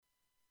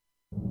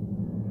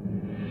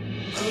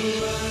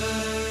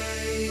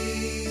Arise,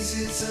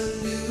 it's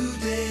a new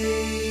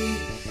day.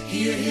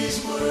 Hear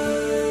his word,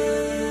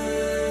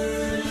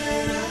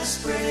 let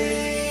us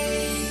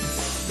pray.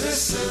 The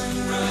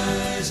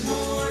sunrise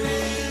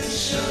morning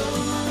show.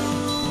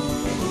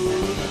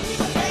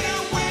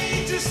 Better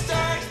way to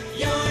start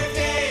your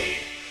day.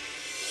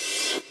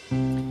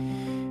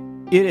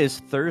 It is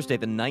Thursday,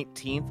 the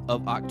 19th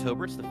of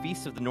October. It's the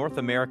Feast of the North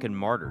American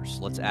Martyrs.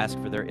 Let's ask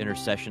for their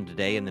intercession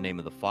today in the name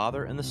of the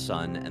Father, and the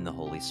Son, and the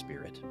Holy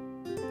Spirit.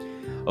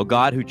 O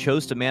God, who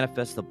chose to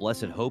manifest the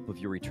blessed hope of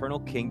your eternal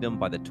kingdom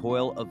by the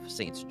toil of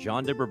Saints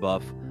John de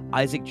Brebeuf,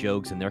 Isaac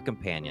Jogues, and their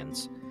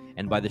companions,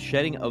 and by the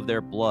shedding of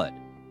their blood,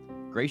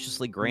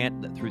 graciously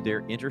grant that through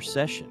their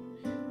intercession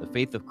the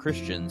faith of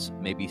Christians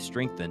may be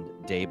strengthened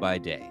day by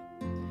day.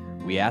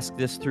 We ask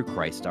this through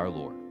Christ our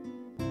Lord.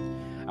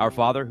 Our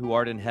Father, who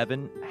art in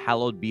heaven,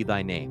 hallowed be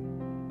thy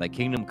name. Thy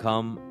kingdom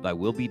come, thy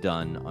will be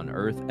done, on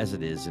earth as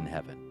it is in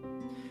heaven.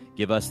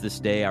 Give us this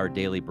day our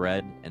daily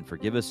bread, and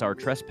forgive us our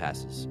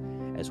trespasses,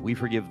 as we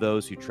forgive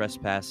those who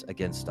trespass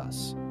against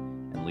us.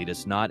 And lead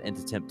us not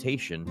into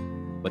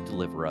temptation, but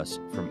deliver us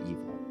from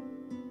evil.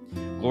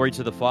 Glory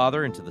to the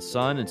Father, and to the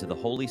Son, and to the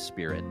Holy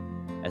Spirit,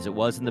 as it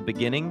was in the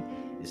beginning,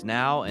 is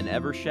now, and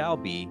ever shall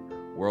be,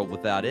 world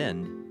without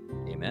end.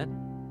 Amen.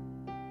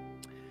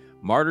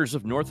 Martyrs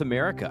of North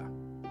America,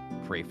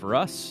 pray for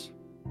us.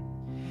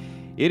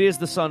 It is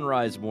the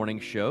Sunrise Morning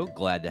Show.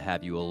 Glad to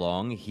have you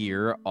along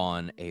here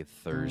on a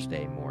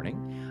Thursday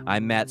morning.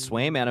 I'm Matt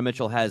Swaim. Anna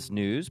Mitchell has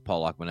news.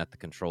 Paul Lockman at the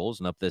controls.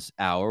 And up this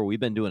hour,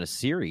 we've been doing a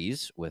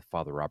series with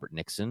Father Robert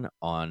Nixon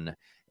on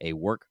a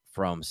work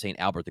from St.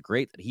 Albert the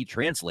Great that he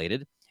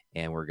translated.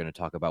 And we're going to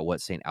talk about what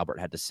St.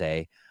 Albert had to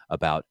say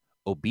about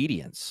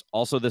obedience.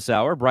 Also this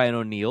hour, Brian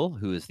O'Neill,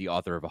 who is the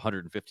author of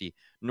 150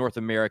 North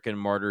American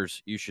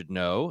Martyrs You Should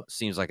Know,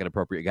 seems like an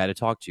appropriate guy to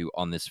talk to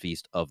on this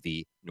feast of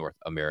the North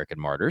American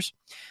Martyrs.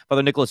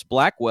 Father Nicholas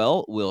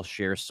Blackwell will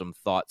share some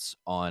thoughts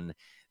on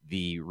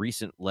the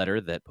recent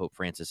letter that Pope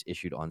Francis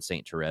issued on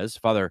St. Therese.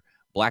 Father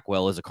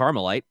Blackwell is a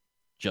Carmelite,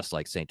 just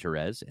like St.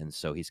 Therese, and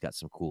so he's got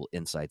some cool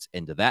insights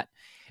into that.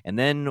 And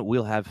then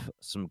we'll have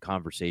some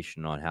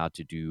conversation on how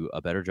to do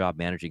a better job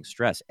managing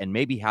stress, and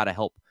maybe how to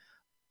help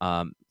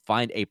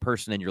find a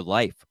person in your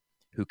life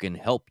who can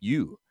help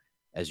you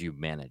as you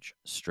manage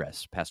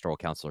stress. Pastoral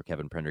counselor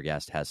Kevin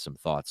Prendergast has some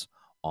thoughts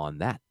on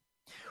that.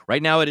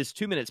 Right now, it is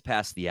 2 minutes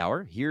past the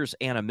hour. Here's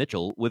Anna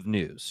Mitchell with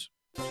news.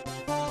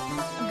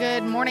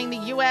 Good morning.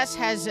 The U.S.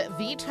 has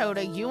vetoed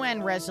a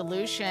UN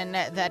resolution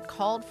that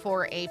called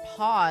for a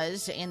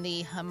pause in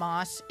the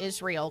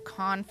Hamas-Israel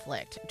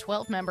conflict.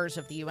 12 members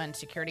of the UN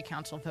Security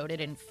Council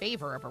voted in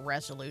favor of a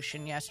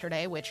resolution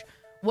yesterday, which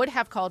would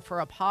have called for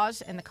a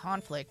pause in the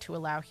conflict to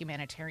allow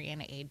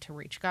humanitarian aid to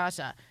reach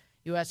Gaza.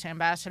 U.S.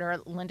 Ambassador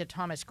Linda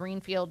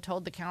Thomas-Greenfield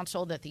told the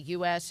council that the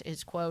U.S.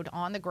 is, quote,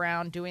 on the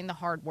ground doing the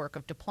hard work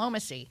of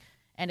diplomacy,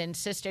 and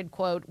insisted,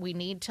 quote, we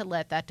need to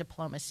let that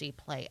diplomacy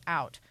play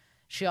out.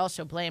 She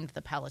also blamed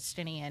the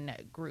Palestinian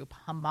group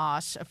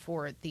Hamas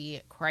for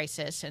the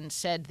crisis and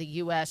said the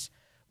U.S.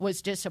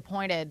 was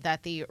disappointed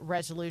that the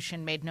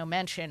resolution made no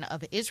mention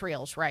of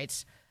Israel's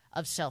rights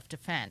of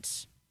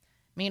self-defense.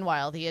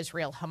 Meanwhile, the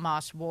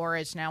Israel-Hamas war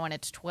is now in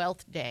its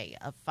 12th day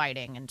of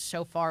fighting, and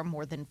so far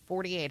more than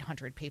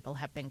 4,800 people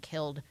have been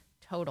killed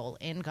total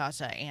in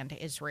Gaza and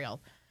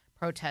Israel.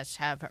 Protests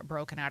have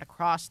broken out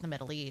across the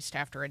Middle East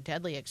after a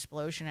deadly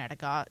explosion at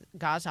a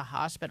Gaza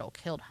hospital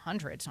killed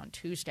hundreds on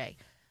Tuesday.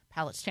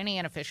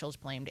 Palestinian officials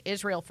blamed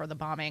Israel for the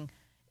bombing.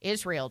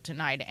 Israel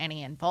denied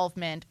any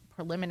involvement.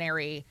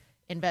 Preliminary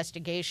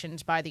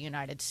investigations by the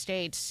United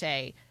States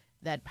say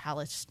that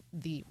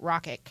the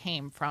rocket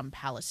came from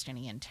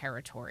Palestinian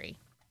territory.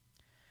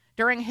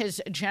 During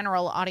his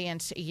general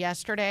audience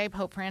yesterday,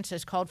 Pope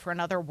Francis called for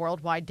another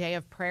worldwide day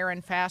of prayer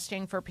and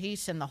fasting for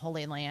peace in the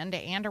Holy Land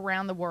and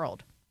around the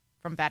world.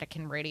 From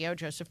Vatican Radio,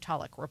 Joseph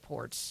Tulloch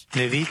reports.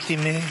 Le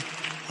vittime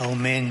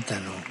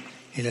aumentano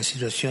e la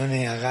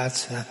situazione a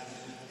Gaza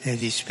è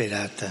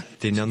disperata.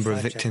 The number of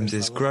victims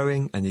is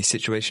growing and the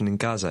situation in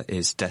Gaza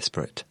is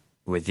desperate.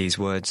 With these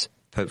words,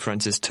 Pope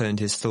Francis turned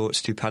his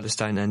thoughts to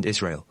Palestine and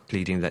Israel,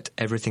 pleading that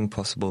everything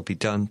possible be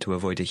done to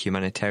avoid a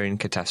humanitarian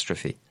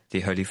catastrophe. The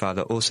Holy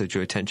Father also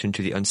drew attention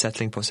to the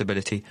unsettling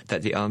possibility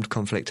that the armed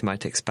conflict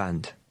might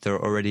expand. There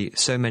are already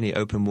so many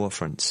open war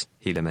fronts,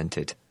 he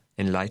lamented.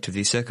 In light of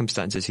these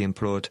circumstances, he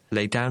implored,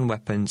 lay down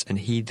weapons and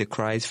heed the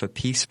cries for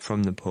peace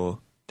from the poor,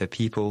 the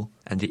people,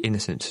 and the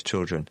innocent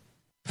children.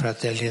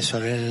 Fratelli e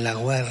sorelle, la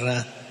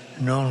guerra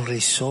non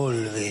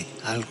risolve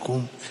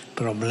alcun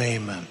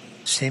problema.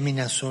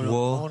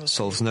 War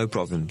solves no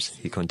problems,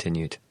 he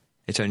continued.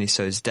 It only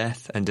sows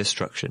death and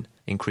destruction,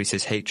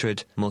 increases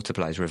hatred,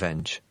 multiplies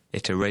revenge.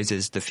 It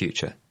erases the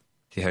future.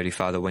 The Holy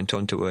Father went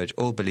on to urge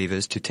all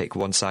believers to take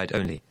one side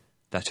only,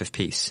 that of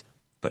peace.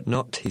 But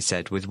not, he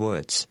said, with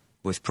words,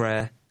 with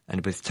prayer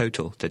and with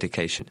total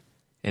dedication.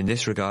 In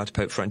this regard,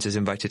 Pope Francis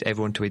invited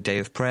everyone to a day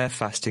of prayer,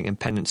 fasting and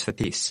penance for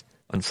peace.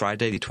 On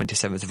Friday, the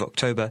 27th of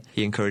October,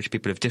 he encouraged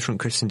people of different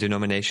Christian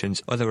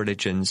denominations, other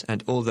religions,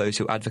 and all those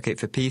who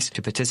advocate for peace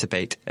to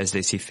participate as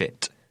they see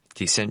fit.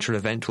 The central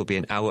event will be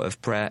an hour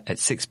of prayer at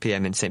 6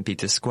 p.m. in St.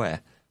 Peter's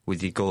Square, with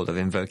the goal of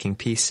invoking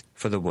peace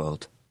for the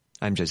world.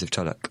 I'm Joseph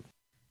Tullock.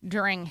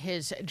 During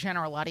his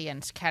general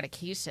audience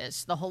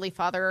catechesis, the Holy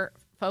Father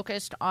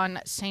focused on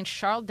Saint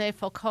Charles de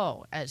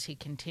Foucauld as he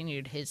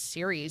continued his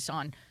series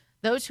on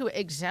those who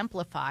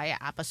exemplify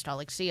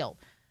apostolic zeal.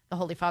 The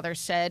Holy Father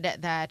said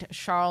that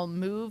Charles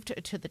moved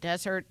to the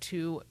desert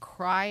to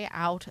cry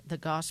out the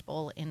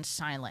gospel in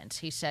silence.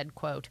 He said,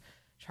 quote,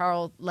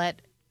 Charles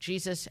let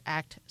Jesus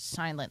act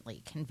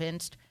silently,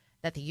 convinced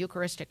that the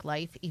Eucharistic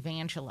life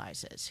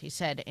evangelizes. He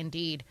said,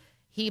 indeed,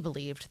 he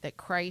believed that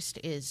Christ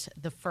is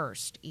the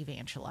first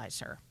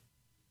evangelizer.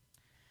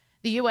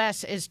 The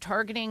U.S. is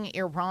targeting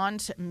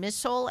Iran's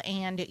missile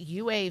and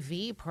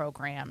UAV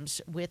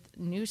programs with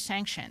new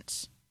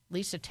sanctions.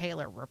 Lisa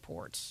Taylor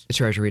reports. The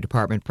Treasury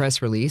Department press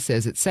release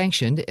says it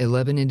sanctioned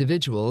 11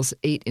 individuals,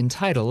 8 in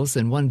titles,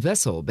 and 1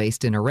 vessel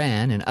based in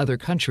Iran and other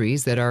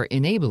countries that are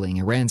enabling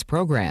Iran's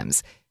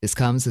programs. This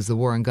comes as the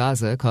war in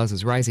Gaza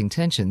causes rising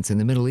tensions in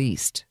the Middle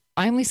East.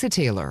 I'm Lisa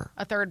Taylor.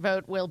 A third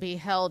vote will be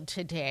held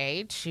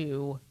today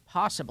to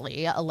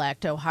possibly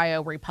elect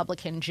Ohio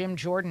Republican Jim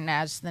Jordan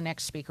as the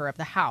next Speaker of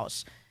the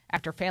House.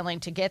 After failing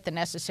to get the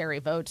necessary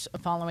votes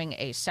following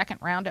a second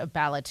round of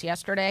ballots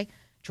yesterday,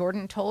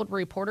 Jordan told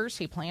reporters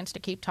he plans to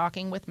keep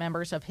talking with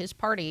members of his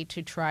party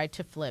to try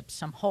to flip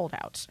some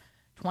holdouts.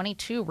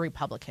 22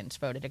 Republicans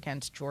voted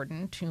against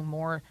Jordan, 2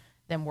 more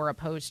than were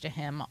opposed to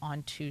him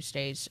on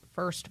Tuesday's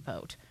first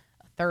vote.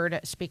 A third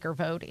speaker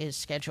vote is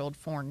scheduled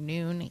for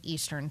noon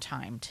Eastern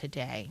Time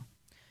today.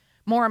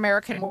 More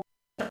American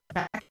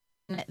back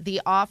in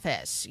the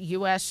office.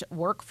 U.S.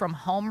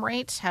 work-from-home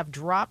rates have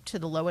dropped to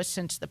the lowest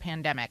since the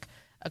pandemic.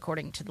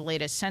 According to the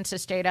latest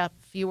census data,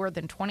 fewer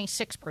than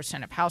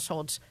 26% of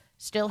households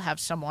still have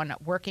someone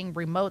working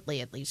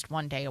remotely at least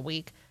one day a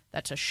week.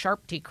 That's a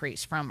sharp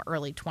decrease from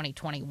early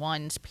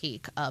 2021's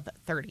peak of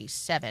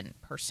 37%.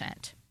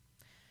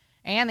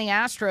 And the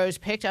Astros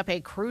picked up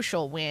a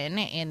crucial win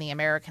in the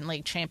American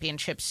League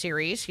Championship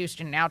Series.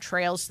 Houston now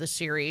trails the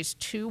series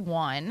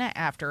 2-1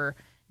 after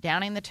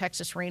downing the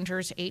Texas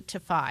Rangers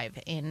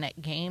 8-5 in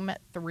Game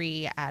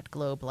 3 at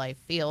Globe Life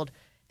Field.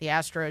 The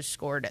Astros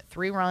scored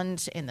 3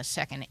 runs in the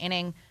second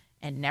inning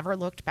and never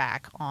looked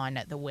back on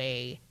the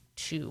way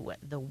to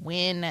the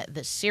win.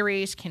 The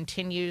series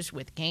continues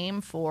with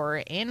Game 4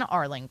 in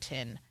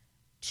Arlington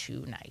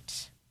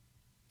tonight.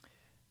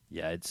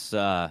 Yeah, it's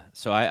so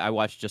I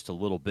watched just a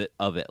little bit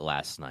of it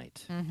last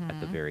night at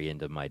the very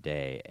end of my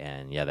day,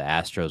 and yeah, the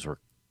Astros were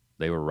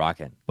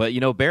rocking. But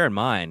bear in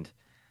mind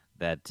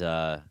that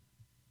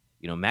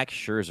Max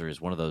Scherzer is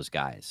one of those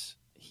guys.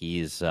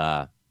 He's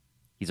a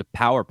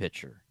power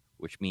pitcher,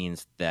 which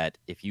means that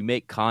if you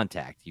make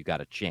contact, you got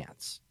a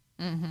chance.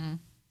 Mm-hmm.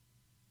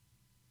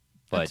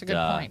 But, that's a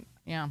good point.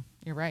 Yeah,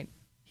 you're right.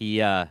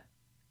 He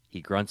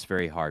grunts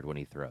very hard when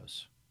he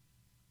throws.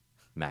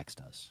 Max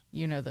does.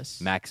 You know this.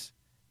 Max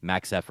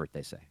effort,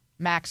 they say.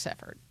 Max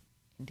effort,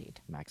 indeed.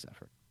 Max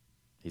effort.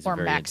 He's or a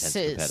very Max's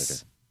intense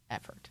competitor.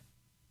 Effort.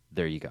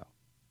 There you go.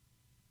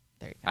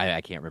 There you go. I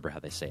can't remember how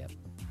they say it.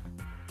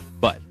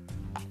 But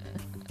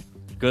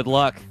good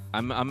luck.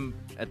 I'm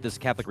at this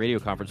Catholic radio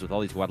conference with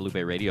all these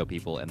Guadalupe radio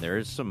people, and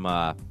there's some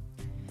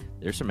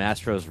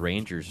Astros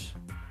Rangers,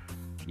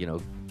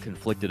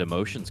 conflicted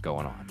emotions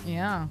going on.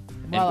 Yeah.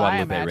 In Well, Guadalupe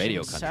I imagine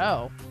radio country.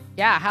 so.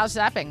 Yeah, how's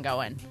that been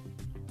going?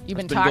 You've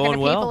been It's been talking to going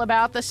well. people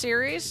about the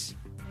series?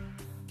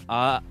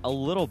 A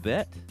little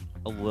bit.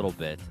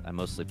 I've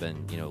mostly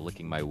been,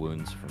 licking my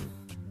wounds from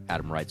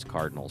Adam Wright's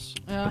Cardinals.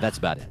 But that's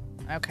about it.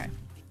 Okay.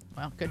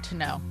 Well, good to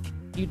know.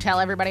 You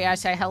tell everybody I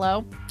say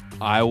hello?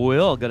 I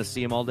will. Got to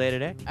see him all day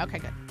today. Okay,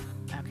 good.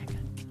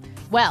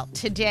 Well,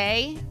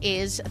 today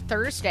is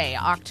Thursday,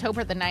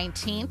 October the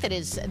 19th. It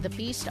is the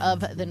feast of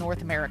the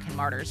North American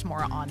Martyrs.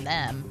 More on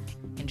them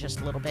in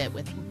just a little bit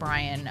with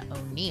Brian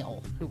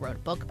O'Neill, who wrote a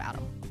book about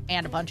them,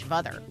 and a bunch of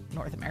other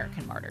North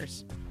American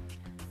martyrs.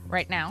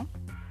 Right now,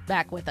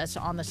 back with us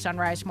on the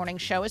Sunrise Morning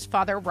Show is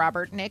Father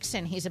Robert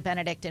Nixon. He's a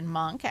Benedictine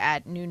monk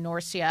at New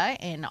Norcia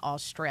in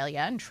Australia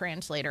and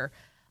translator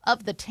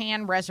of the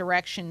Tan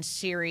Resurrection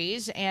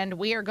series, and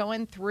we are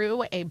going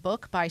through a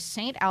book by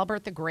St.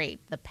 Albert the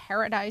Great, The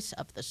Paradise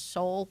of the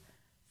Soul,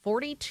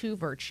 42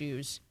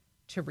 Virtues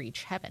to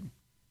Reach Heaven.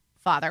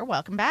 Father,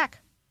 welcome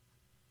back.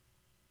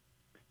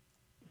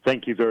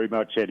 Thank you very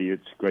much, Eddie.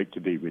 It's great to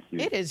be with you.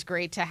 It is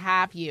great to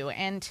have you,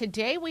 and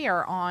today we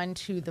are on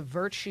to the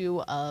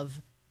virtue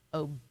of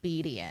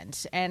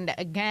obedience. And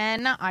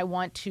again, I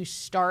want to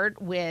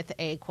start with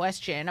a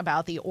question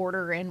about the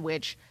order in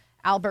which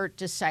Albert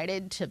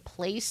decided to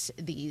place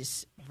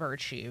these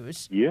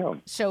virtues. Yeah.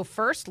 So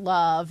first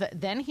love,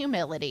 then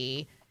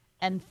humility,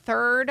 and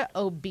third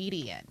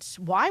obedience.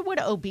 Why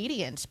would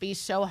obedience be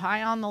so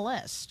high on the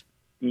list?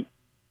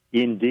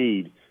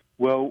 Indeed.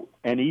 Well,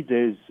 Annie,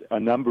 there's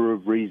a number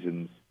of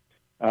reasons.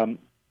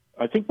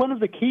 I think one of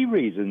the key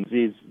reasons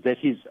is that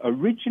his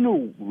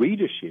original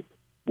readership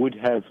would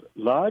have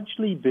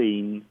largely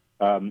been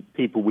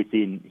people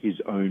within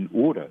his own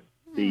order,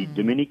 the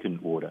Dominican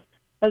order,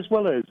 as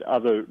well as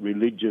other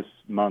religious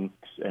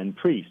monks and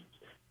priests.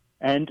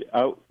 And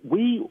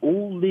we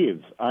all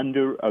live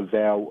under a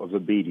vow of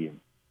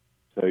obedience.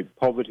 So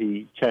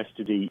poverty,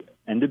 chastity,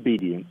 and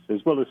obedience,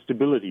 as well as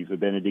stability for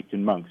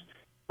Benedictine monks.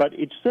 But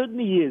it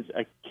certainly is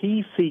a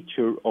key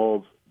feature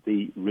of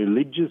the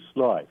religious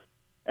life,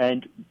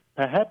 and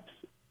perhaps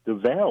the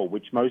vow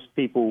which most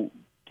people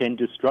tend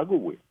to struggle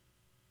with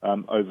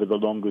over the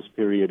longest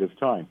period of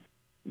time.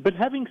 But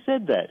having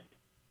said that,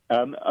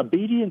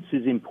 obedience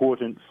is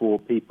important for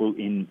people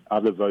in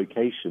other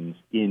vocations,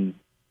 in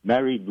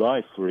married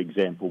life, for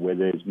example, where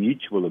there's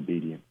mutual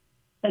obedience,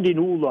 and in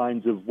all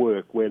lines of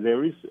work where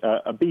there is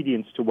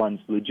obedience to one's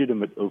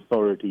legitimate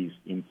authorities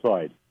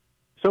implied.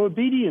 So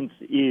obedience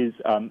is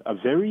a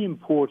very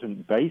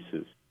important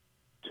basis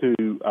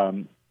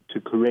to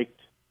correct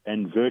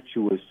and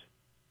virtuous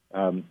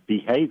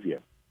behavior.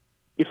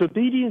 If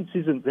obedience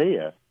isn't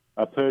there,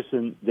 a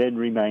person then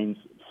remains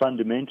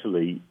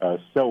fundamentally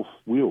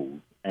self-willed,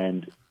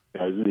 and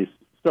this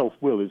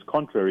self-will is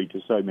contrary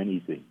to so many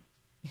things.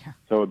 Yeah.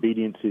 So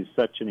obedience is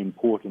such an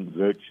important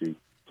virtue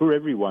for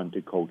everyone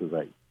to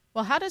cultivate.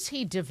 Well, how does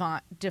he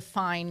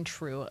define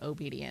true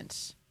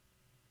obedience?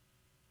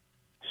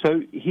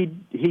 So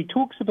he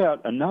talks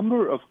about a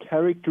number of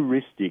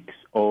characteristics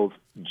of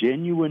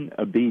genuine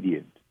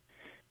obedience.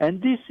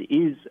 And this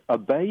is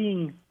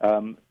obeying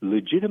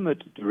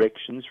legitimate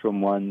directions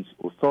from one's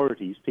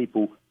authorities,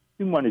 people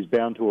whom one is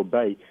bound to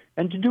obey,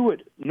 and to do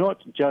it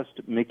not just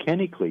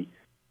mechanically,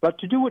 but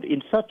to do it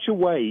in such a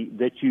way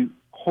that you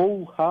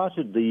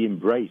wholeheartedly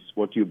embrace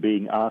what you're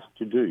being asked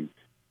to do.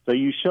 So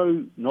you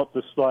show not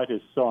the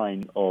slightest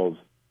sign of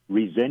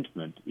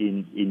resentment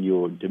in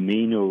your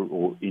demeanor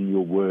or in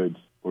your words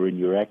or in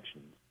your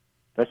actions.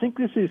 I think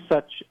this is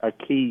such a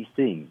key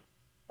thing.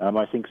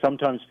 I think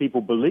sometimes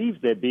people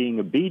believe they're being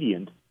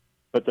obedient,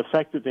 but the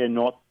fact that they're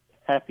not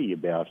happy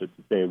about it,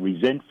 that they're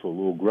resentful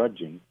or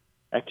grudging,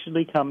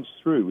 actually comes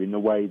through in the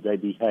way they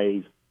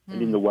behave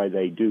and in the way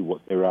they do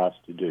what they're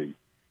asked to do.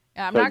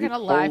 Yeah, I'm not going to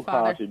lie,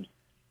 Father.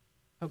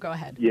 Oh, go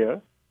ahead. Yeah?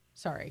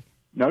 Sorry.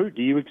 No?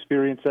 Do you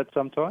experience that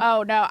sometimes?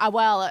 Oh, no.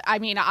 Well, I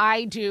mean,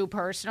 I do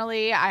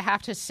personally. I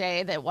have to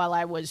say that while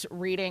I was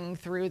reading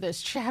through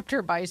this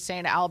chapter by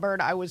St.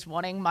 Albert, I was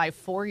wanting my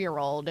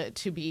 4-year-old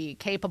to be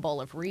capable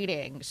of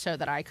reading so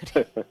that I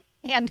could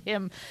hand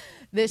him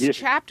this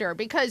chapter.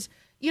 Because,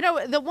 you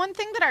know, the one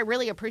thing that I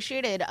really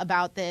appreciated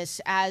about this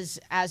as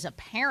a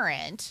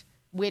parent,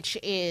 which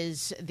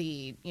is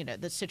the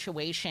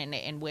situation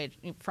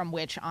from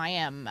which I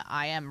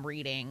am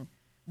reading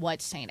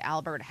what St.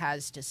 Albert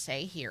has to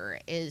say here,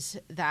 is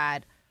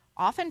that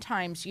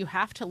oftentimes you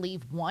have to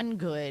leave one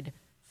good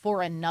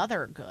for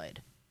another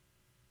good.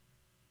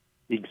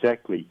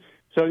 Exactly.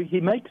 So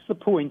he makes the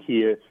point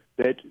here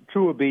that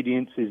true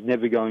obedience is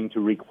never going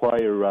to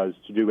require us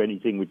to do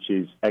anything which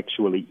is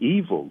actually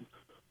evil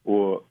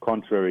or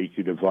contrary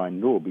to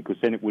divine law, because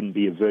then it wouldn't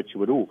be a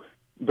virtue at all.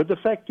 But the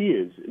fact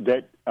is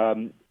that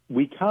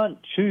we can't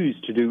choose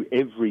to do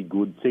every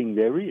good thing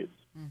there is.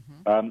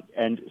 Mm-hmm.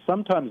 And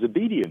sometimes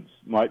obedience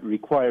might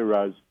require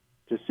us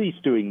to cease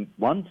doing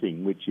one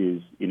thing, which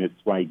is in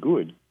its way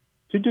good,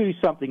 to do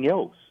something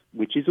else,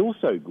 which is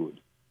also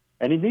good.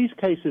 And in these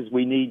cases,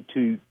 we need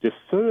to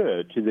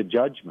defer to the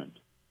judgment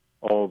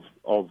of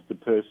the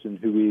person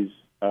who is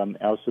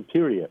our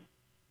superior,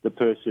 the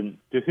person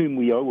to whom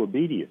we owe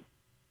obedience.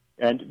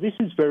 And this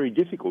is very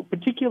difficult,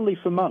 particularly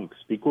for monks,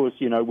 because,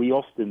 we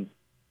often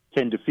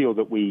tend to feel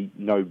that we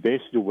know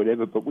best or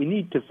whatever, but we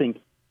need to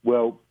think,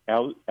 well,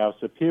 our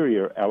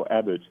superior, our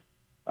abbot,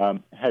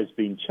 has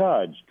been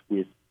charged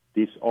with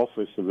this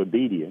office of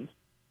obedience,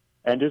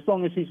 and as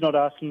long as he's not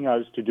asking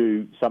us to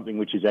do something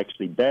which is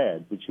actually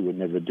bad, which he would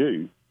never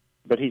do,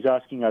 but he's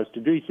asking us to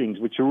do things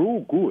which are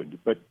all good,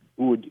 but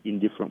good in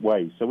different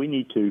ways. So we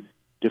need to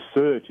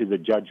defer to the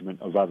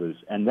judgment of others,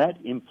 and that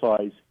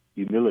implies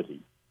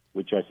humility,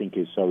 which I think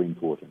is so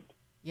important.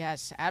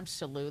 Yes,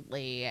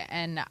 absolutely.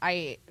 And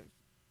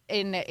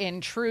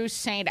in true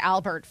St.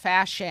 Albert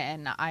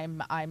fashion,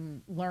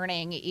 I'm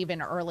learning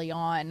even early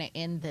on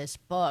in this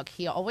book,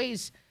 he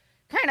always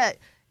kind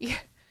of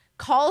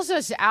calls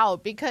us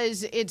out,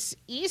 because it's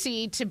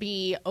easy to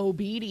be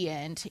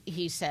obedient,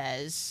 he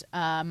says,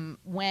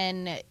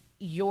 when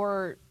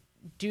you're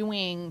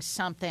doing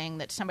something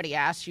that somebody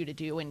asked you to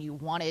do and you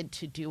wanted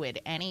to do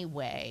it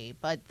anyway.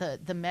 But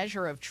the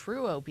measure of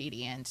true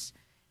obedience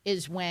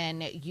is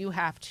when you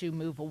have to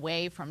move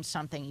away from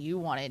something you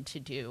wanted to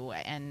do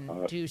and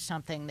do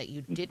something that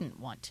you didn't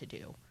want to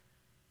do.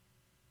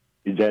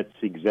 That's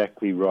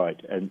exactly right.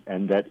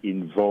 And that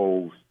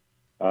involves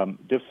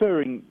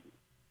deferring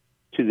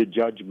to the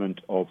judgment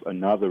of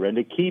another. And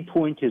a key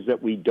point is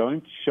that we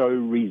don't show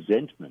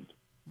resentment.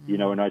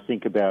 Mm-hmm. And I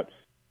think about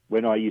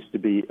when I used to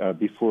be,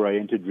 before I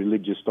entered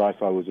religious life,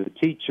 I was a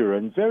teacher,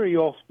 and very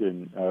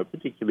often,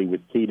 particularly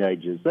with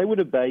teenagers, they would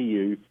obey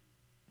you,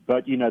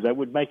 but, they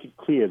would make it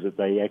clear that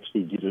they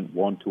actually didn't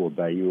want to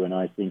obey you, and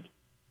I think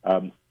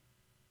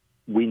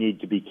we need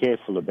to be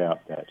careful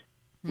about that.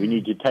 Mm-hmm. We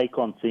need to take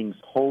on things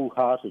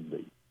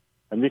wholeheartedly,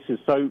 and this is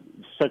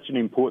such an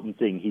important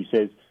thing. He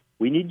says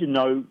we need to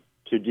know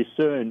to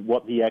discern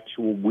what the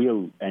actual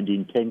will and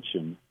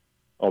intention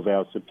of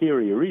our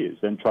superior is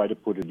and try to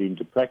put it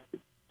into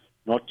practice,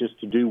 not just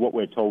to do what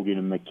we're told in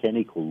a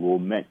mechanical or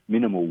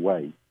minimal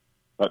way,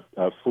 but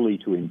fully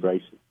to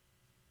embrace it.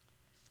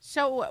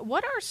 So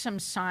what are some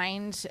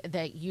signs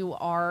that you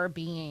are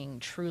being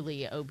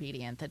truly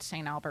obedient that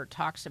St. Albert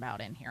talks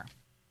about in here?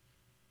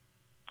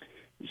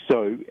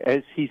 So,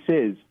 as he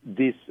says,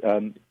 this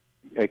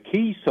a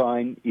key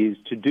sign is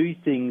to do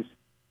things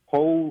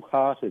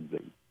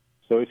wholeheartedly.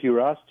 So if you're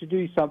asked to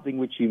do something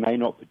which you may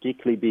not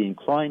particularly be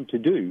inclined to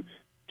do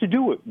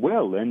it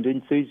well and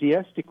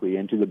enthusiastically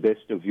and to the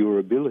best of your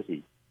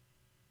ability.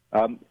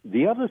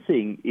 The other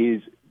thing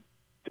is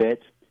that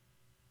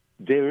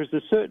there is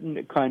a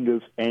certain kind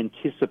of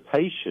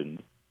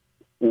anticipation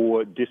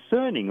or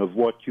discerning of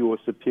what your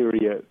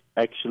superior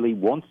actually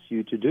wants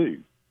you to do,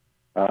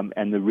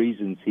 and the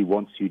reasons he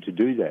wants you to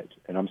do that.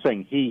 And I'm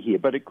saying he here,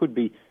 but it could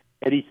be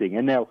anything.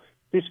 And now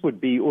this would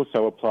be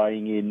also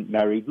applying in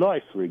married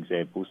life, for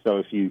example. So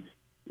if you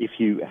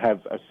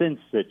have a sense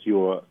that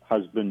your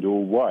husband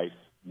or wife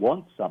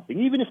wants something,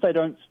 even if they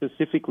don't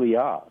specifically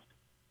ask,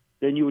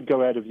 then you would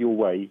go out of your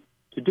way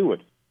to do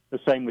it. The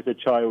same with a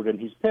child and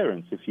his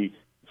parents. If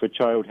a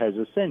child has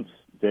a sense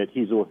that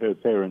his or her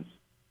parents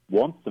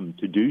want them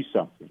to do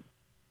something,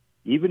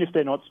 even if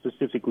they're not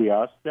specifically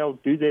asked, they'll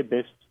do their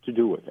best to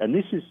do it. And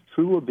this is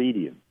true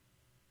obedience.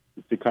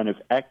 It's the kind of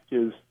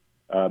active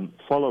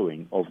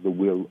following of the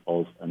will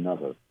of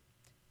another.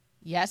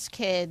 Yes,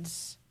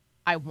 kids,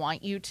 I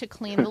want you to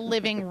clean the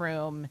living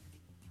room.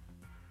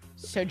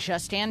 So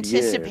just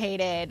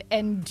anticipate it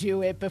and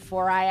do it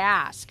before I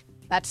ask.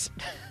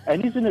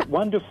 And isn't it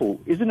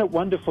wonderful? Isn't it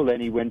wonderful,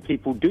 Annie, when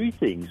people do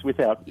things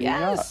without being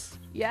asked?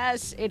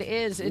 Yes, it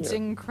is. It's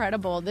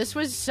incredible. This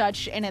was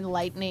such an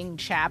enlightening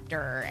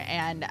chapter,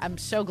 and I'm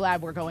so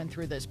glad we're going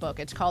through this book.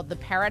 It's called The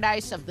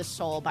Paradise of the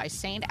Soul by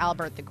St.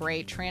 Albert the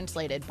Great,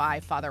 translated by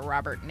Father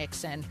Robert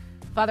Nixon.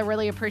 Father,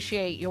 really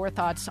appreciate your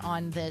thoughts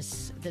on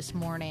this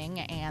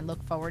morning and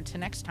look forward to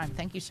next time.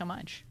 Thank you so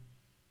much.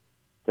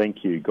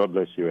 Thank you. God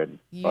bless you, Eddie.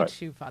 You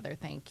too, Father.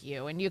 Thank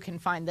you. And you can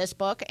find this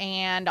book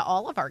and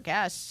all of our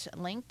guests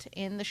linked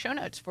in the show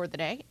notes for the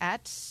day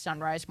at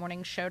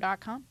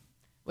sunrisemorningshow.com.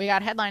 We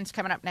got headlines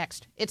coming up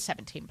next. It's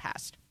 17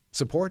 past.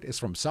 Support is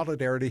from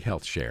Solidarity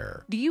Health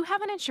Share. Do you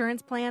have an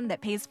insurance plan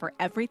that pays for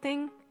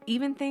everything,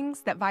 even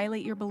things that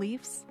violate your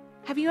beliefs?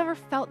 Have you ever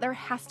felt there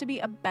has to be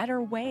a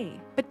better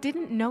way, but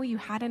didn't know you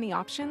had any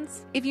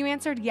options? If you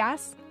answered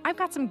yes, I've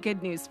got some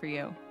good news for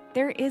you.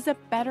 There is a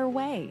better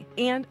way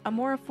and a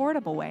more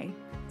affordable way.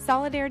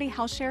 Solidarity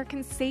Health Share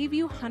can save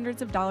you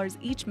hundreds of dollars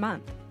each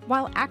month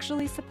while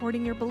actually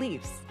supporting your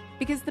beliefs.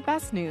 Because the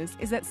best news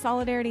is that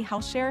Solidarity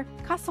Health Share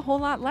costs a whole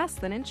lot less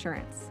than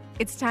insurance.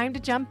 It's time to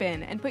jump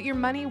in and put your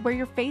money where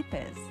your faith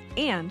is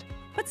and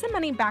put some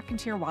money back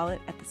into your wallet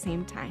at the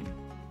same time.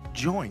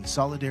 Join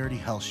Solidarity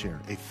Health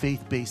Share, a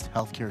faith-based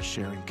healthcare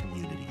sharing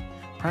community.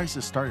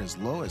 Prices start as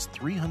low as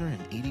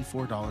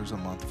 $384 a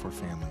month for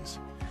families.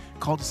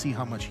 Call to see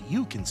how much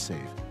you can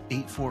save.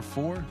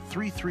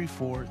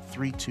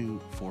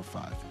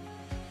 844-334-3245.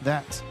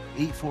 That's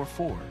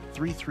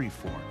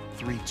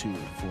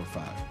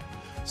 844-334-3245.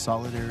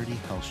 Solidarity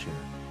Health Share,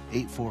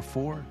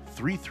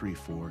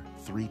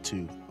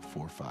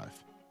 844-334-3245.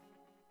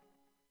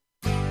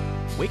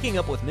 Waking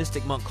up with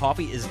Mystic Monk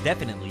Coffee is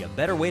definitely a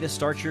better way to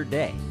start your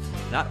day.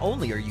 Not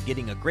only are you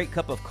getting a great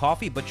cup of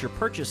coffee, but your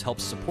purchase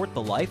helps support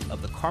the life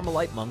of the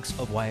Carmelite monks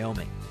of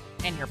Wyoming.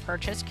 And your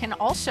purchase can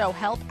also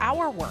help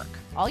our work.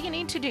 All you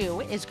need to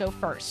do is go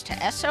first to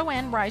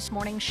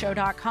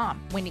sonrisemorningshow.com.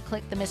 When you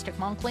click the Mystic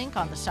Monk link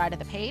on the side of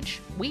the page,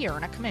 we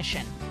earn a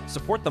commission.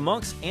 Support the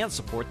monks and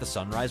support the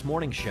Sunrise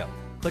Morning Show.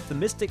 Click the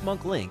Mystic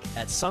Monk link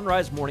at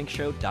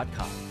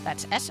sunrisemorningshow.com.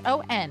 That's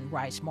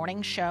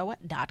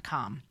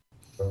sonrisemorningshow.com.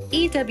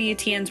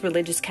 EWTN's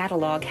religious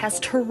catalog has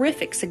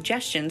terrific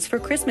suggestions for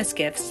Christmas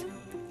gifts.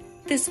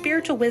 The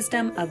Spiritual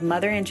Wisdom of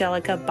Mother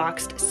Angelica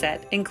boxed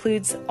set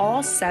includes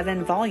all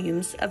 7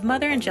 volumes of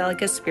Mother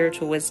Angelica's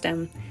spiritual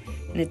wisdom,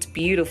 and it's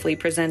beautifully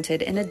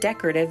presented in a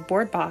decorative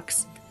board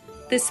box.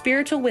 The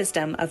Spiritual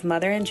Wisdom of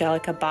Mother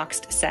Angelica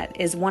boxed set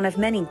is one of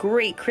many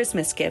great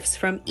Christmas gifts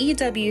from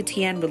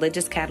EWTN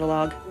Religious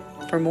Catalog.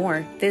 For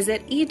more,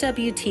 visit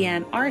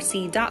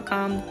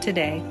EWTNRC.com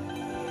today.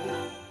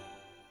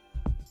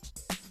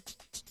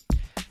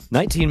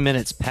 19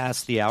 minutes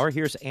past the hour.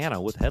 Here's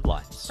Anna with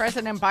headlines.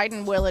 President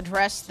Biden will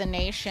address the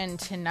nation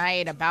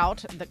tonight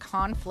about the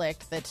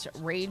conflict that's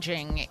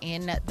raging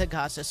in the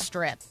Gaza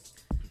Strip.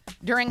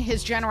 During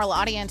his general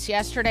audience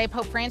yesterday,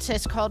 Pope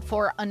Francis called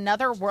for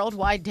another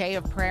worldwide day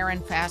of prayer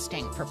and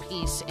fasting for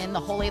peace in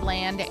the Holy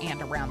Land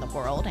and around the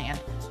world. And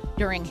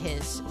during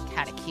his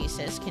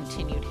catechesis,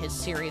 continued his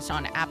series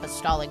on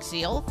apostolic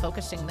zeal,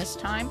 focusing this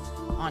time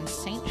on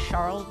Saint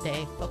Charles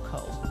de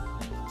Foucault.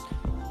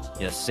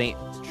 Yes, Saint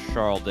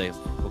Charles de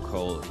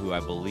Foucault, who I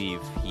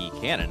believe he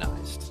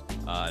canonized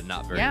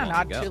not very long ago. Yeah,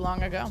 not too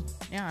long ago.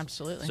 Yeah,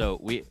 absolutely. So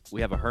we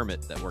have a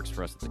hermit that works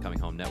for us at the Coming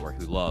Home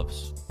Network who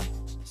loves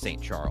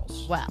Saint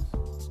Charles. Well,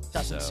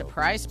 doesn't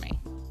surprise me.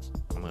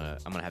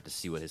 I'm gonna have to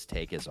see what his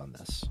take is on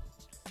this.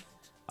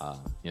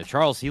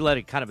 Charles, he led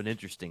a kind of an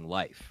interesting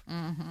life,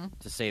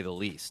 to say the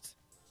least.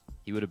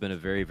 He would have been a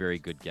very, very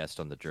good guest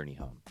on the journey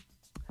home,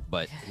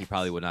 but he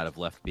probably would not have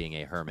left being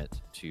a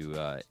hermit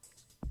to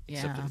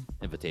accept an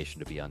invitation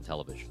to be on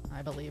television.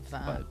 I believe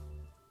that.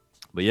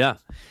 But yeah,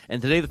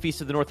 and today the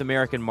Feast of the North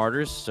American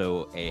Martyrs,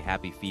 so a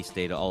happy feast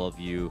day to all of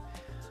you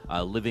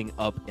living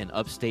up in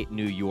upstate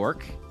New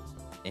York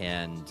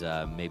and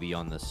maybe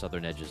on the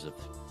southern edges of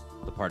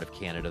the part of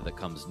Canada that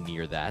comes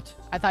near that.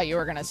 I thought you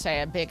were going to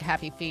say a big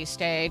happy feast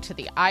day to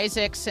the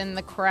Isaacs in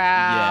the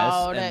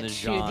crowd,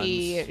 yes, and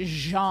the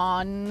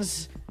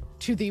Jeans,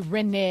 to the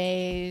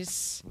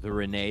Renees. The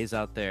Renees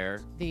out there.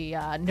 The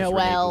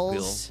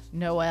Noels.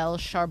 Noel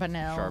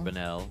Charbonnel.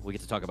 Charbonnel. We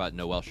get to talk about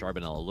Noel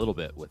Charbonnel a little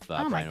bit with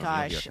Brian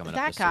O'Neill here coming up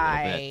that just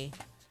a little bit.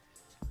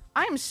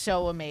 I'm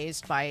so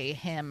amazed by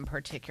him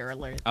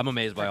particularly. I'm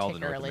amazed by all the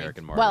North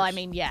American martyrs. Well, I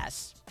mean,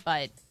 yes,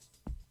 but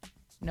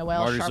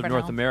Noel Martyrs Charbonnel. of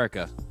North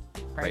America.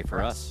 Pray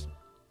for us.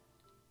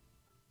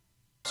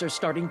 Are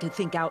starting to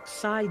think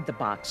outside the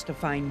box to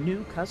find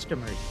new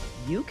customers.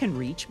 You can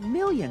reach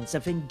millions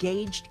of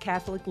engaged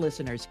Catholic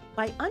listeners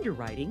by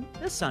underwriting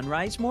the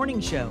Sunrise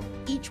Morning Show.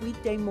 Each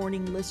weekday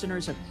morning,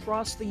 listeners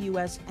across the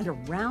U.S. and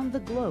around the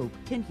globe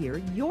can hear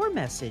your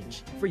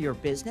message for your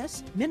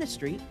business,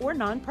 ministry, or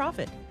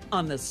nonprofit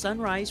on the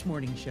Sunrise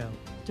Morning Show.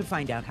 To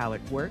find out how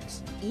it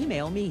works,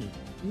 email me,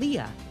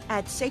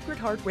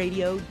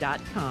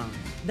 Leah@sacredheartradio.com.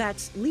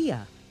 That's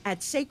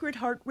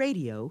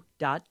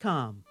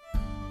Leah@sacredheartradio.com.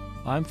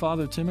 I'm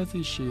Father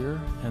Timothy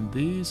Shear, and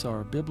these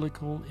are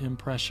Biblical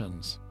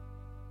Impressions.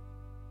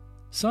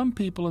 Some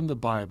people in the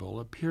Bible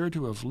appear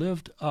to have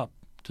lived up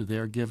to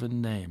their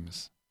given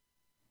names.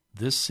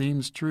 This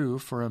seems true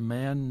for a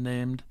man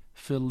named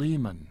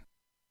Philemon.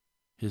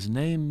 His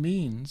name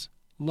means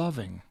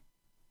loving.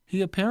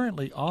 He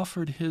apparently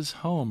offered his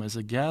home as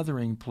a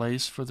gathering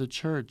place for the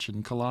church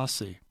in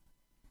Colossae.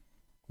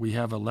 We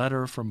have a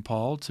letter from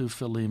Paul to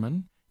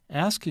Philemon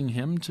asking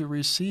him to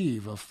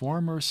receive a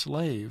former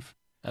slave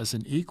as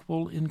an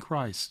equal in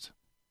Christ.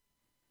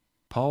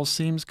 Paul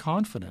seems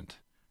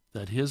confident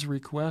that his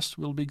request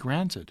will be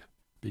granted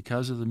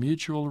because of the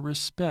mutual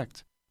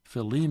respect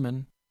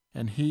Philemon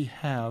and he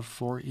have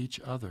for each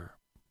other.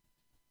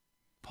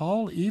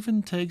 Paul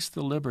even takes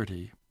the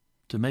liberty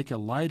to make a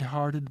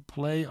light-hearted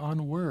play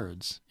on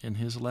words in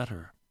his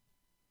letter.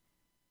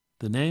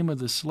 The name of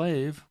the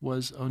slave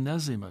was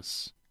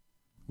Onesimus,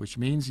 which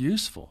means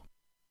useful,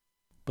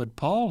 but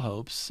Paul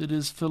hopes it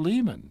is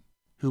Philemon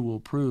who will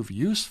prove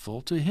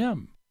useful to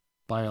him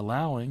by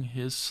allowing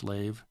his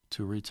slave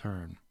to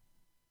return.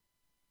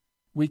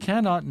 We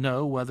cannot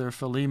know whether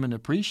Philemon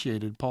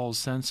appreciated Paul's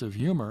sense of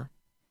humor,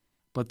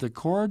 but the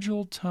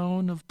cordial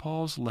tone of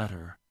Paul's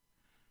letter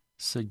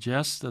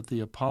suggests that the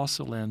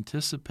apostle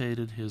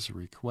anticipated his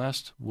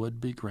request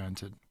would be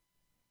granted.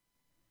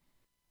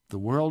 The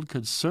world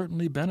could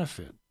certainly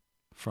benefit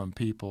from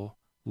people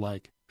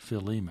like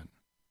Philemon.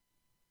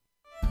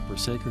 For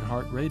Sacred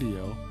Heart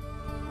Radio,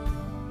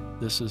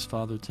 this is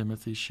Father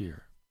Timothy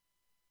Shear.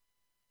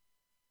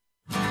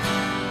 The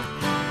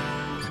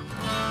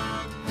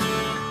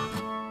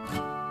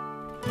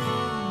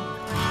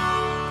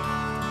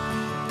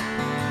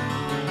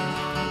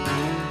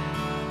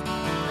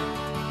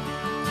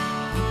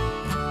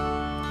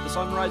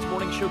Sunrise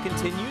Morning Show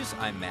continues.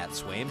 I'm Matt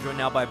Swaim, joined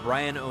now by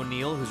Brian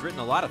O'Neill, who's written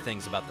a lot of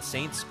things about the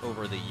saints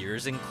over the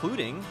years,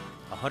 including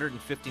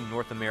 150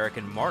 North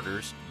American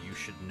martyrs you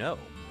should know.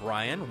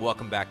 Brian,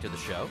 welcome back to the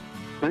show.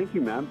 Thank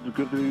you, Matt. It's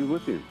good to be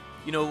with you.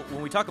 You know,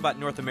 when we talk about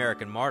North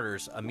American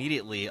martyrs,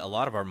 immediately a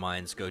lot of our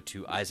minds go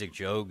to Isaac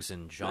Jogues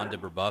and Jean de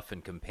Brebeuf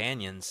and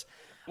companions.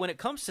 When it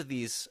comes to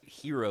these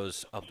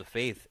heroes of the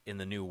faith in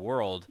the New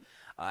World,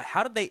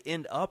 how did they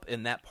end up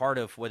in that part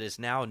of what is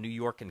now New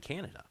York and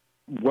Canada?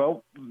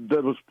 Well,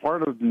 that was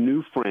part of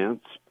New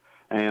France,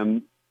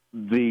 and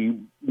the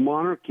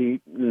monarchy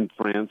in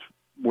France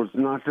was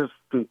not just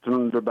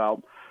concerned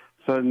about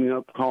setting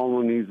up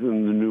colonies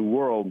in the New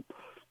World.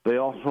 They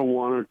also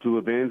wanted to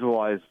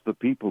evangelize the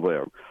people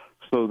there.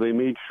 So they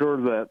made sure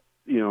that,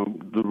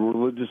 the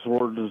religious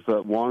orders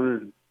that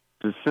wanted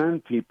to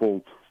send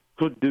people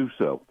could do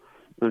so.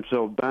 And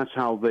so that's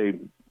how they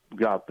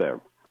got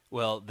there.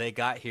 Well, they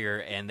got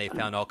here and they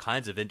found all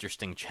kinds of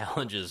interesting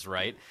challenges,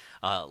 right?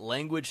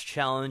 Language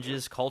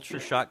challenges, culture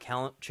shock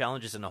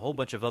challenges, and a whole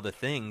bunch of other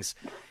things.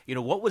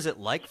 What was it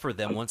like for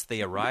them once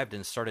they arrived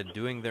and started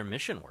doing their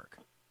mission work?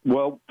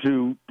 Well,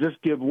 to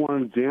just give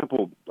one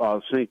example,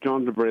 St.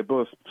 John de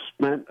Brebeuf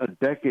spent a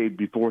decade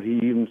before he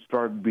even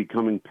started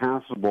becoming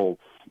passable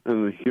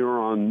in the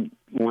Huron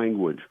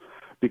language,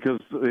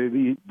 because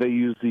they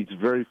use these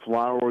very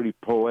flowery,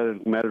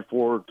 poetic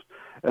metaphors,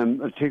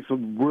 and it takes a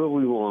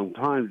really long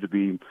time to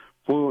be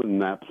fluent in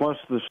that. Plus,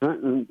 the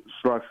sentence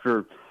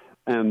structure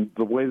and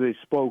the way they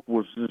spoke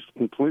was just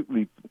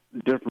completely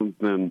different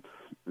than,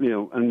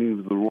 any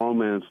of the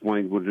Romance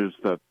languages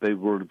that they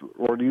were,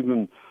 or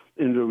even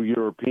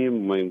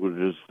Indo-European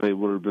languages they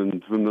would have been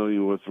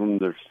familiar with from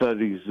their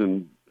studies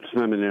in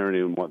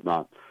seminary and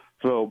whatnot.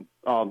 So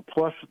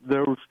Plus,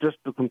 there was just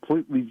a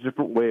completely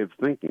different way of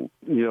thinking.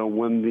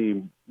 When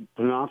the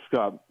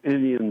Penobscot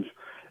Indians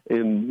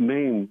in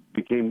Maine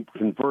became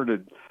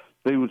converted,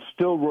 they would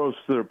still roast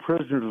their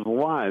prisoners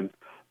alive.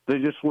 They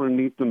just wouldn't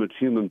eat them at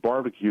human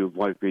barbecue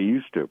like they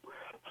used to.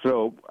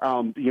 So,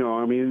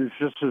 it's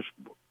just this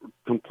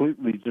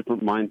completely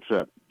different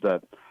mindset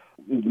that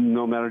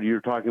no matter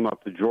you're talking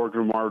about the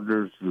Georgia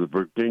Martyrs, the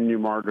Virginia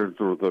Martyrs,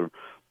 or the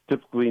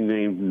typically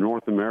named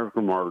North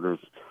American Martyrs,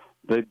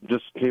 they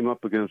just came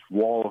up against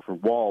wall after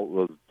wall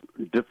with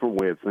a different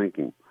way of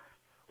thinking.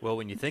 Well,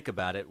 when you think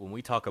about it, when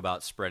we talk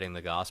about spreading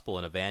the gospel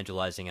and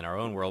evangelizing in our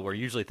own world, we're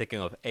usually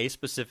thinking of a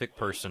specific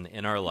person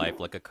in our life,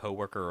 like a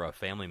coworker or a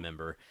family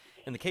member.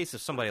 In the case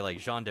of somebody like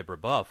Jean de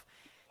Brebeuf,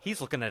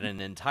 he's looking at an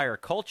entire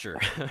culture,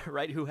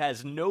 right, who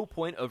has no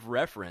point of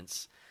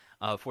reference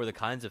for the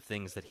kinds of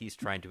things that he's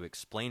trying to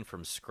explain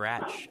from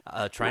scratch,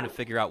 trying to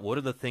figure out what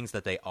are the things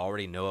that they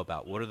already know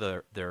about, what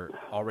are their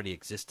already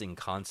existing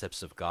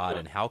concepts of God,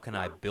 and how can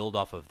I build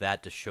off of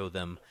that to show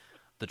them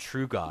the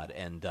true God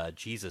and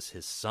Jesus,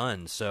 his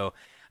son. So,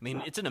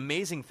 it's an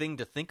amazing thing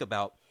to think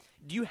about.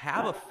 Do you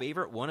have a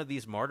favorite one of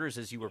these martyrs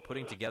as you were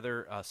putting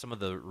together some of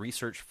the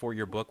research for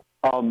your book?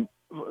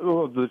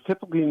 Well, the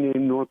typically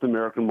named North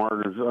American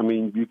Martyrs,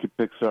 you could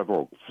pick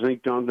several.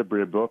 St. John de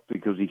Brebeuf,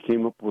 because he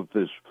came up with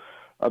this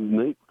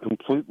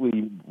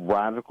completely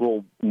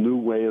radical new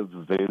way of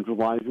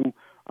evangelizing.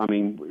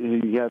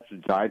 He had to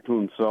die to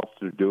himself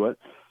to do it.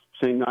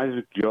 St.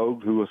 Isaac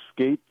Jogues, who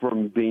escaped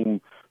from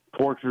being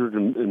tortured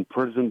and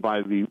imprisoned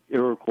by the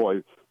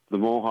Iroquois, the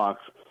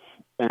Mohawks,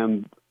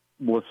 and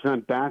was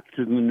sent back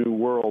to the New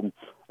World,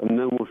 and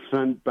then was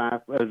sent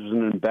back as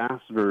an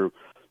ambassador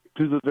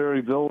to the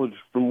very village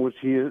from which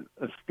he had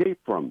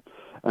escaped from.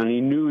 And he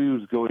knew he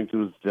was going to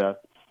his death,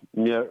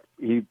 and yet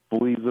he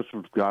believed this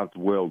was God's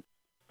will.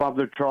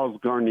 Father Charles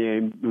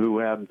Garnier, who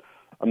had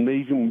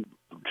amazing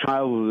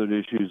childhood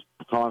issues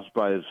caused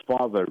by his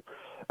father,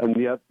 and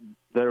yet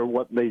they're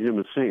what made him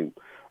a saint.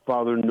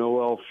 Father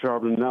Noel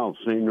Charbonnel,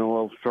 St.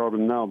 Noel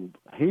Charbonnel,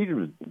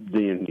 hated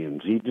the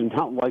Indians. He did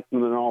not like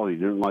them at all. He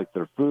didn't like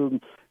their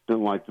food,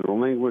 didn't like their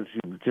language.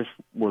 He just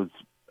was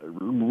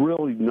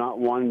really not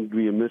wanting to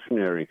be a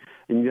missionary.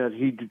 And yet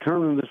he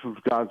determined this was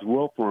God's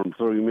will for him,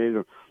 so he made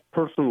a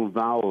personal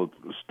vow of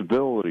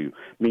stability,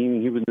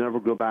 meaning he would never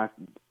go back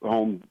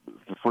home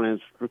to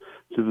France to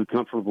the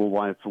comfortable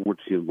life for which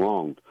he had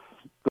longed.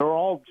 They're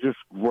all just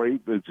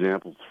great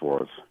examples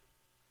for us.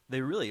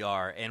 They really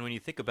are. And when you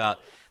think about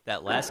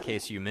that last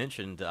case you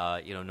mentioned,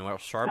 Noel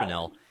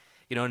Charbonnel,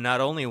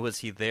 not only was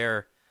he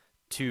there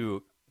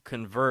to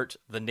convert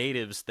the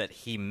natives that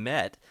he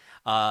met,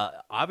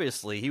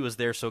 obviously he was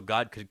there so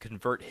God could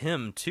convert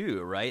him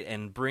too, right?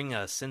 And bring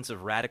a sense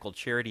of radical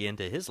charity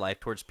into his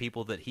life towards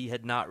people that he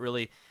had not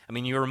really,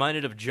 you were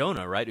reminded of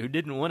Jonah, right? Who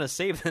didn't want to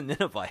save the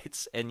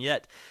Ninevites. And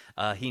yet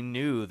he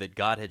knew that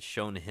God had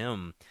shown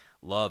him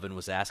love and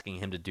was asking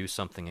him to do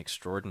something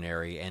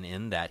extraordinary, and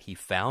in that he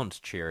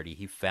found charity.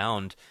 He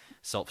found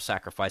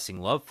self-sacrificing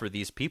love for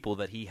these people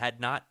that he had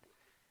not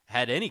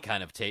had any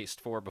kind of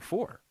taste for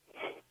before.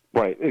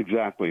 Right,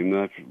 exactly. And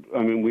that's,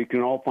 we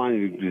can all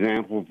find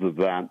examples of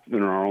that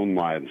in our own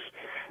lives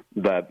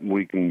that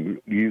we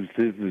can use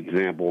his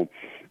example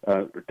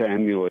to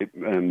emulate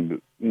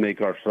and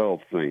make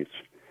ourselves saints.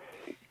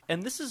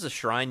 And this is a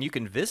shrine you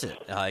can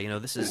visit.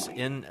 This is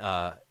in,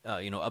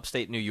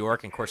 upstate New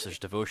York. And, of course, there's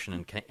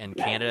devotion in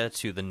Canada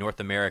to the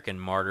North American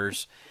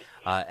Martyrs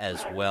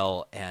as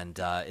well. And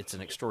it's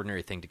an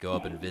extraordinary thing to go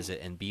up and visit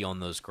and be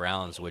on those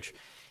grounds, which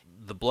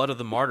the blood of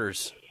the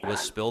martyrs was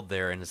spilled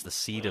there and is the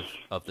seed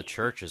of the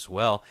church as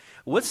well.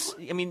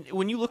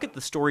 When you look at the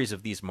stories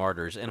of these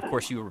martyrs, and, of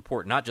course, you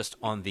report not just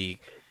on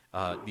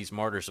these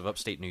martyrs of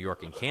upstate New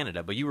York and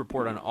Canada, but you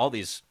report on all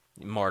these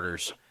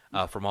martyrs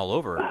from all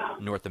over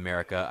North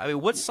America.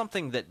 What's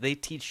something that they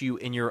teach you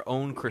in your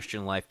own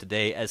Christian life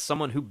today as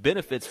someone who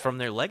benefits from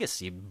their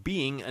legacy,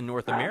 being a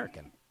North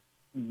American?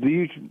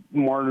 These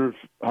martyrs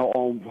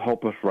all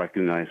help us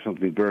recognize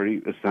something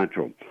very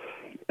essential.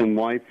 In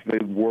life, they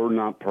were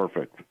not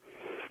perfect.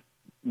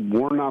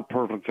 We're not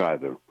perfect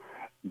either.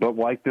 But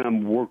like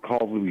them, we're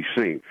called to be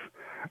saints.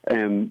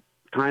 And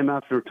time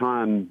after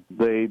time,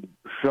 they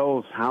show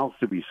us how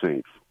to be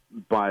saints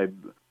by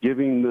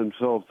giving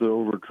themselves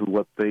over to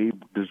what they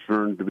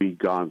discern to be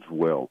God's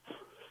will.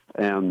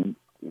 And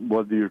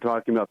whether you're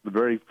talking about the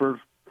very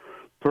first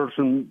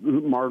person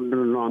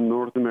martyred on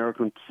North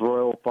American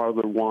soil,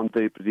 Father Juan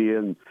de Padilla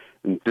in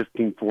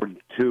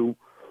 1542,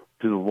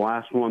 to the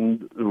last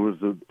one who was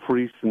a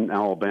priest in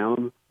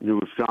Alabama who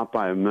was shot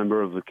by a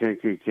member of the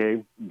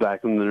KKK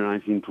back in the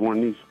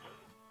 1920s,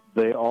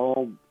 they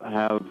all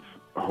have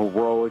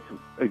heroic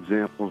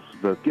examples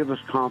that give us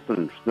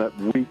confidence that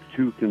we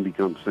too can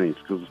become saints,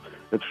 because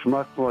if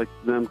schmucks like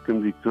them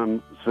can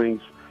become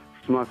saints,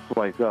 schmucks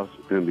like us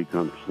can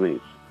become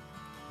saints.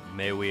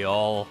 May we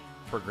all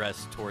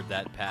progress toward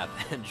that path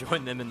and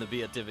join them in the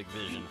beatific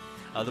vision.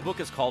 The book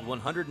is called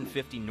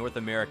 150 North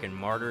American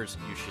Martyrs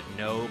You Should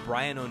Know.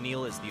 Brian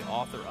O'Neill is the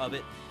author of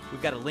it.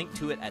 We've got a link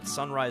to it at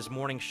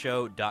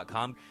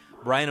sunrisemorningshow.com.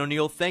 Brian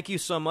O'Neill, thank you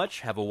so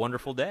much. Have a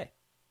wonderful day.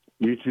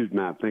 You too,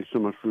 Matt. Thanks so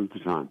much for the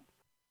time.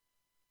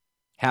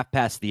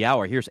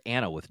 1:30. Here's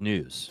Anna with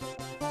news.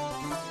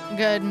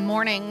 Good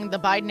morning. The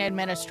Biden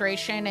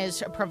administration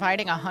is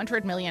providing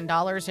 $100 million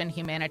in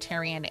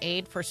humanitarian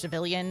aid for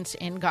civilians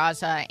in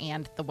Gaza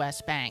and the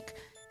West Bank.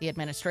 The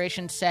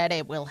administration said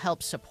it will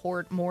help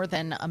support more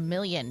than 1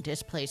 million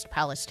displaced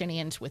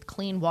Palestinians with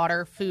clean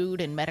water,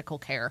 food, and medical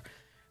care.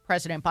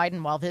 President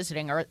Biden, while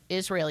visiting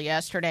Israel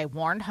yesterday,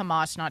 warned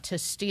Hamas not to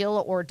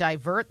steal or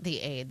divert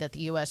the aid that the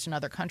U.S. and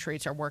other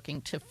countries are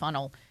working to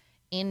funnel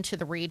into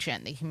the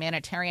region. The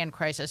humanitarian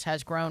crisis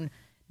has grown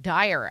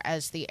dire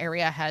as the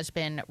area has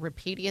been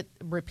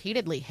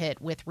repeatedly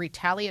hit with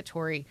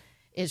retaliatory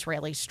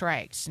Israeli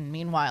strikes. And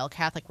meanwhile,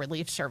 Catholic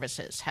Relief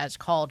Services has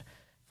called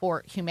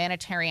for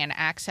humanitarian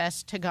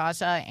access to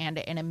Gaza and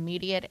an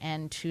immediate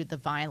end to the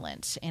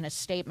violence. In a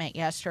statement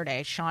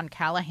yesterday, Sean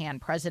Callahan,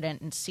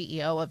 president and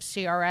CEO of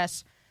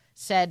CRS,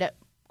 said,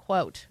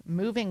 quote,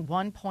 moving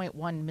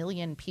 1.1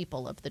 million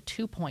people of the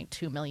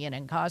 2.2 million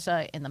in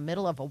Gaza in the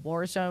middle of a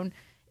war zone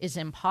is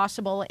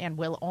impossible and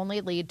will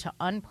only lead to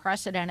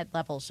unprecedented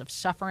levels of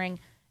suffering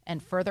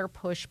and further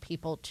push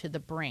people to the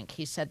brink.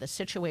 He said the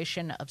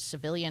situation of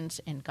civilians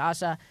in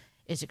Gaza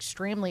is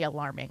extremely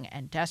alarming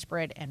and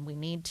desperate, and we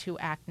need to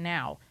act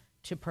now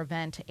to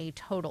prevent a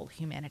total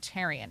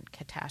humanitarian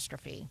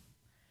catastrophe.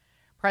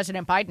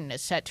 President Biden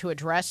is set to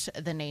address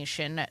the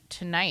nation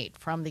tonight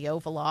from the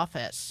Oval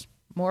Office.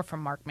 More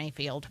from Mark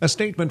Mayfield. A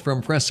statement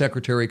from Press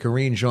Secretary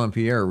Karine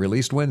Jean-Pierre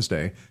released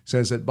Wednesday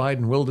says that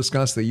Biden will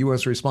discuss the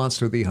U.S. response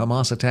to the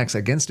Hamas attacks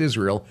against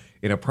Israel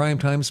in a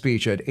primetime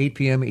speech at 8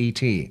 p.m.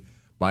 ET.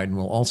 Biden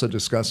will also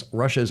discuss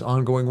Russia's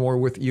ongoing war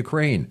with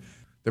Ukraine.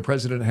 The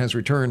president has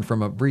returned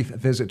from a brief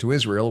visit to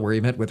Israel where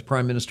he met with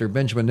Prime Minister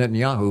Benjamin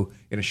Netanyahu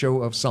in a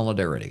show of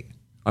solidarity.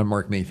 I'm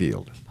Mark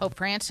Mayfield. Pope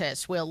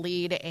Francis will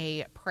lead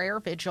a prayer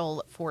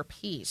vigil for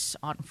peace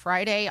on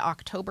Friday,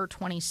 October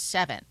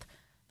 27th.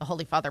 The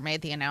Holy Father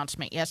made the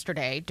announcement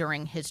yesterday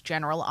during his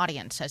general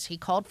audience as he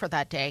called for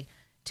that day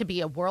to be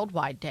a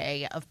worldwide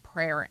day of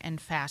prayer and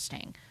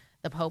fasting.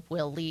 The Pope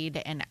will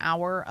lead an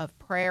hour of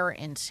prayer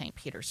in St.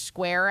 Peter's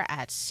Square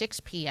at 6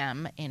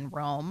 p.m. in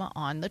Rome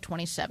on the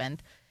 27th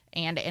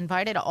and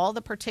invited all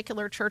the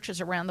particular churches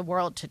around the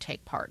world to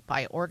take part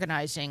by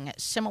organizing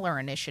similar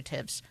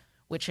initiatives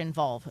which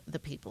involve the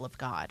people of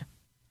God.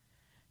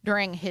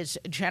 During his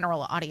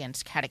general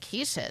audience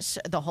catechesis,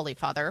 the Holy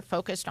Father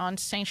focused on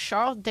Saint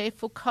Charles de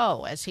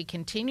Foucault as he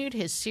continued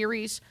his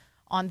series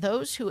on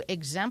those who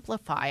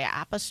exemplify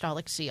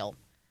apostolic zeal.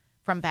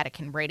 From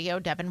Vatican Radio,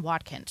 Devin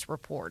Watkins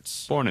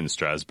reports. Born in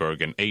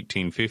Strasbourg in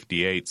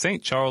 1858,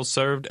 St. Charles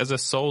served as a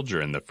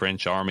soldier in the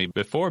French army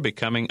before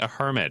becoming a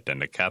hermit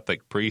and a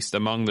Catholic priest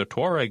among the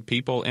Tuareg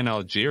people in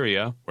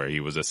Algeria, where he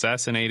was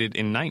assassinated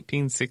in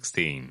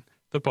 1916.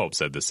 The Pope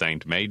said the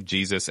saint made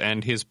Jesus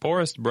and his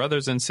poorest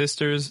brothers and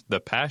sisters the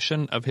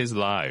passion of his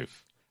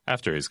life.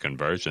 After his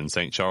conversion,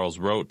 St. Charles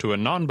wrote to a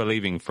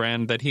non-believing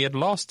friend that he had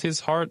lost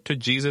his heart to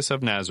Jesus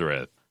of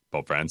Nazareth.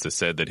 Pope Francis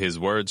said that his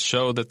words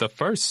show that the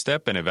first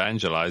step in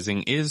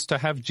evangelizing is to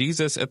have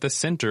Jesus at the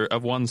center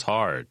of one's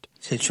heart.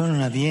 Se ciò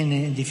non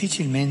avviene,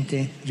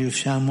 difficilmente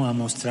riusciamo a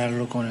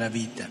mostrarlo con la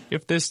vita.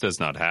 If this does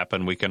not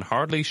happen, we can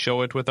hardly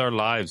show it with our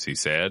lives, he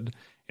said.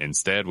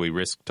 Instead, we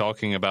risk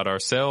talking about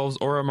ourselves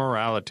or our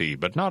morality,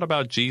 but not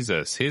about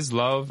Jesus, his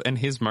love, and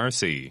his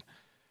mercy.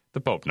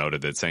 The Pope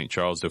noted that St.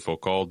 Charles de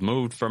Foucault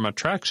moved from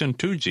attraction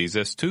to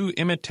Jesus to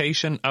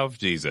imitation of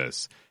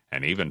Jesus,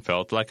 and even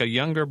felt like a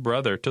younger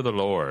brother to the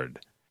Lord.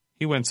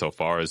 He went so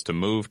far as to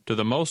move to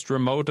the most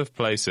remote of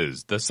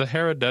places, the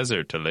Sahara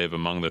Desert, to live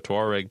among the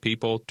Tuareg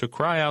people, to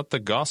cry out the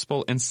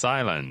gospel in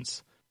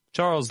silence.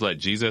 Charles let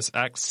Jesus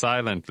act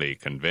silently,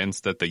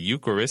 convinced that the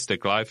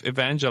Eucharistic life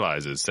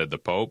evangelizes, said the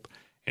Pope.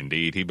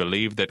 Indeed, he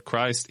believed that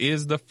Christ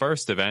is the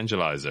first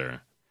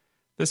evangelizer.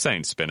 The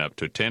saint spent up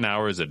to 10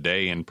 hours a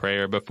day in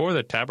prayer before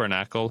the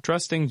tabernacle,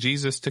 trusting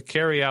Jesus to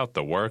carry out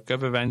the work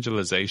of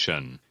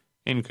evangelization.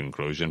 In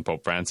conclusion,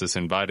 Pope Francis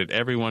invited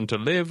everyone to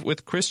live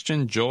with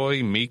Christian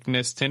joy,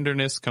 meekness,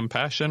 tenderness,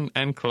 compassion,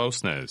 and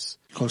closeness.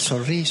 Col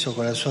sorriso,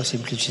 con la sua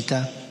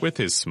semplicità. With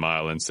his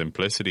smile and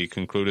simplicity,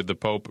 concluded the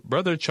Pope,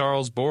 Brother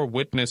Charles bore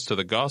witness to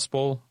the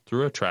gospel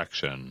through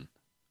attraction.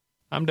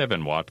 I'm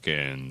Devin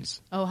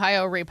Watkins.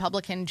 Ohio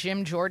Republican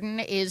Jim Jordan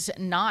is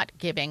not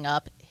giving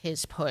up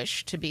his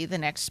push to be the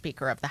next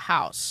Speaker of the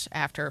House.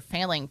 After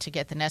failing to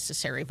get the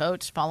necessary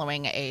votes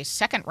following a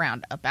second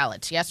round of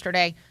ballots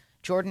yesterday,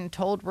 Jordan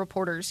told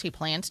reporters he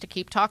plans to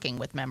keep talking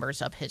with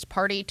members of his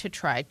party to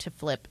try to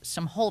flip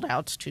some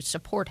holdouts to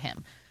support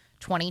him.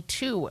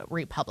 22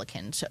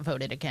 Republicans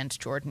voted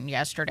against Jordan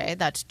yesterday.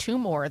 That's 2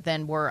 more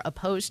than were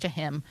opposed to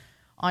him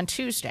on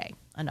Tuesday.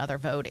 Another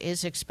vote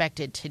is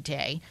expected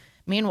today.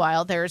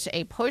 Meanwhile, there's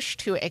a push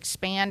to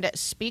expand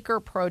Speaker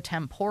pro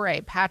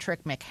tempore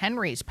Patrick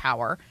McHenry's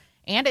power,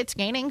 and it's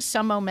gaining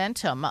some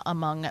momentum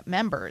among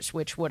members,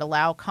 which would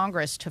allow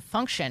Congress to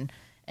function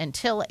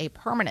until a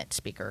permanent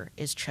speaker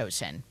is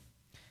chosen.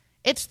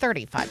 It's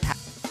 35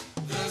 past.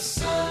 The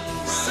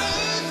Sunrise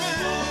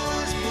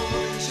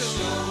Morning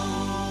Show.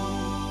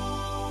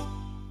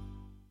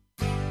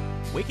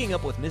 Waking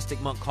up with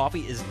Mystic Monk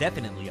coffee is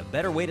definitely a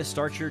better way to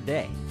start your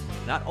day.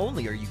 Not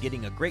only are you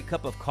getting a great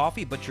cup of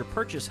coffee, but your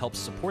purchase helps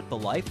support the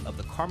life of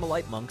the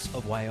Carmelite monks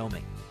of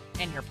Wyoming.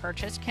 And your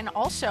purchase can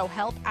also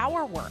help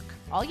our work.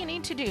 All you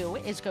need to do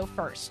is go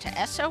first to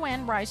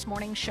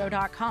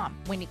sonrisemorningshow.com.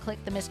 When you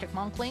click the Mystic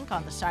Monk link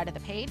on the side of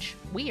the page,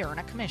 we earn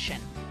a commission.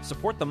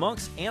 Support the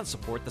monks and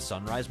support the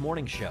Sunrise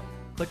Morning Show.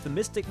 Click the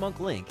Mystic Monk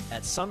link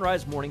at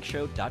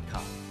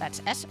sonrisemorningshow.com. That's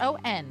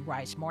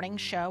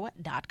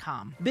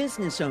sonrisemorningshow.com.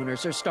 Business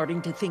owners are starting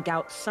to think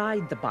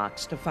outside the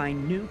box to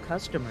find new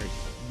customers.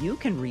 You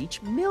can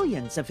reach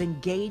millions of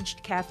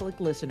engaged Catholic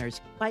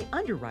listeners by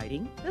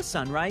underwriting the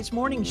Sunrise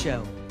Morning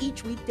Show.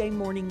 Each weekday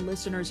morning,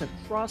 listeners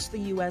across the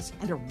U.S.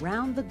 and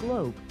around the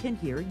globe can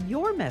hear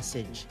your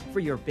message for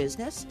your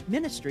business,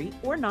 ministry,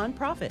 or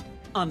nonprofit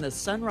on the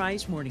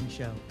Sunrise Morning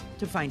Show.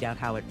 To find out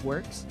how it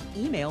works,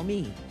 email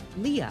me,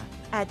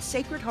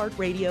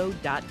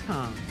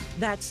 Leah@sacredheartradio.com.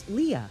 That's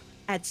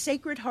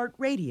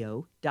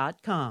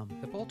Leah@sacredheartradio.com.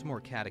 The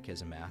Baltimore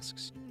Catechism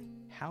asks,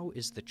 how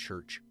is the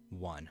Church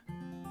one?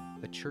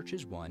 The Church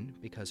is one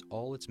because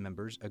all its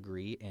members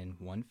agree in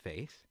one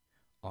faith,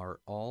 are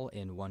all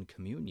in one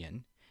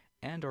communion,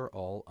 and are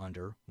all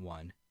under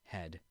one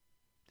head.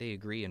 They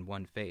agree in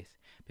one faith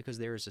because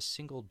there is a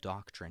single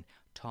doctrine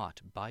taught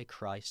by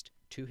Christ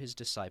to his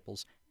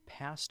disciples,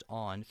 passed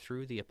on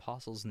through the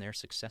apostles and their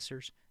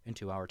successors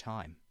into our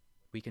time.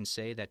 We can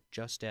say that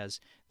just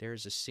as there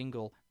is a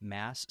single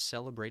Mass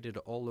celebrated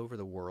all over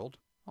the world,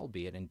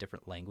 albeit in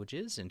different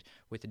languages and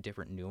with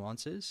different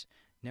nuances,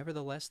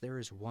 nevertheless there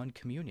is one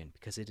communion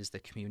because it is the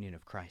communion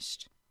of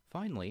Christ.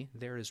 Finally,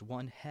 there is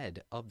one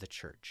head of the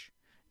Church,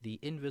 the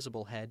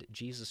invisible head,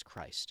 Jesus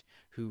Christ,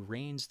 who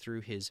reigns through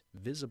his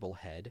visible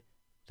head,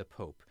 the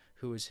Pope,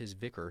 who is his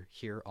vicar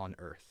here on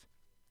earth.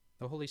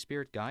 The Holy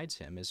Spirit guides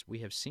him, as we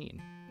have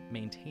seen,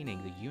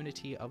 maintaining the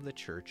unity of the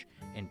Church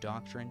in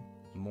doctrine,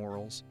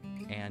 morals,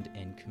 and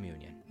in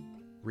communion.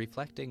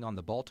 Reflecting on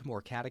the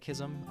Baltimore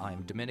Catechism,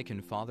 I'm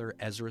Dominican Father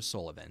Ezra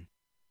Sullivan.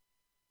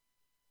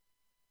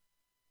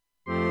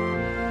 We're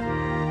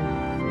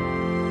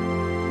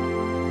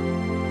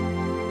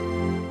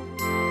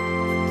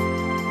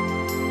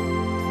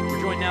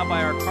joined now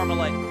by our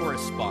Carmelite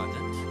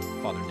correspondent,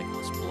 Father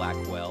Nicholas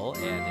Blackwell.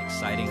 An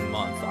exciting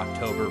month,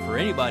 October, for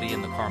anybody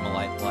in the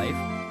Carmelite life,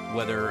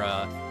 whether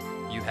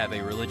you have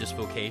a religious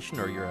vocation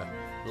or you're a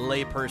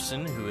lay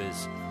person who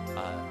is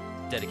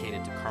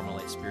dedicated to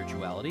Carmelite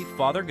spirituality.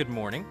 Father, good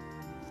morning.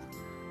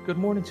 Good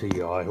morning to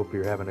you all. I hope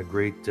you're having a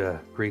great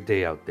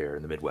day out there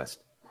in the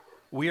Midwest.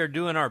 We are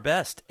doing our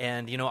best,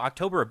 and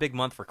October, a big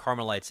month for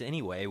Carmelites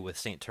anyway, with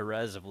St.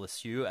 Therese of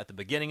Lisieux at the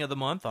beginning of the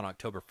month on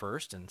October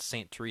 1st and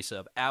St. Teresa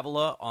of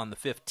Avila on the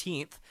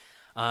 15th.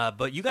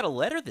 But you got a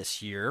letter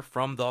this year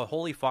from the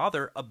Holy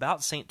Father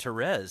about St.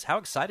 Therese. How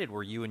excited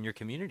were you and your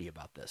community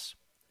about this?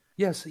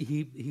 Yes,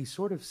 he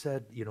sort of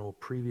said,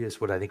 previous,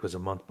 what I think was a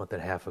month and a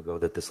half ago,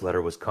 that this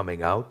letter was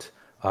coming out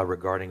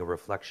regarding a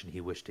reflection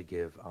he wished to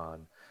give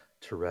on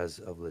Therese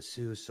of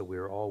Lisieux. So we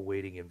were all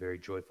waiting in very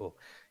joyful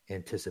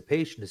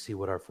anticipation to see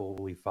what our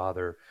Holy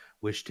Father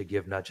wished to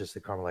give, not just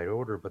the Carmelite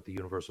order, but the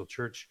Universal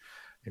Church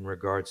in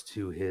regards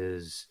to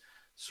his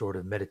sort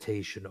of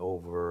meditation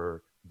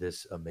over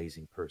this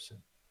amazing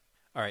person.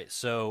 All right,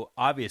 so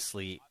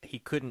obviously he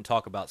couldn't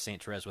talk about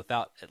St. Therese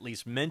without at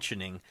least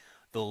mentioning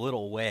the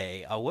little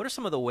way. What are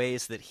some of the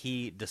ways that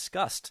he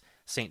discussed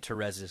St.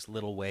 Therese's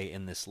little way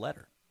in this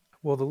letter?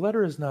 Well, the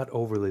letter is not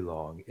overly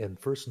long, and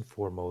first and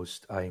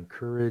foremost, I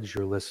encourage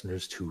your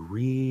listeners to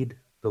read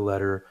the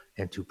letter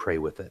and to pray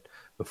with it.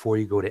 Before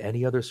you go to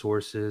any other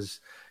sources,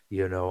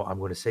 I'm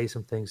going to say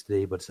some things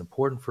today, but it's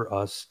important for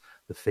us,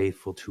 the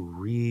faithful, to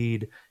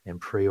read and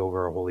pray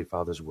over our Holy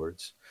Father's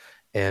words.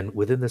 And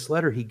within this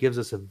letter, he gives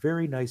us a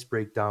very nice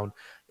breakdown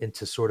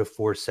into sort of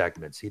 4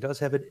 segments. He does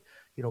have it,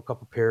 a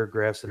couple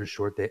paragraphs that are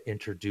short that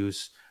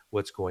introduce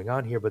what's going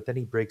on here, but then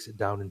he breaks it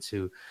down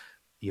into,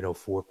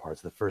 4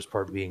 parts. The first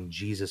part being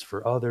Jesus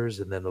for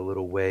others, and then the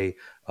little way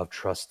of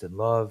trust and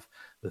love.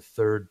 The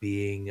third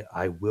being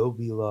I will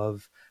be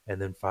love, and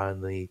then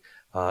finally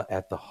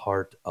at the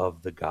heart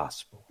of the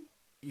gospel.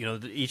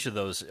 Each of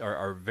those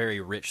are very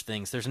rich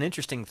things. There's an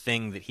interesting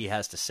thing that he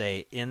has to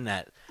say in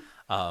that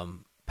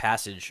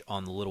passage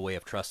on the little way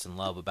of trust and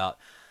love about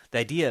the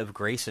idea of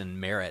grace and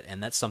merit,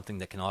 and that's something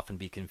that can often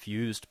be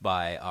confused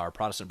by our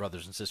Protestant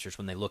brothers and sisters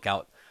when they look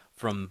out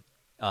from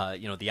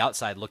the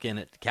outside, look in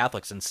at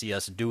Catholics and see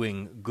us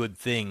doing good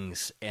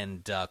things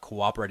and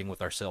cooperating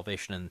with our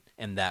salvation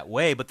in that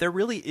way. But there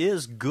really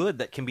is good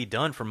that can be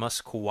done from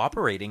us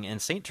cooperating,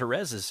 and St.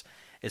 Therese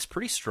is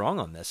pretty strong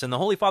on this, and the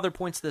Holy Father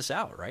points this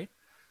out, right?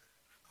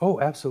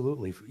 Oh,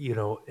 absolutely.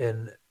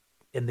 And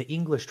in the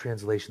English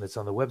translation that's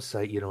on the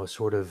website, it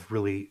sort of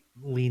really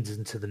leans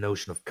into the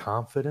notion of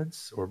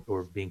confidence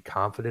or being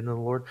confident in the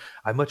Lord.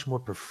 I much more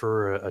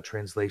prefer a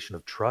translation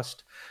of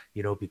trust,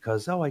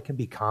 because, I can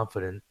be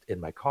confident in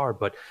my car,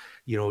 but,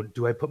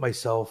 do I put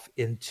myself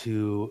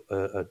into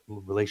a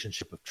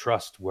relationship of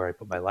trust where I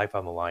put my life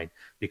on the line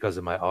because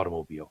of my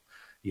automobile?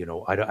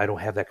 I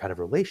don't have that kind of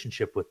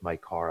relationship with my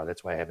car.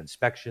 That's why I have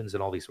inspections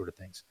and all these sort of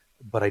things.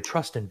 But I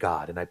trust in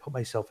God, and I put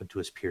myself into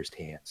his pierced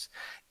hands.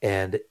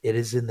 And it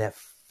is in that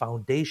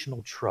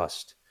foundational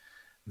trust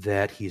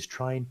that he's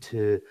trying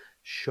to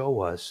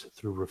show us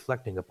through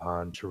reflecting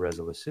upon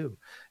Teresa Lisieux.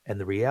 And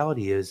the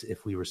reality is,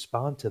 if we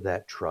respond to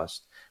that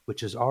trust,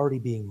 which is already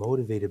being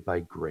motivated by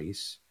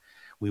grace,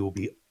 we will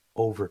be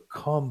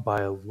overcome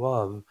by a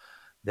love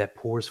that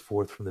pours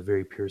forth from the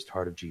very pierced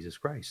heart of Jesus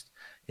Christ.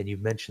 And you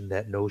mentioned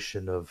that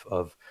notion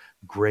of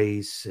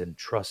grace and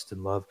trust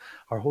and love.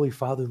 Our Holy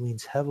Father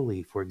leans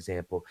heavily, for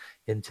example,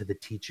 into the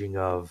teaching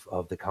of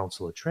the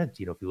Council of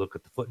Trent. If you look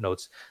at the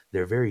footnotes,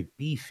 they're very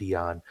beefy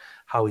on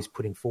how he's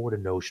putting forward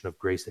a notion of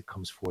grace that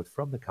comes forth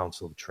from the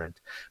Council of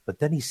Trent. But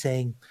then he's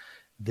saying,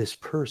 this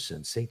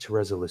person, Saint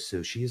Teresa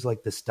Lisieux, she is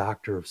like this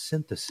doctor of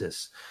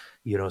synthesis,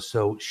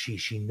 so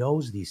she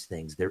knows these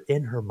things. They're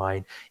in her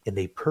mind, and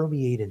they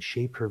permeate and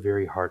shape her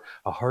very heart,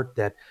 a heart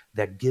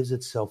that gives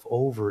itself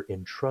over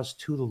in trust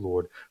to the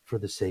Lord for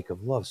the sake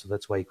of love. So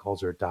that's why he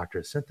calls her a doctor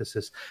of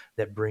synthesis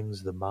that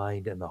brings the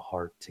mind and the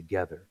heart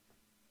together.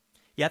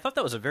 Yeah, I thought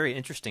that was a very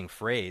interesting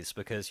phrase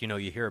because, you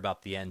hear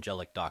about the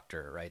angelic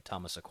doctor, right,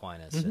 Thomas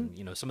Aquinas, and,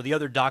 some of the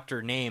other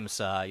doctor names,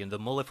 the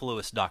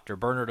mellifluous doctor,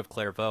 Bernard of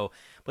Clairvaux,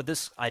 but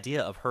this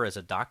idea of her as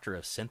a doctor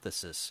of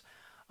synthesis,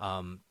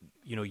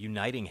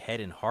 uniting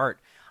head and heart,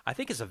 I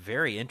think is a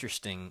very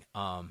interesting,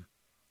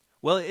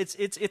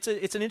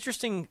 it's an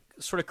interesting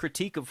sort of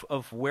critique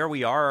of where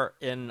we are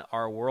in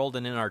our world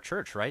and in our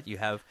church, right? You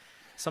have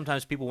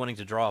sometimes people wanting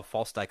to draw a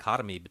false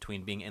dichotomy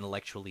between being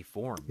intellectually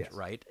formed, yes,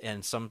 right,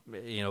 and some,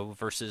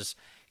 versus,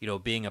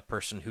 being a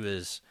person who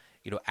is,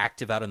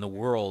 active out in the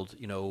world,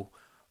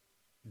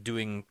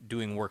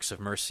 doing works of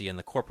mercy in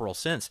the corporal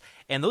sense,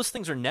 and those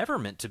things are never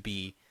meant to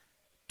be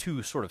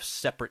two sort of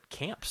separate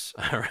camps,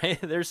 right?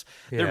 They're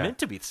meant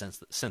to be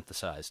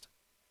synthesized.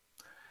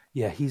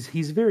 Yeah,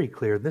 he's very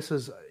clear. This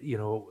is,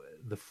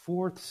 the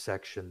fourth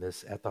section,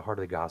 this at the heart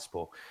of the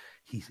gospel.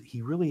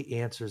 He really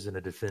answers in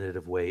a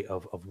definitive way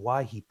of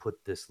why he put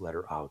this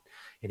letter out.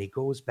 And he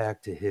goes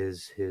back to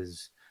his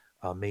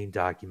main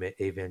document,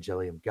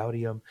 Evangelium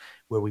Gaudium,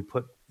 where we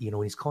put,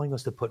 when he's calling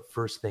us to put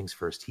first things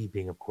first, he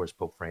being, of course,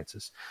 Pope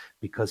Francis,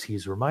 because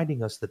he's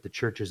reminding us that the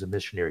church is a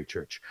missionary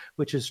church,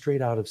 which is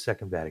straight out of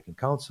Second Vatican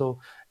Council,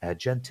 ad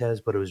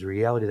gentes, but it was a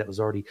reality that was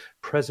already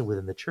present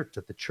within the church,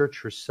 that the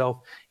church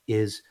herself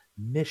is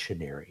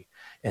missionary,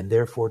 and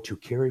therefore to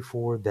carry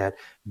forward that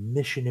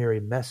missionary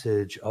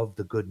message of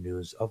the good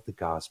news of the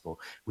gospel,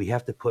 we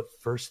have to put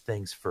first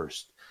things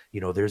first.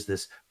 There's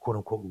this quote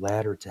unquote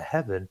ladder to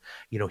heaven.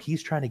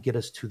 He's trying to get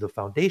us to the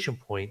foundation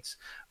points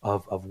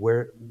of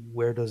where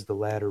does the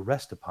ladder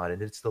rest upon,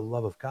 and it's the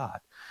love of God.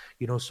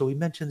 So he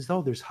mentions,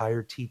 there's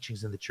higher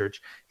teachings in the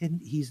church,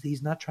 and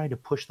he's not trying to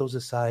push those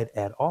aside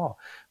at all,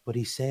 but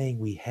he's saying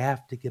we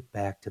have to get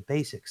back to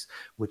basics,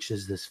 which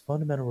is this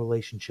fundamental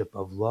relationship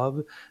of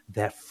love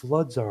that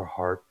floods our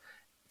heart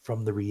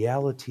from the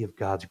reality of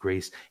God's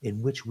grace,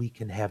 in which we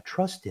can have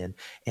trust in.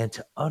 And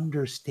to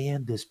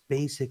understand this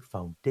basic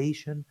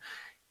foundation,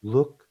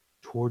 look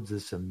towards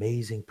this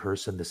amazing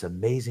person, this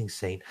amazing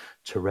saint,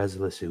 Teresa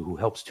Lisieux, who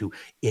helps to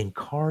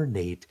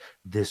incarnate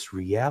this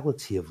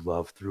reality of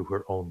love through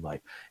her own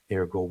life.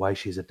 Ergo, why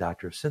she's a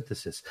doctor of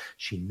synthesis.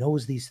 She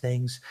knows these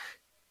things.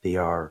 They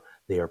are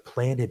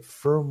planted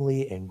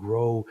firmly and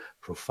grow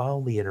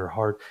profoundly in her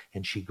heart,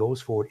 and she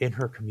goes forward in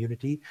her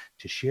community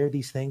to share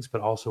these things, but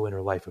also in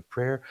her life of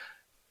prayer.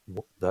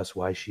 Thus,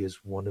 why she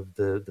is one of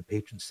the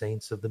patron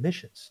saints of the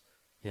missions.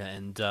 Yeah,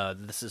 and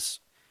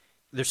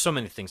there's so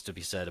many things to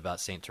be said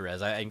about Saint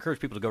Therese. I encourage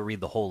people to go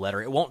read the whole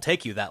letter. It won't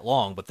take you that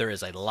long, but there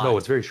is a lot. No,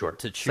 it's very short.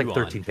 To chew it's like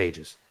 13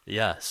 pages.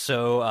 Yeah.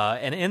 So,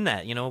 and in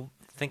that,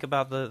 think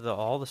about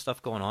all the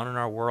stuff going on in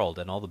our world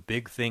and all the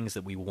big things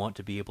that we want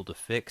to be able to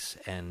fix,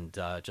 and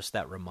just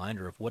that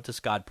reminder of what does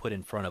God put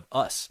in front of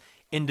us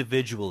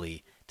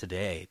individually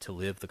today to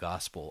live the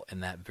gospel in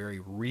that very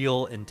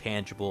real,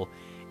 intangible,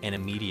 and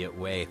immediate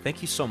way.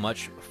 Thank you so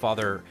much,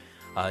 Father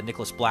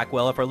Nicholas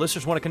Blackwell. If our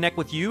listeners want to connect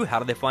with you, how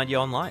do they find you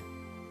online?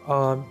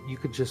 You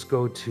could just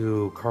go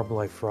to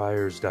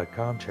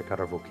carmelitefriars.com, check out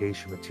our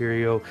vocation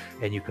material,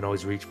 and you can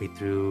always reach me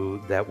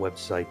through that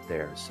website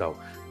there. So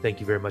thank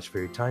you very much for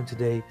your time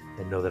today,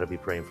 and know that I'll be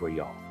praying for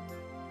y'all.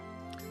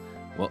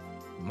 Well,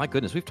 my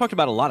goodness, we've talked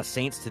about a lot of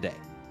saints today.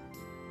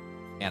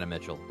 Anna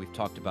Mitchell. We've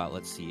talked about,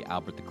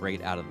 Albert the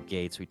Great out of the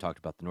gates. We talked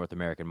about the North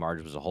American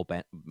Martyrs. It was a whole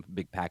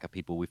big pack of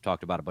people. We've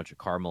talked about a bunch of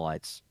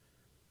Carmelites,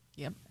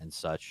 yep, and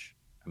such.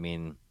 I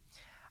mean,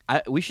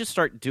 we should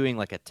start doing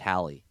like a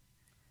tally.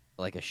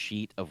 Like a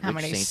sheet of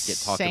which saints get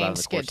talked about in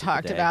the course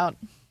of the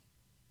day.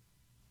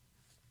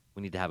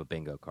 We need to have a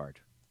bingo card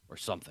or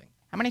something.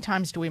 How many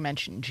times do we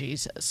mention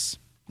Jesus?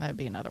 That would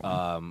be another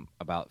one.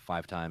 About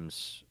 5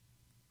 times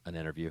an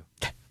interview,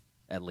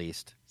 at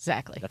least.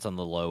 Exactly. That's on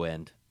the low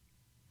end.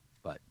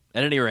 But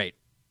at any rate,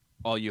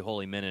 all you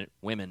holy men and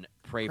women,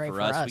 pray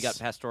for us. We got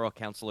pastoral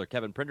counselor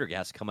Kevin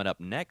Prendergast coming up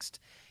next.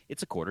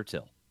 It's a quarter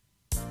till.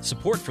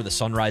 Support for the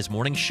Sunrise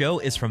Morning Show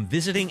is from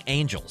Visiting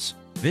Angels.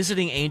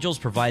 Visiting Angels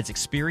provides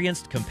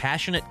experienced,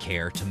 compassionate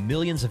care to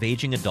millions of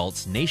aging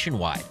adults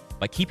nationwide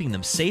by keeping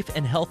them safe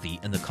and healthy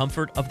in the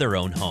comfort of their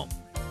own home.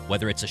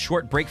 Whether it's a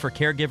short break for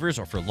caregivers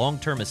or for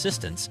long-term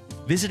assistance,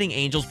 Visiting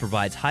Angels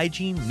provides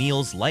hygiene,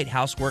 meals, light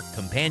housework,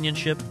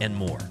 companionship, and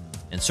more.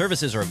 And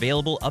services are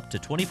available up to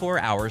 24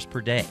 hours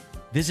per day.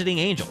 Visiting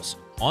Angels,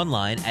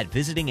 online at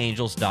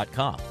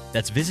visitingangels.com.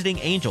 That's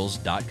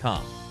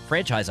visitingangels.com.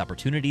 Franchise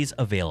opportunities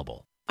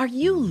available. Are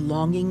you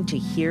longing to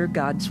hear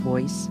God's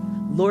voice?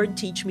 Lord,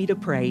 Teach Me to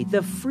Pray,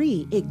 the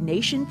free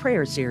Ignatian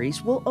Prayer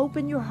Series will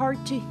open your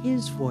heart to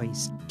His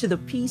voice, to the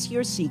peace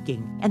you're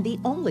seeking, and the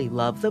only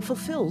love that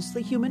fulfills the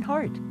human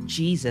heart,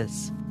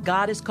 Jesus.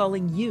 God is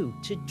calling you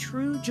to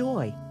true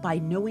joy by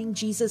knowing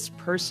Jesus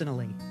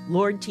personally.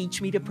 Lord,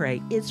 Teach Me to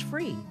Pray is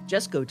free.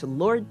 Just go to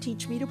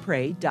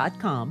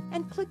LordTeachMeToPray.com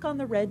and click on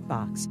the red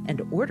box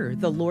and order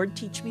the Lord,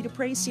 Teach Me to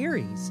Pray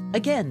series.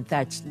 Again,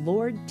 that's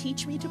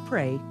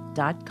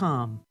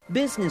LordTeachMeToPray.com.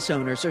 Business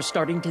owners are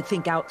starting to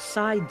think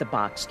outside the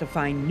box to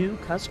find new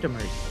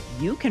customers.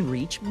 You can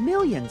reach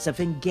millions of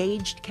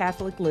engaged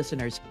Catholic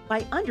listeners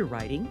by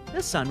underwriting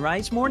the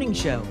Sunrise Morning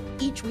Show.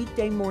 Each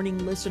weekday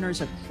morning,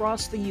 listeners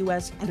across the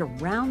U.S. and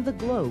around the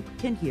globe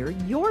can hear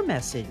your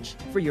message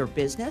for your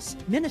business,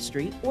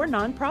 ministry, or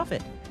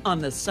nonprofit on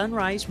the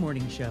Sunrise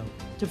Morning Show.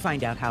 To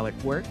find out how it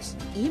works,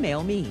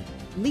 email me,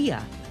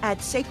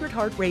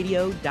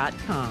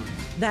 Leah@sacredheartradio.com.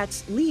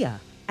 That's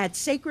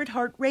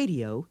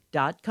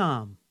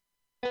Leah@sacredheartradio.com.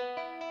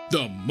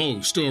 The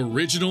most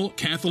original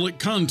Catholic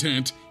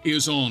content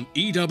is on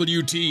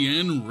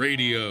EWTN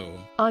Radio.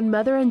 On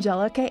Mother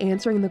Angelica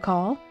Answering the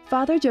Call,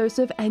 Father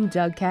Joseph and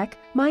Doug Keck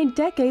mine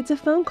decades of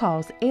phone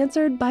calls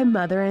answered by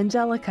Mother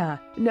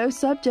Angelica. No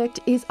subject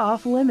is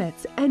off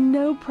limits and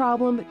no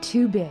problem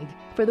too big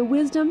for the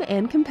wisdom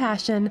and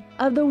compassion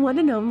of the one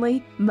and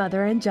only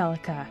Mother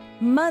Angelica.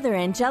 Mother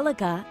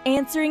Angelica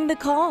Answering the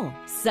Call,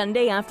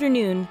 Sunday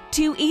afternoon,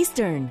 2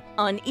 Eastern,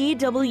 on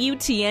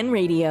EWTN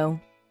Radio.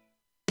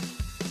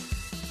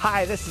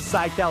 Hi, this is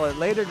Cy Keller.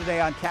 Later today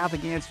on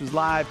Catholic Answers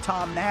Live,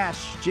 Tom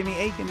Nash, Jimmy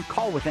Aiken,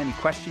 call with any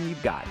question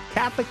you've got.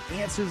 Catholic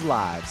Answers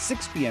Live,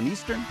 6 p.m.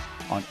 Eastern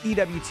on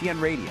EWTN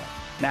Radio.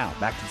 Now,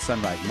 back to the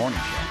Sunrise Morning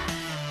Show.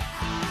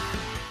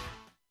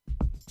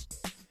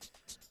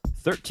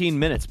 13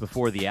 minutes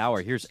before the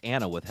hour, here's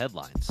Anna with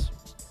headlines.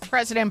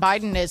 President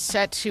Biden is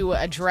set to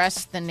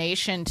address the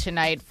nation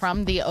tonight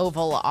from the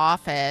Oval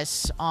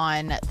Office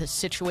on the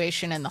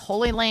situation in the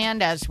Holy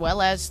Land as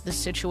well as the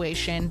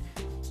situation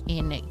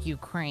in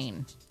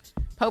Ukraine.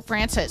 Pope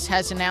Francis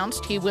has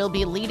announced he will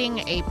be leading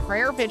a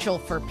prayer vigil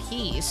for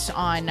peace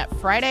on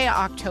Friday,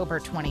 October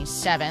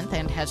 27th,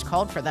 and has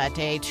called for that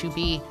day to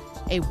be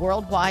a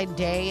worldwide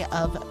day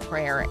of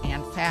prayer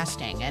and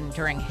fasting. And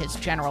during his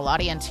general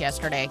audience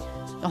yesterday,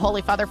 the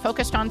Holy Father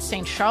focused on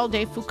St. Charles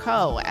de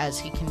Foucault as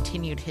he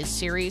continued his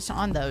series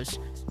on those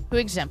who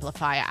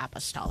exemplify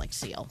apostolic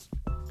zeal.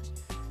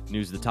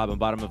 News at the top and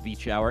bottom of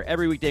each hour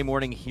every weekday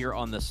morning here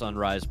on the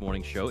Sunrise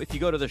Morning Show. If you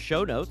go to the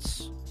show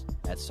notes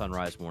at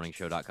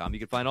sunrisemorningshow.com, you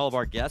can find all of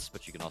our guests,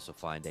 but you can also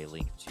find a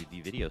link to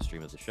the video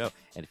stream of the show.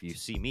 And if you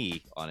see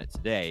me on it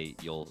today,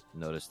 you'll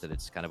notice that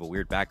it's kind of a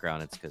weird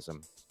background. It's because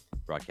I'm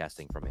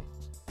broadcasting from a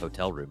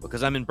hotel room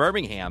because I'm in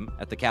Birmingham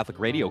at the Catholic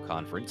Radio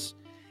Conference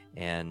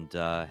and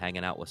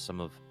hanging out with some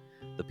of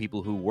the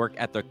people who work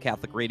at the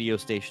Catholic radio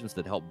stations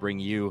that help bring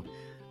you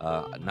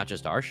not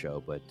just our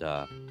show, but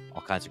all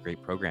kinds of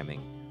great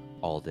programming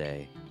all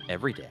day,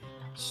 every day.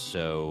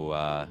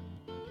 So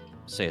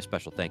say a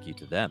special thank you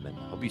to them and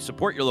hope you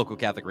support your local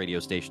Catholic radio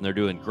station. They're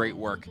doing great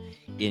work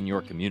in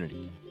your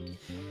community.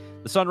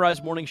 The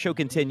Sunrise Morning Show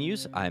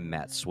continues. I'm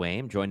Matt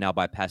Swaim, joined now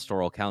by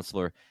pastoral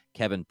counselor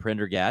Kevin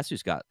Prendergast,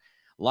 who's got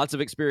lots of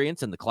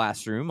experience in the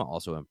classroom,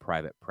 also in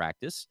private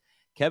practice.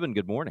 Kevin,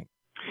 good morning.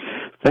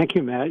 Thank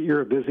you, Matt.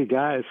 You're a busy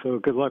guy, so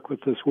good luck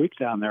with this week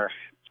down there.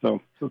 So,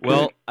 okay.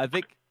 Well, I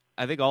think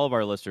all of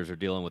our listeners are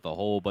dealing with a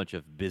whole bunch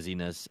of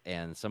busyness,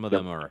 and some of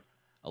them are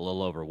a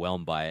little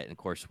overwhelmed by it. And, of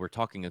course, we're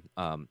talking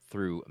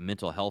through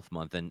Mental Health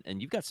Month, and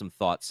you've got some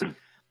thoughts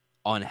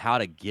on how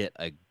to get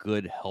a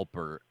good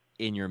helper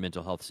in your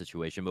mental health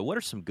situation. But what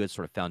are some good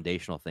sort of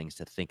foundational things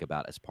to think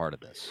about as part of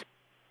this?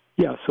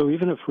 Yeah, so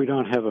even if we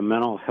don't have a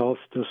mental health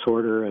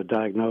disorder, a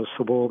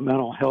diagnosable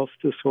mental health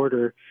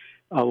disorder,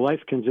 life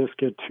can just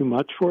get too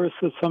much for us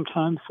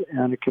sometimes,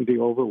 and it can be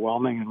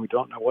overwhelming, and we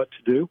don't know what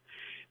to do.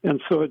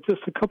 And so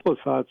just a couple of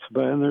thoughts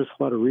about it, and there's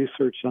a lot of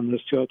research on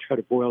this, too. I'll try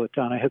to boil it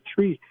down. I had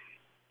three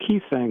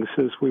key things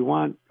is we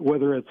want,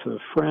 whether it's a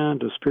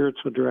friend, a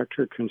spiritual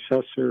director,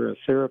 confessor, a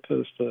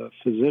therapist, a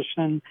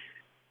physician,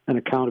 an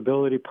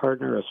accountability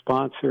partner, a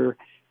sponsor,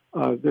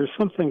 there's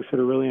some things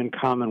that are really in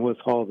common with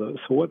all those.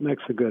 So what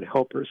makes a good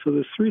helper? So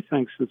there's three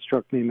things that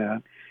struck me,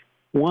 Matt.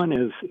 One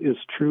is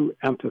true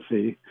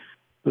empathy.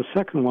 The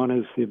second one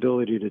is the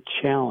ability to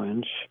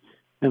challenge.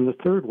 And the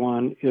third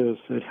one is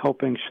that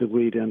helping should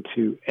lead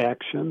into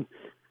action,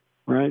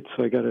 right?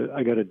 So I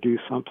gotta do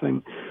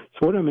something.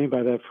 So what do I mean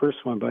by that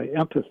first one? By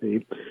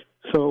empathy.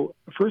 So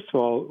first of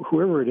all,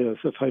 whoever it is,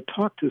 if I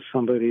talk to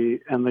somebody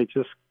and they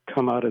just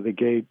come out of the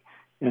gate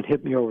and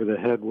hit me over the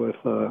head with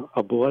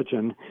a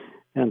bludgeon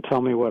and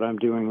tell me what I'm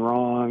doing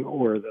wrong,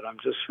 or that I'm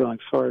just feeling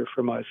sorry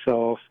for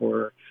myself,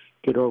 or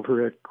get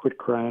over it, quit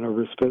crying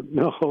over spilt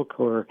milk,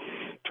 or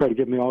try to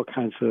give me all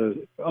kinds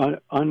of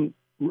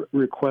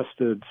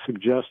unrequested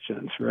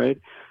suggestions, right?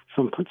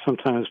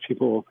 Sometimes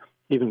people,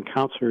 even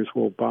counselors,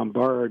 will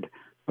bombard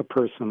a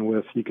person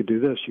with, you could do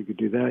this, you could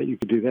do that, you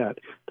could do that.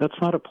 That's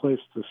not a place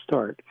to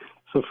start.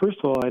 So first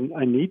of all,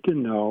 I need to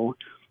know,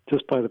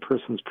 just by the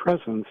person's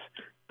presence,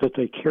 that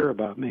they care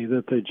about me,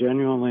 that they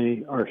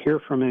genuinely are here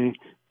for me,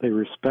 they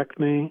respect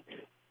me,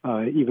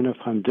 even if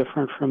I'm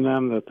different from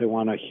them, that they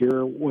want to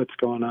hear what's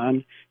going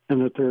on,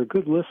 and that they're a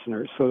good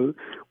listener. So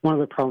one of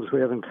the problems we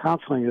have in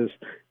counseling is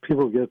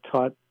people get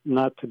taught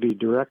not to be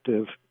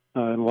directive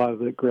in a lot of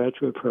the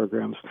graduate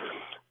programs.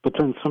 But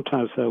then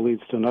sometimes that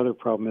leads to another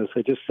problem, is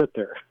they just sit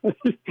there.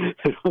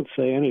 They don't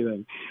say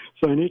anything.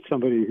 So I need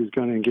somebody who's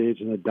going to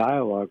engage in a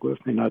dialogue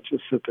with me, not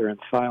just sit there in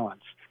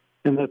silence,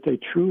 and that they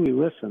truly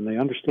listen. They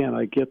understand.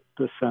 I get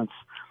the sense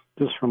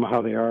just from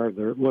how they are,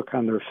 their look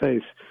on their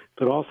face,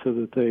 but also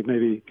that they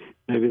maybe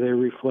they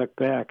reflect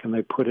back and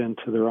they put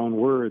into their own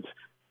words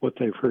what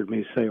they've heard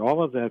me say.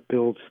 All of that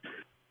builds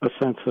a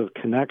sense of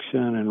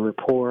connection and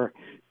rapport,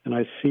 and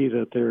I see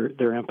that they're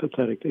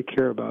empathetic. They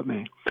care about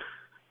me.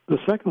 The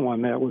second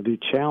one, Matt, would be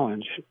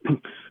challenge.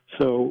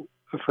 So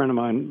a friend of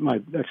mine, my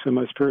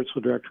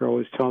spiritual director,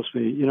 always tells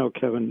me,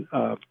 Kevin,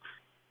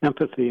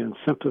 empathy and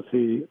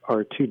sympathy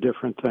are two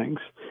different things.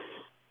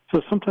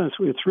 So sometimes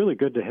it's really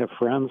good to have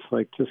friends,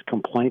 like just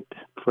complaint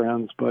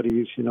friends,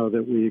 buddies,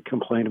 that we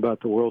complain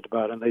about the world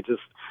about, and they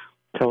just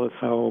tell us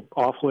how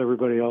awful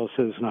everybody else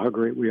is and how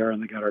great we are,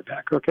 and they got our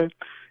back, okay?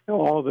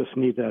 All of us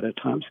need that at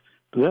times.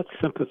 But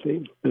that's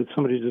sympathy. It's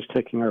somebody just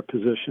taking our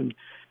position.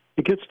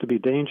 It gets to be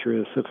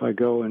dangerous if I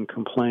go and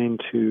complain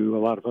to a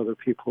lot of other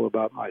people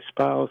about my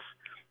spouse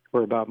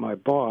or about my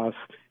boss,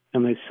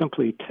 and they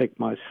simply take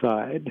my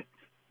side,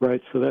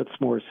 right? So that's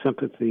more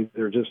sympathy.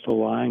 They're just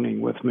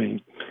aligning with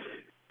me.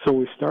 So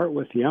we start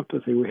with the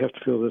empathy. We have to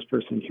feel this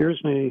person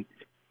hears me,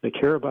 they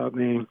care about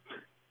me,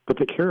 but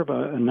they care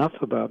about enough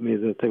about me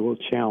that they will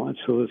challenge.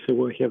 So they say,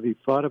 well, have you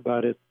thought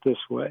about it this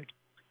way?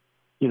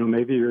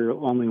 Maybe you're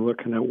only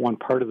looking at one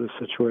part of the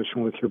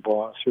situation with your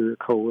boss or your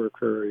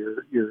coworker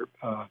or your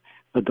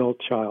adult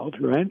child,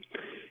 right?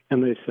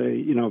 And they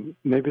say,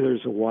 maybe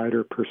there's a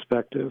wider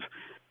perspective.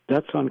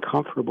 That's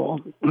uncomfortable.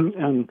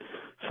 And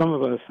some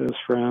of us as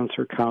friends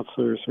or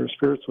counselors or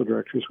spiritual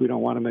directors, we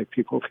don't want to make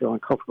people feel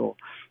uncomfortable.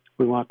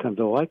 We want them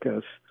to like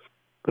us.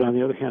 But on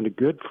the other hand, a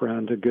good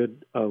friend, a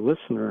good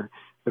listener,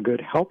 a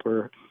good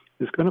helper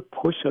is going to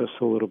push us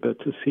a little bit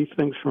to see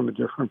things from a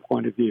different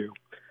point of view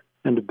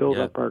and to build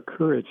up our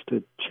courage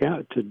to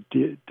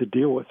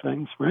deal with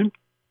things, right?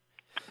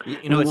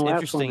 It's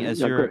interesting as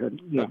you're. Go ahead.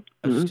 Yeah.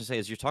 I was just going to say,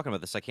 as you're talking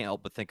about this, I can't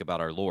help but think about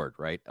our Lord,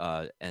 right?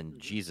 And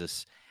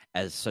Jesus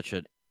as such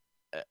a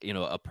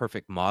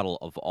perfect model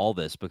of all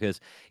this, because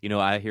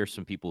I hear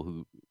some people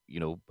who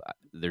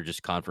they're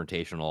just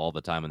confrontational all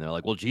the time, and they're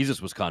like, well,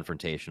 Jesus was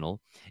confrontational,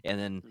 and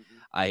then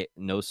I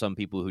know some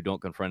people who don't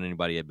confront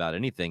anybody about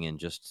anything and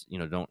just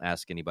don't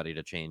ask anybody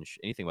to change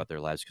anything about their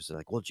lives because they're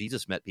like, well,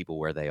 Jesus met people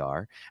where they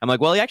are. I'm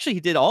like, well, he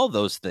did all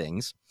those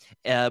things,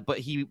 but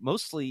he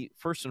mostly,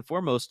 first and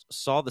foremost,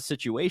 saw the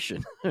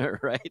situation,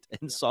 right,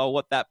 and saw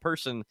what that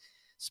person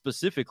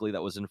specifically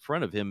that was in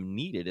front of him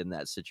needed in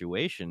that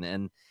situation.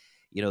 And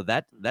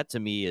that to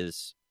me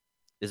is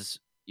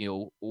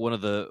one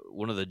of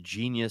the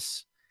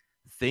genius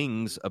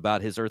things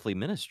about his earthly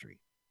ministry.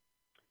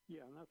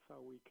 Yeah, and that's how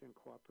we can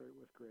cooperate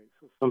with grace.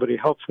 So somebody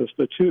helps us.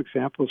 The two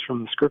examples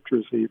from the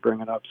scriptures that you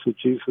bring it up. So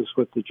Jesus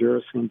with the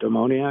Gerasene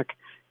demoniac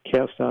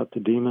cast out the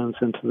demons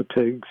into the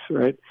pigs,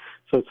 right?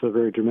 So it's a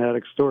very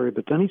dramatic story.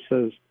 But then he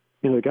says,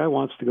 the guy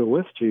wants to go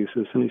with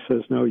Jesus, and he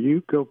says, no,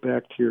 you go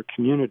back to your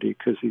community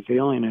because he's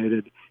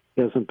alienated.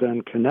 He hasn't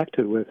been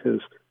connected with his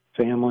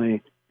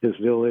family, his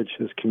village,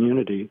 his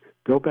community.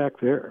 Go back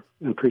there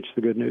and preach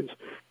the good news.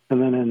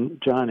 And then in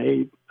John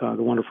 8,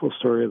 the wonderful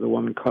story of the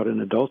woman caught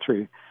in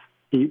adultery,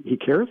 he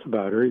cares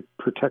about her. He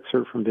protects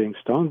her from being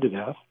stoned to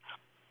death.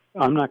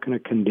 I'm not going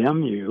to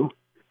condemn you,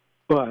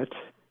 but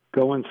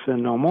go and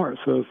sin no more.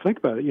 So think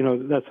about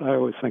it. I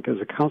always think as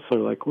a counselor,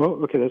 like, well,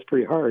 okay, that's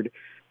pretty hard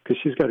because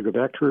she's got to go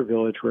back to her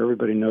village where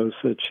everybody knows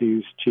that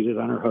she's cheated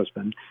on her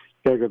husband.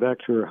 She's got to go back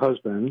to her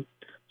husband.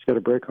 She's got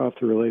to break off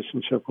the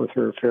relationship with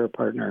her affair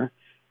partner.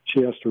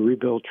 She has to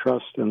rebuild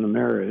trust in the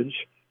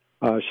marriage.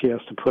 She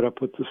has to put up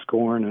with the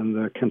scorn and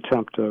the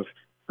contempt of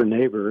her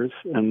neighbors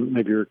and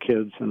maybe her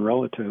kids and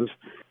relatives.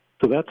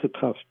 So that's a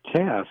tough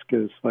task,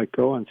 is like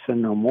go and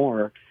sin no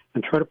more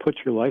and try to put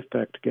your life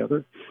back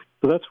together.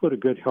 So that's what a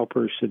good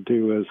helper should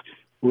do, is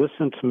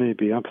listen to me,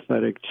 be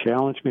empathetic,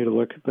 challenge me to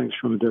look at things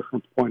from a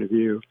different point of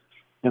view,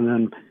 and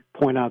then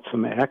point out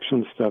some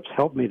action steps,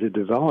 help me to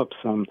develop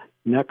some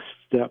next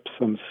steps,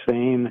 some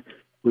sane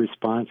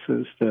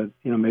responses that,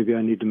 maybe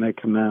I need to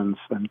make amends.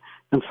 And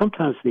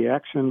sometimes the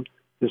action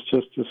is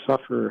just to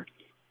suffer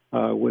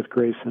with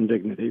grace and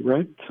dignity,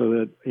 right? So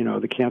that,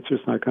 the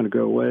cancer's not going to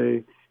go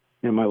away,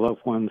 my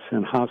loved one's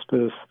in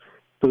hospice.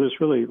 So there's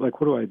really, what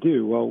do I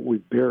do? Well, we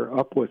bear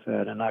up with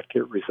that and not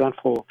get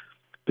resentful,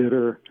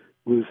 bitter,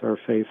 lose our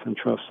faith and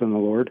trust in the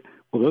Lord.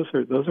 Well,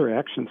 those are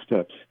action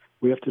steps.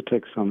 We have to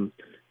take some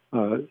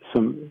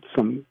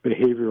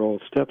behavioral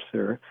steps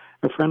there.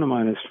 A friend of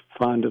mine is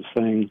fond of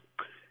saying,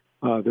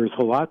 there's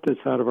a lot that's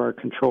out of our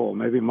control.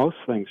 Maybe most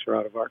things are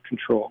out of our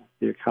control.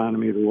 The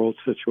economy, the world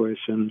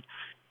situation,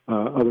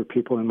 other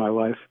people in my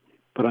life,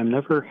 but I'm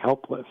never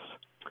helpless.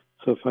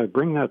 So if I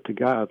bring that to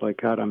God,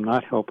 God, I'm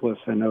not helpless.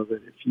 I know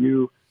that if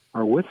you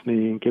are with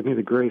me and give me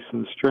the grace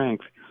and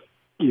strength,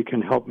 you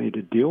can help me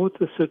to deal with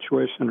the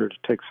situation or to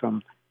take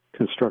some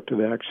constructive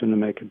action to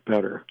make it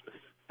better.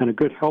 And a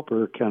good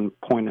helper can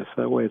point us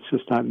that way. It's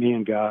just not me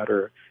and God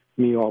or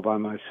me all by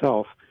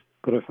myself.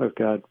 But if I've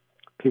got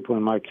people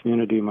in my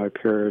community, my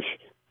parish,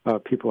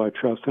 people I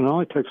trust, and it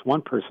only takes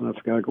one person. If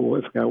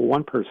I've got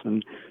one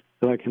person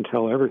that I can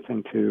tell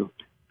everything to,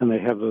 and they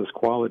have those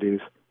qualities,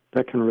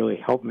 that can really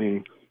help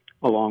me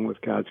along with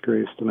God's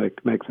grace to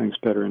make things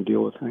better and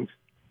deal with things.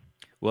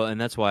 Well,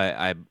 and that's why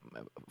I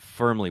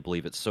firmly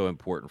believe it's so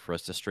important for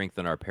us to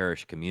strengthen our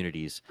parish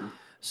communities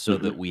so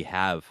that we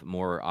have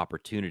more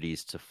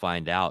opportunities to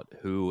find out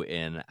who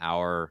in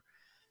our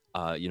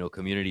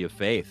community of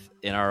faith,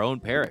 in our own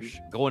parish,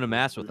 going to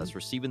Mass with us,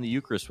 receiving the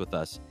Eucharist with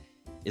us,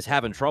 is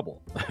having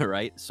trouble,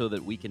 right? So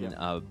that we can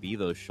be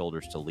those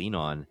shoulders to lean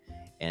on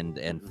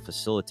and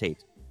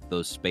facilitate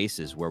those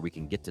spaces where we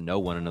can get to know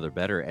one another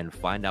better and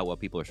find out what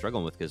people are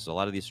struggling with, because a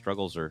lot of these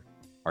struggles are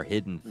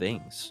hidden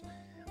things.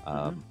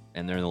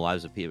 And they're in the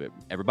lives of people.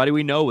 Everybody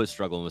we know is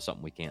struggling with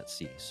something we can't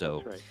see.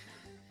 So That's right.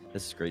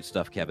 This is great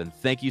stuff, Kevin.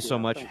 Thank you so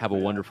much. Have a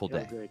wonderful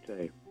day. Have a great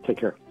day. Take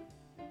care.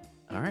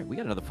 All right, we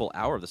got another full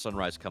hour of the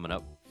Sunrise coming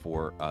up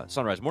for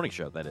Sunrise Morning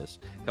Show, that is,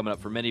 coming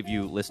up for many of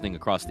you listening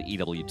across the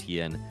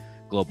EWTN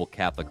Global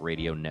Catholic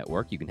Radio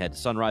Network. You can head to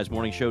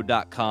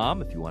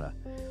sunrisemorningshow.com if you want to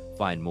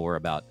find more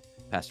about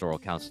Pastoral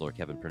Counselor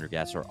Kevin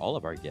Prendergast or all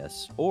of our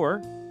guests,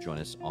 or join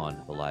us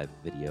on the live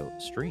video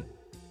stream.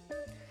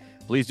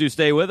 Please do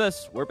stay with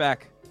us. We're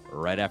back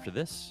right after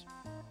this.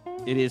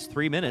 It is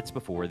 3 minutes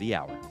before the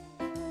hour.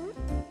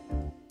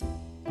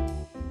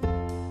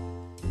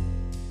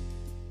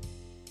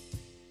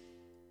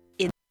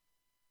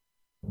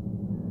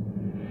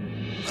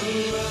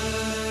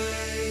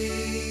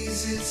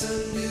 Arise, it's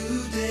a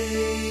new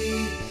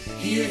day.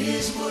 Hear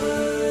his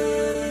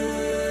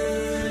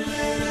word,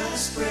 let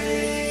us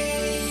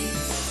pray.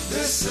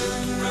 The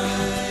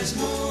Sunrise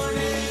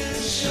Morning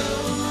Show.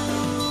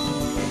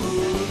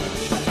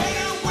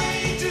 Better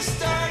way to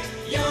start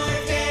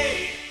your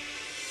day.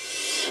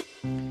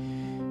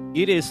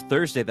 It is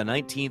Thursday, the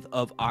 19th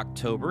of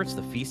October. It's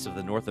the Feast of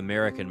the North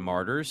American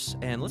Martyrs.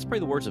 And let's pray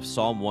the words of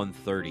Psalm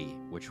 130,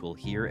 which we'll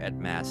hear at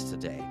Mass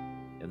today.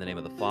 In the name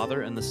of the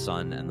Father, and the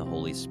Son, and the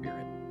Holy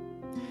Spirit.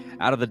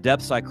 Out of the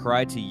depths I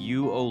cry to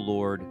you, O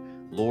Lord.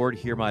 Lord,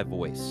 hear my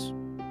voice.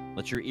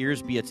 Let your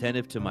ears be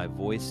attentive to my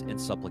voice in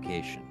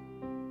supplication.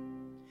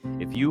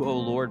 If you, O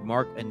Lord,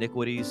 mark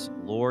iniquities,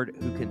 Lord,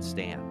 who can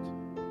stand?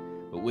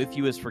 But with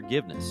you is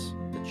forgiveness,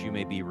 that you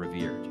may be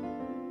revered.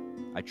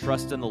 I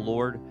trust in the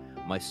Lord.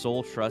 My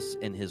soul trusts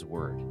in his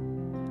word.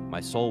 My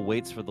soul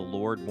waits for the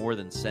Lord more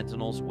than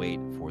sentinels wait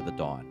for the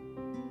dawn.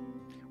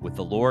 With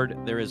the Lord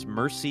there is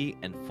mercy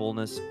and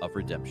fullness of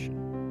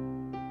redemption.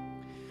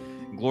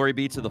 Glory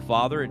be to the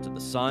Father, and to the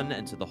Son,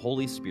 and to the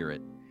Holy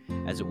Spirit,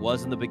 as it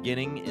was in the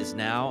beginning, is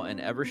now, and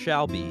ever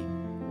shall be,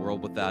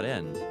 world without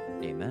end.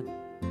 Amen.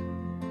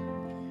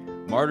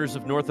 Martyrs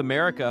of North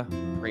America,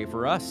 pray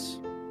for us.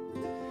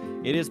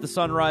 It is the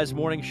Sunrise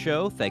Morning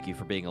Show. Thank you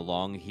for being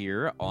along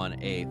here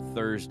on a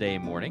Thursday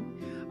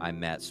morning. I'm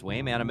Matt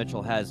Swaim. Anna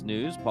Mitchell has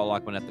news. Paul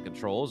Lockman at the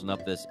controls. And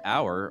up this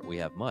hour, we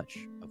have much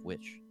of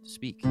which to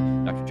speak.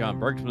 Dr. John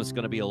Bergman is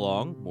going to be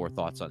along. More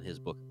thoughts on his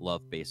book,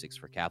 Love Basics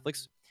for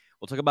Catholics.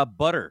 We'll talk about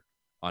butter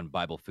on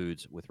Bible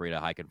Foods with Rita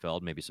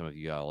Heichenfeld. Maybe some of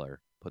you all are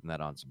putting that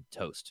on some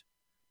toast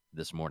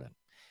this morning.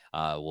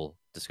 We'll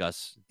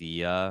discuss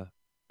the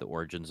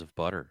origins of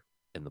butter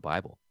in the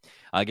Bible.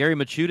 Gary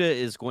Machuda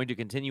is going to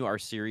continue our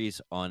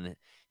series on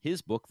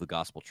his book, The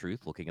Gospel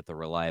Truth, looking at the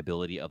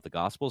reliability of the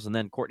Gospels. And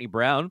then Courtney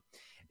Brown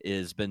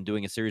has been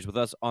doing a series with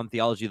us on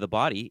theology of the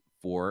body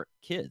for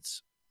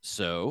kids.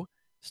 So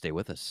stay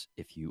with us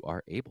if you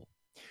are able.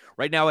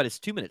 Right now, it is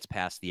 2 minutes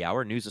past the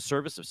hour. News of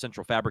service of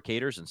Central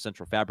Fabricators and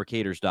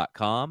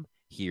centralfabricators.com.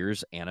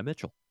 Here's Anna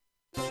Mitchell.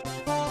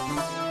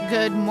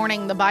 Good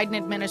morning. The Biden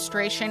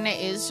administration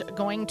is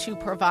going to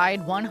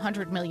provide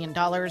 $100 million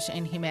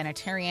in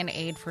humanitarian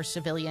aid for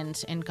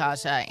civilians in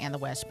Gaza and the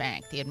West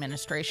Bank. The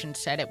administration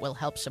said it will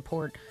help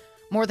support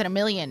more than 1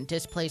 million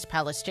displaced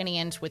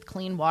Palestinians with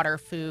clean water,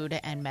 food,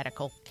 and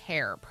medical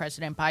care.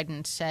 President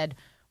Biden said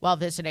while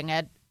visiting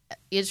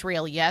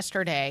Israel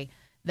yesterday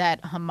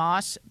that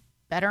Hamas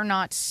better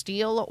not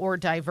steal or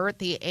divert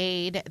the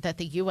aid that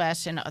the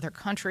U.S. and other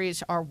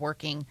countries are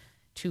working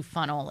to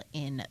funnel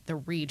in the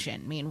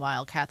region.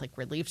 Meanwhile, Catholic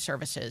Relief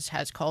Services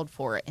has called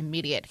for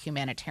immediate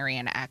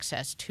humanitarian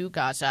access to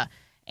Gaza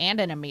and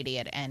an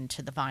immediate end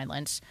to the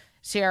violence.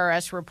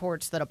 CRS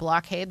reports that a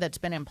blockade that's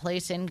been in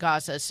place in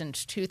Gaza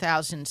since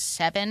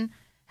 2007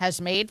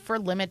 has made for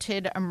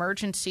limited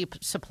emergency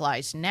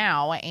supplies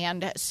now,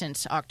 and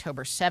since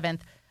October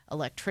 7th,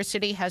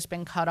 electricity has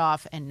been cut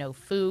off and no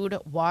food,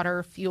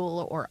 water,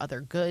 fuel, or other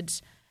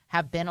goods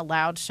have been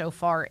allowed so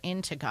far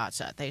into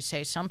Gaza. They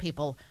say some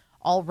people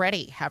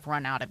already have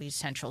run out of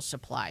essential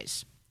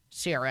supplies.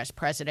 CRS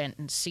President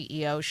and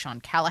CEO Sean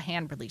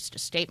Callahan released a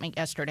statement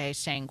yesterday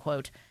saying,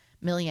 quote,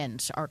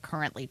 "Millions are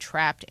currently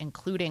trapped,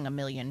 including 1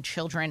 million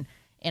children,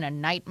 in a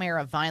nightmare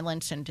of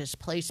violence and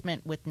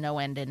displacement with no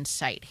end in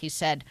sight." He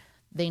said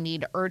they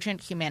need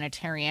urgent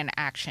humanitarian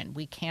action.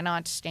 We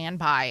cannot stand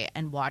by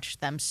and watch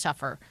them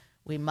suffer.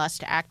 We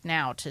must act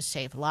now to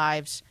save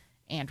lives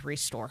and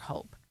restore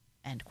hope,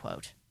 end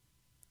quote.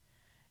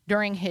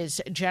 During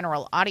his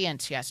general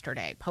audience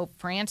yesterday, Pope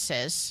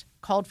Francis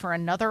called for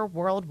another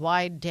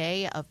worldwide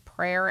day of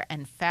prayer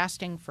and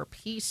fasting for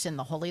peace in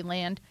the Holy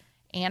Land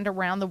and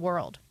around the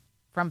world.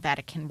 From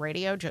Vatican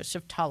Radio,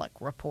 Joseph Tulloch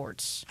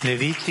reports. Le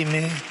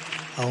vittime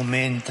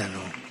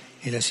aumentano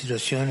e la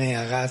situazione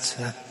a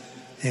Gaza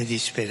è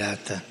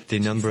disperata. The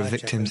number of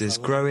victims is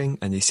growing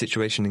and the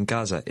situation in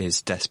Gaza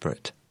is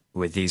desperate.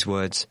 With these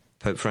words,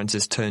 Pope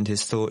Francis turned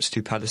his thoughts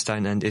to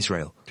Palestine and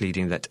Israel,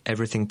 pleading that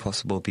everything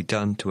possible be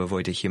done to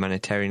avoid a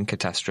humanitarian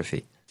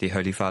catastrophe. The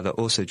Holy Father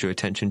also drew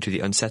attention to the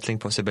unsettling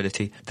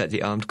possibility that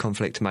the armed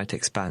conflict might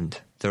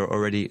expand. There are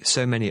already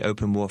so many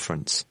open war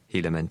fronts,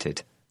 he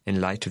lamented. In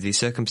light of these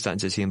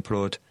circumstances, he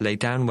implored, lay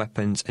down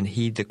weapons and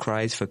heed the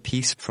cries for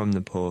peace from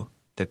the poor,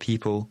 the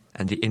people,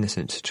 and the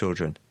innocent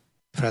children.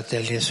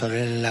 Fratelli e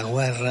sorelle, la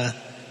guerra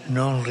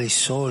non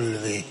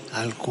risolve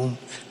alcun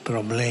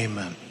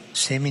problema.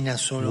 Semina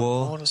solo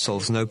War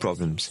solves no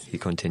problems, he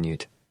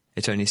continued.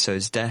 It only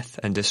sows death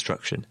and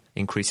destruction,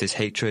 increases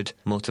hatred,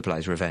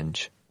 multiplies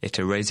revenge. It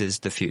erases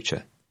the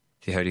future.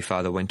 The Holy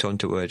Father went on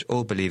to urge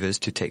all believers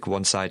to take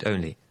one side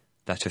only,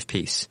 that of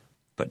peace.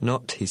 But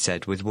not, he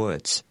said, with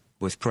words,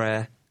 with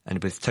prayer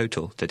and with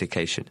total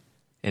dedication.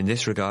 In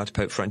this regard,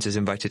 Pope Francis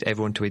invited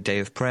everyone to a day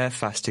of prayer,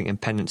 fasting and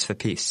penance for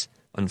peace.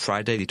 On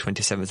Friday, the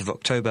 27th of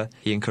October,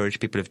 he encouraged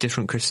people of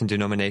different Christian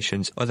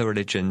denominations, other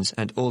religions,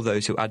 and all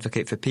those who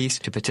advocate for peace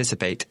to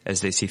participate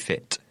as they see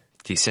fit.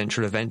 The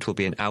central event will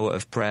be an hour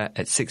of prayer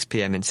at 6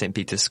 p.m. in St.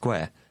 Peter's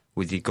Square,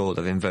 with the goal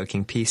of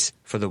invoking peace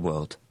for the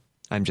world.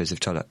 I'm Joseph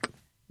Tulloch.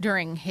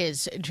 During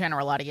his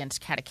general audience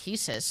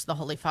catechesis, the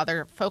Holy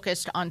Father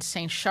focused on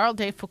Saint Charles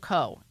de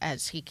Foucault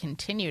as he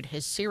continued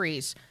his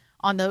series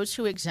on those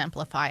who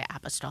exemplify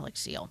apostolic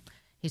zeal.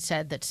 He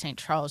said that St.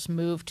 Charles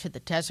moved to the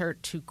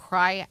desert to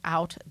cry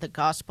out the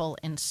gospel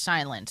in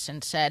silence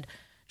and said,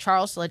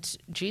 Charles lets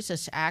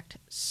Jesus act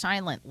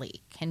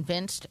silently,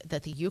 convinced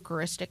that the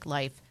Eucharistic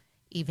life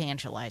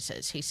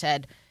evangelizes. He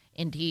said,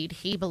 indeed,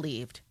 he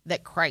believed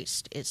that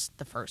Christ is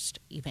the first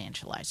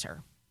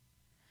evangelizer.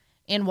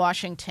 In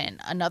Washington,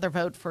 another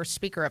vote for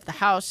Speaker of the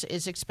House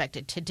is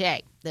expected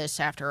today. This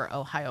after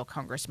Ohio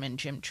Congressman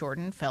Jim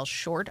Jordan fell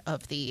short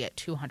of the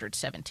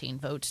 217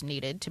 votes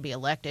needed to be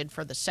elected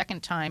for the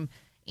second time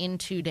in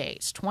 2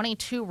 days.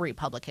 22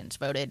 Republicans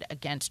voted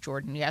against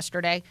Jordan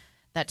yesterday.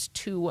 That's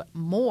 2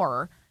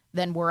 more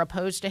than were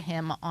opposed to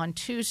him on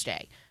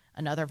Tuesday.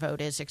 Another vote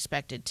is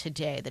expected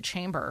today. The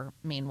chamber,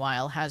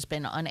 meanwhile, has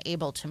been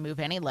unable to move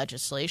any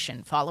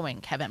legislation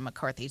following Kevin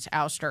McCarthy's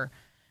ouster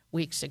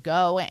weeks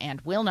ago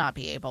and will not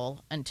be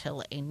able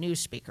until a new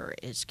speaker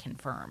is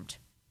confirmed.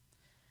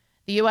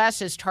 The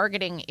U.S. is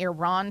targeting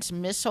Iran's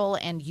missile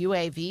and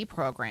UAV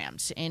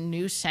programs in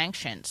new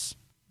sanctions.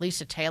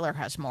 Lisa Taylor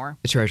has more.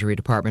 The Treasury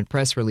Department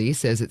press release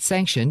says it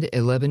sanctioned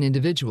 11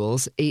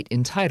 individuals, 8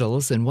 in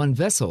titles, and 1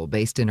 vessel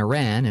based in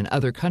Iran and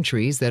other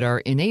countries that are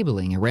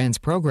enabling Iran's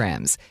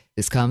programs.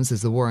 This comes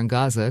as the war in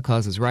Gaza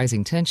causes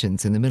rising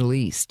tensions in the Middle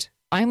East.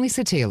 I'm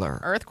Lisa Taylor.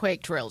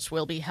 Earthquake drills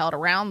will be held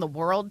around the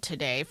world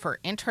today for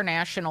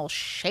International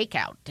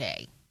Shakeout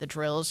Day. The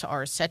drills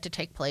are set to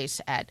take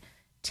place at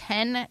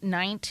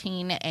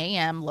 10:19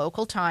 a.m.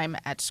 local time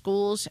at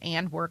schools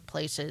and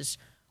workplaces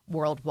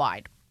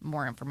worldwide.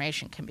 More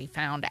information can be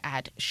found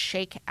at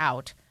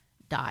shakeout.org.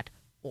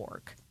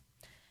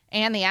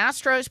 And the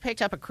Astros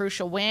picked up a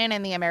crucial win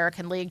in the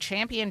American League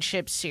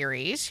Championship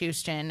Series.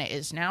 Houston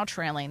is now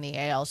trailing the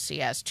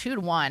ALCS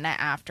 2-1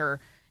 after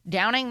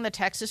downing the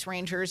Texas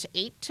Rangers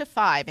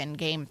 8-5 in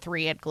Game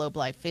 3 at Globe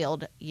Life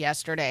Field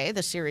yesterday.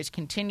 The series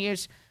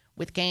continues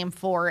with Game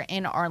 4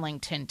 in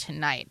Arlington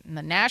tonight. In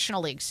the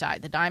National League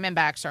side, the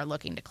Diamondbacks are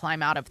looking to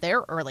climb out of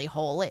their early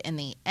hole in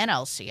the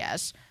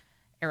NLCS.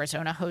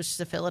 Arizona hosts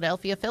the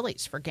Philadelphia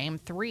Phillies for Game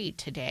 3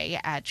 today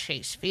at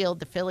Chase Field.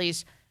 The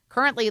Phillies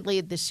currently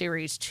lead the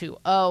series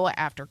 2-0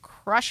 after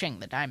crushing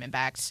the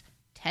Diamondbacks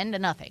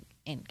 10-0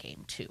 in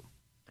Game 2.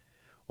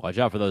 Watch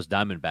out for those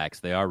Diamondbacks.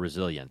 They are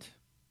resilient.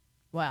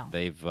 Wow.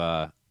 They're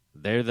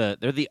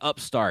the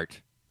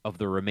upstart of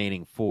the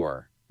remaining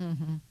 4.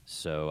 Mm-hmm.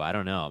 So I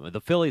don't know.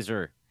 The Phillies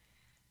are.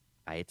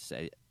 I'd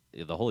say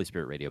the Holy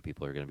Spirit radio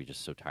people are going to be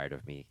just so tired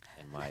of me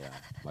and my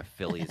my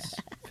Phillies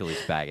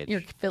baggage.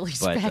 Your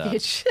Phillies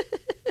baggage.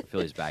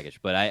 Phillies baggage.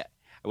 But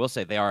I will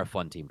say they are a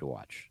fun team to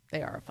watch.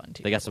 They are a fun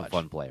team. They got to some watch.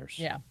 fun players.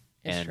 Yeah,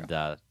 it's true.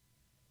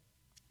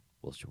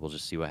 We'll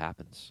just see what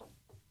happens.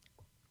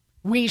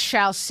 We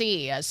shall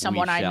see, as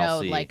someone I know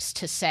likes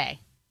to say.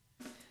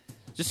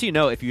 Just so you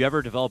know, if you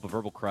ever develop a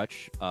verbal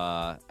crutch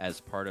as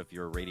part of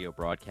your radio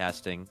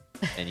broadcasting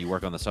and you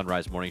work on the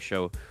Sunrise Morning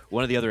Show,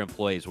 one of the other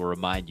employees will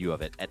remind you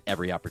of it at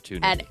every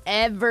opportunity. At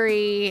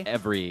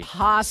every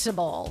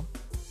possible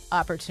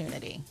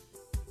opportunity.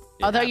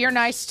 Although you're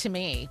nice to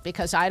me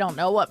because I don't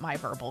know what my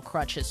verbal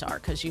crutches are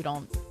because you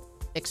don't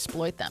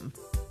exploit them.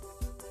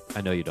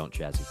 I know you don't,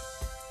 Jazzy.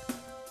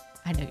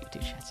 I know you do,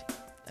 Jazzy.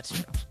 That's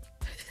true.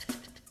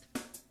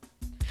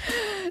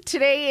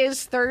 Today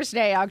is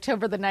Thursday,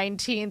 October the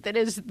 19th. It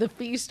is the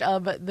feast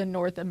of the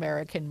North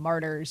American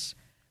Martyrs.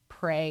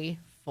 Pray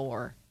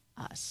for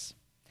us.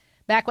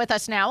 Back with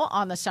us now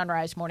on the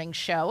Sunrise Morning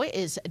Show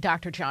is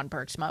Dr. John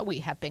Bergsma. We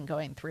have been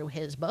going through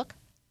his book,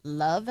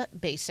 Love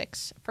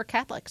Basics for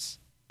Catholics.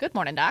 Good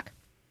morning, Doc.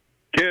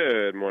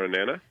 Good morning,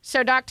 Anna.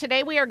 So, Doc,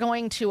 today we are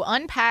going to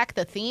unpack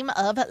the theme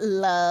of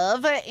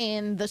love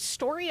in the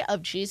story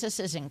of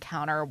Jesus'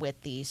 encounter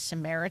with the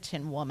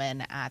Samaritan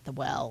woman at the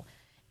well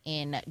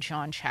in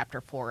John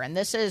chapter 4. And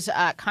this is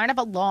kind of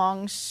a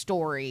long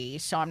story,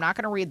 so I'm not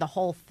going to read the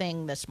whole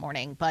thing this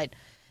morning, but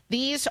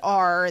these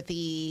are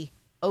the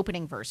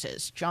opening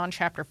verses, John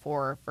chapter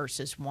 4,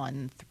 verses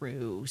 1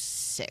 through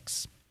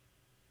 6.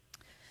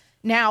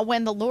 Now,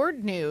 when the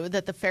Lord knew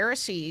that the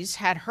Pharisees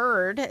had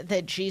heard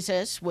that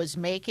Jesus was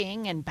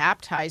making and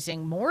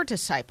baptizing more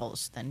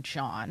disciples than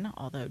John,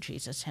 although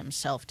Jesus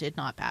himself did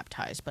not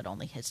baptize, but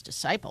only his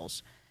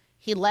disciples,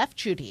 he left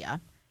Judea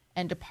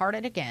and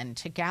departed again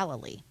to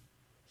Galilee.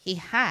 He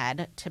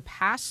had to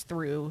pass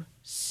through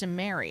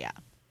Samaria.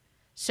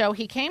 So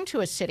he came to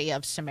a city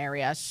of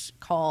Samaria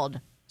called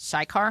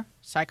Sychar,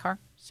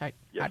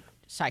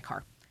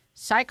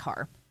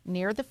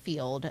 near the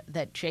field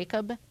that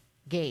Jacob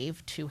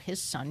gave to his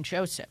son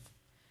Joseph.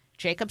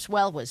 Jacob's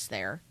well was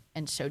there,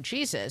 and so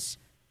Jesus,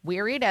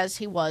 wearied as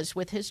he was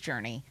with his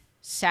journey,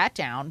 sat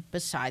down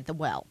beside the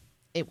well.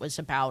 It was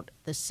about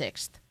the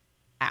 6th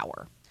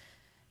hour.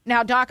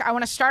 Now, Doc, I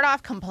want to start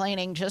off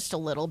complaining just a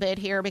little bit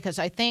here because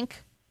I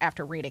think,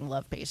 after reading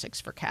Love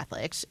Basics for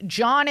Catholics,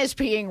 John is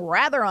being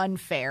rather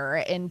unfair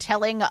in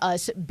telling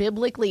us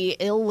biblically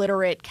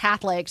illiterate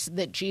Catholics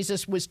that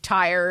Jesus was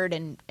tired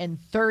and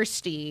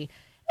thirsty.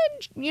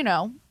 And, you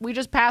know, we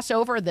just pass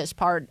over this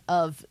part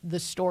of the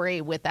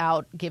story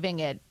without giving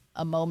it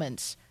a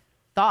moment's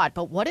thought.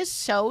 But what is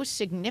so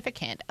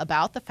significant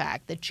about the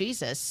fact that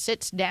Jesus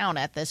sits down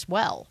at this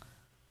well?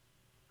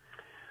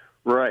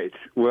 Right.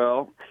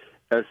 Well,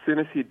 as soon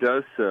as he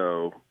does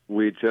so,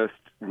 we just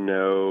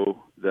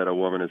know that a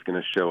woman is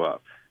going to show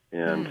up.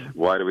 And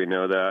why do we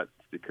know that?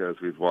 It's because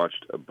we've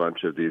watched a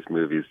bunch of these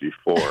movies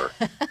before.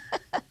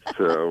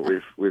 So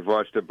we've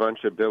watched a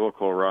bunch of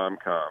biblical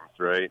rom-coms,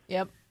 right?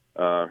 Yep.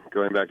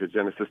 Going back to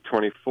Genesis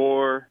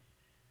 24,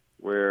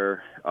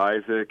 where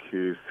Isaac,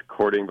 who's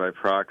courting by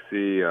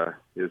proxy,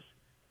 his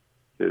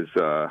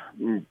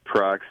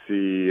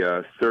proxy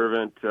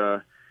servant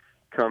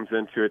comes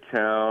into a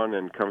town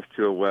and comes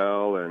to a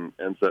well and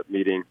ends up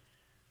meeting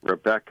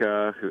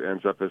Rebecca, who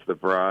ends up as the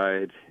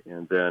bride.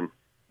 And then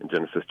in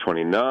Genesis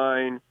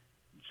 29,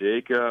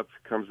 Jacob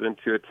comes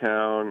into a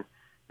town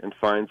and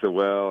finds a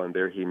well, and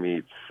there he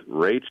meets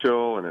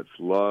Rachel, and it's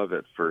love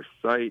at first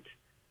sight.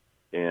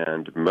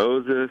 And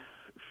Moses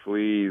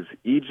flees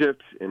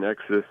Egypt in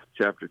Exodus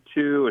chapter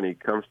 2, and he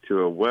comes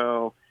to a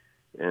well,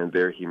 and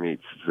there he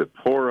meets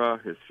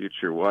Zipporah, his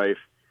future wife.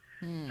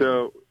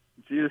 So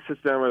Jesus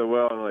sits down by the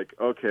well and like,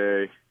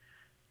 okay,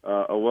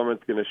 a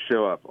woman's going to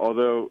show up.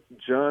 Although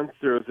John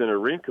throws in a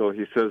wrinkle,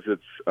 he says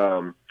it's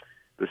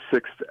the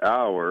 6th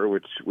hour,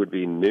 which would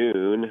be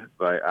noon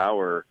by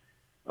our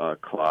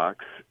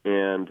clocks.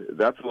 And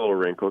that's a little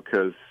wrinkle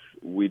because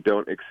we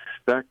don't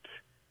expect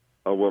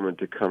a woman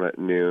to come at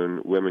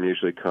noon. Women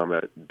usually come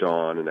at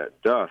dawn and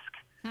at dusk,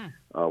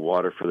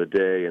 water for the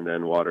day and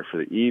then water for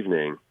the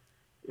evening.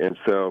 And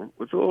so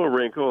it's a little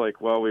wrinkle, like,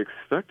 well, we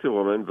expect a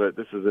woman, but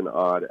this is an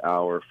odd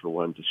hour for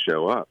one to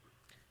show up.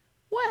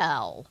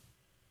 Well,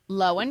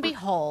 lo and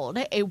behold,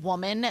 a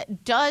woman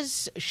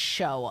does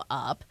show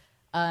up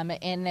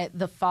in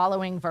the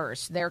following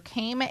verse. There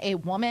came a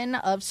woman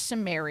of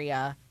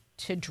Samaria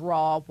to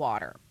draw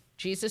water.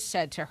 Jesus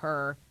said to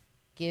her,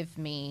 "Give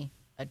me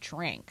a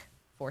drink,"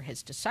 for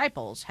his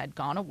disciples had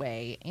gone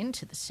away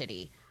into the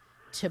city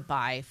to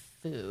buy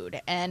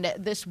food. And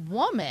this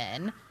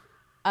woman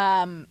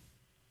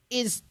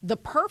is the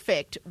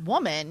perfect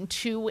woman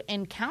to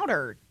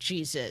encounter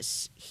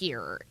Jesus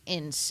here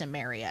in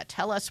Samaria.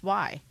 Tell us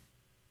why.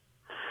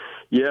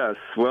 Yes.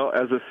 Well,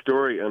 as the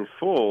story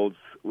unfolds,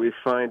 we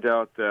find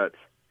out that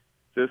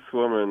this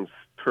woman's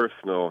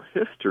personal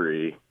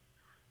history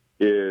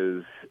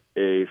is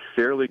a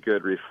fairly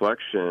good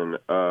reflection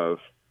of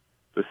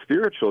the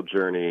spiritual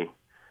journey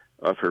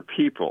of her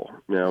people.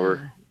 Now,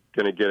 we're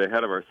going to get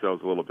ahead of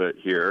ourselves a little bit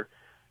here,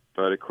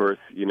 but of course,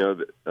 you know,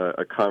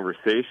 a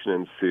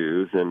conversation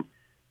ensues, and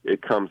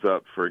it comes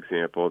up, for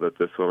example, that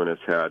this woman has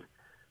had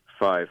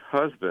 5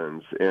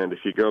 husbands. And if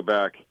you go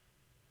back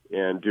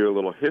and do a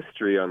little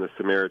history on the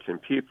Samaritan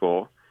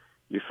people,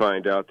 you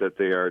find out that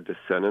they are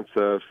descendants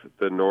of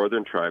the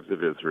northern tribes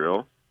of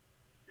Israel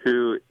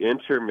who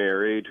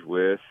intermarried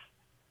with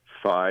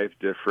 5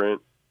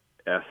 different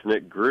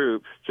ethnic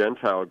groups,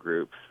 Gentile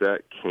groups,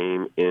 that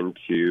came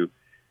into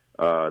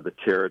the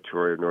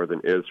territory of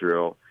northern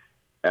Israel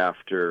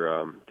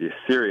after the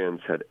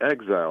Assyrians had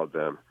exiled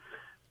them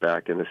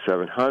back in the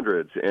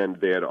 700s. And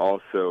they had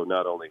also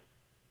not only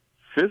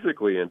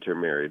physically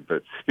intermarried,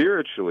 but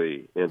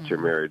spiritually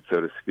intermarried,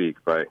 so to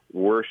speak, by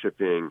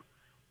worshiping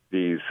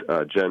these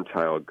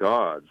Gentile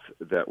gods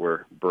that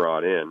were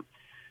brought in.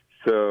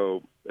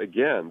 So,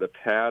 again, the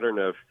pattern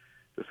of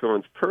this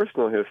woman's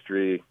personal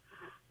history,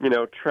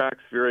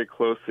 tracks very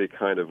closely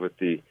kind of with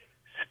the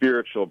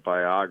spiritual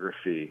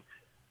biography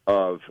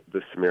of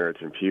the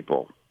Samaritan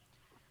people.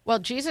 Well,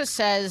 Jesus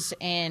says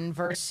in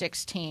verse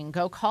 16,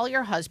 "Go call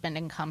your husband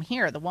and come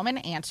here." The woman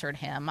answered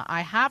him,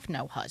 "I have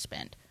no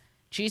husband."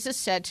 Jesus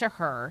said to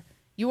her,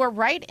 "You are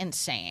right in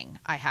saying,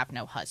 'I have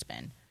no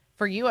husband,'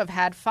 for you have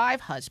had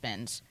 5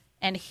 husbands,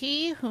 and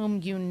he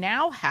whom you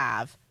now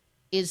have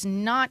is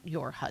not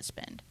your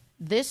husband.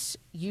 This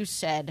you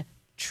said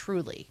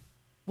truly."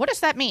 What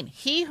does that mean?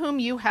 He whom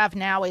you have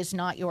now is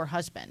not your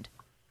husband.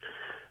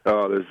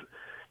 Oh, there's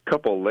a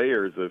couple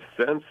layers of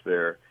sense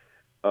there.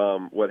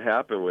 What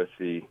happened with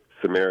the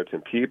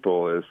Samaritan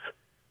people is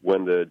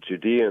when the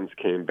Judeans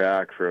came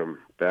back from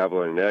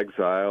Babylon in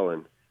exile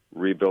and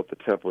rebuilt the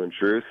temple in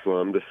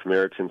Jerusalem, the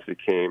Samaritans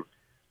became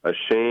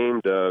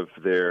ashamed of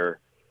their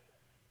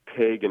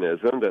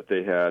paganism that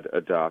they had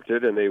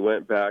adopted, and they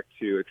went back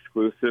to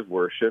exclusive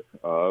worship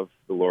of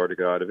the Lord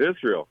God of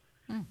Israel.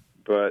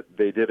 But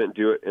they didn't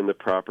do it in the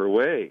proper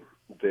way.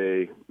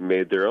 They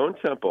made their own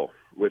temple,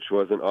 which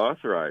wasn't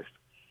authorized.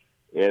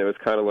 And it was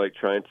kind of like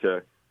trying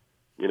to,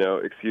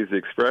 excuse the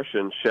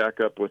expression, shack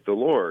up with the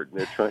Lord.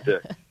 They're trying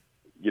to,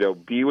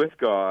 be with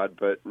God,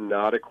 but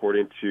not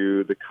according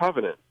to the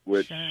covenant,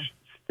 which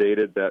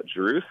stated that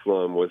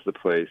Jerusalem was the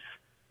place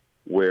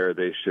where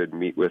they should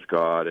meet with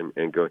God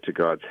and go to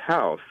God's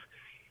house.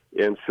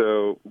 And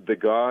so the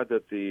God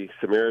that the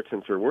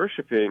Samaritans were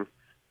worshiping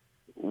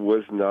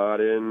was not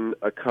in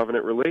a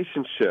covenant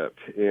relationship.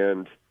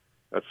 And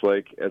that's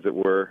like, as it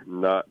were,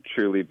 not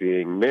truly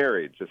being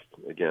married, just,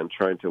 again,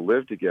 trying to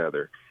live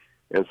together.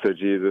 And so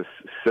Jesus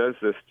says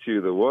this to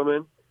the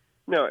woman.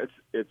 No,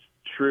 it's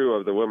true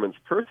of the woman's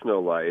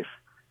personal life,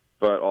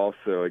 but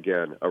also,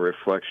 again, a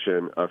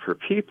reflection of her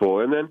people.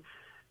 And then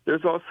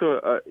there's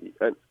also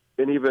an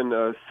even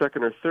a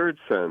second or third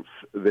sense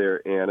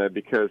there, Anna,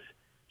 because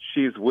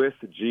she's with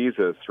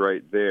Jesus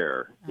right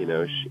there.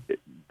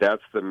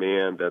 That's the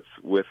man that's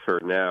with her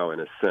now, in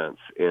a sense.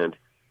 And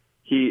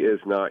he is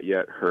not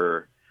yet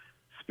her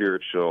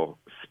spiritual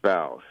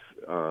spouse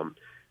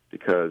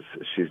because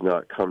she's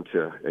not come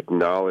to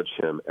acknowledge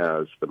him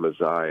as the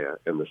Messiah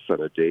and the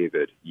Son of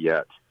David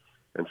yet.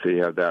 And so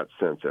you have that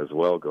sense as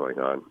well going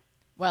on.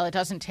 Well, it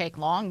doesn't take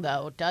long,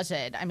 though, does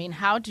it? I mean,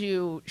 how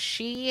do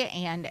she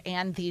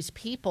and these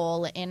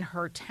people in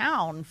her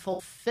town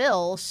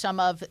fulfill some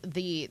of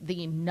the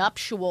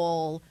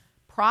nuptial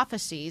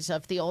prophecies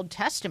of the Old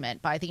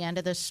Testament by the end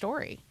of this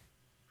story?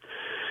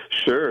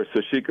 Sure.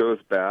 So she goes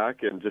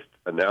back and just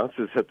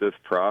announces that this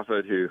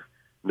prophet who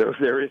knows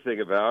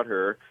everything about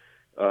her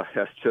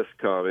has just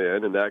come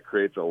in, and that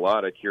creates a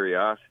lot of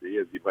curiosity,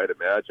 as you might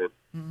imagine.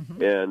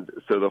 Mm-hmm. And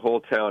so the whole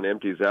town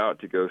empties out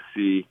to go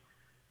see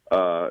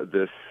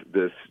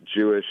this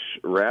Jewish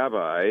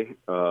rabbi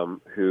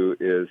who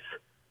is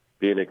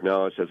being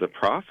acknowledged as a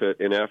prophet.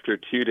 And after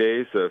 2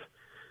 days of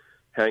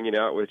hanging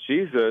out with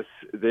Jesus,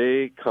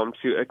 they come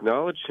to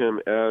acknowledge him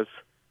as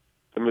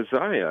the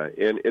Messiah.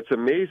 And it's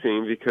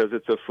amazing because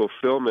it's a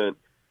fulfillment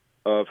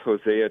of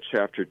Hosea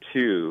chapter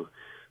 2.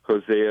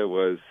 Hosea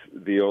was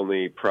the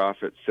only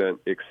prophet sent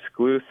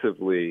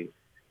exclusively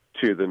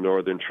to the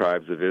northern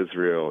tribes of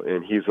Israel,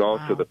 and he's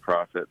also the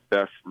prophet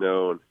best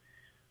known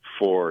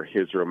for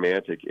his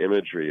romantic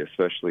imagery,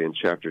 especially in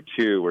chapter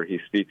 2, where he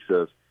speaks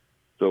of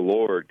the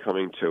Lord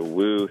coming to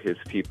woo his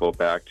people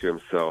back to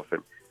himself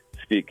and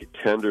speak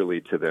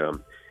tenderly to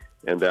them.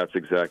 And that's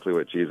exactly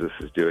what Jesus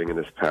is doing in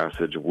this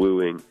passage,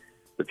 wooing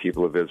the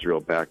people of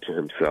Israel back to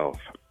himself.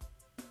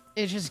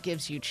 It just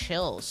gives you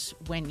chills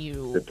when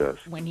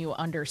you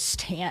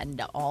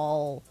understand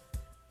all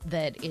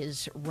that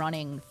is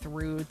running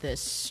through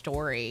this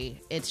story.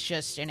 It's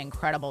just an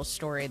incredible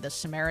story. The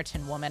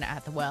Samaritan woman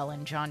at the well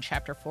in John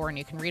chapter 4, and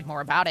you can read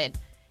more about it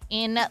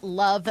in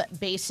Love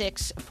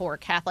Basics for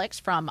Catholics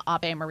from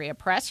Ave Maria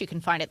Press. You can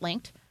find it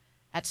linked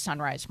at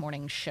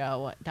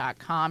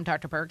sunrisemorningshow.com.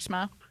 Dr.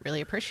 Bergsma,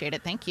 really appreciate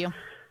it. Thank you.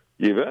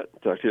 You bet.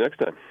 Talk to you next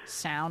time.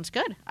 Sounds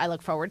good. I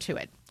look forward to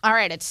it. All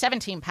right, it's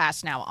 17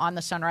 past now on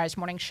the Sunrise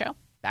Morning Show.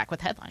 Back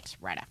with headlines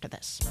right after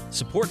this.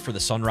 Support for the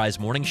Sunrise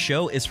Morning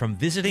Show is from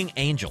Visiting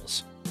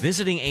Angels.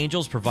 Visiting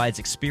Angels provides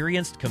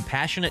experienced,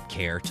 compassionate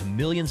care to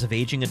millions of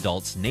aging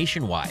adults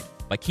nationwide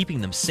by keeping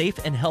them safe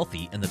and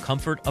healthy in the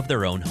comfort of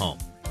their own home.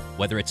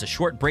 Whether it's a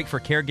short break for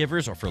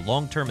caregivers or for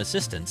long-term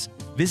assistance,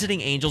 Visiting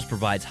Angels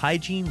provides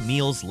hygiene,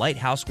 meals, light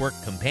housework,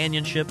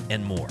 companionship,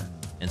 and more.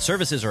 And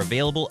services are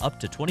available up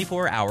to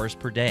 24 hours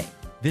per day.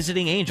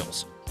 Visiting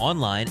Angels,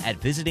 online at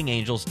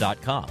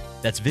visitingangels.com.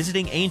 That's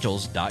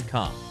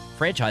visitingangels.com.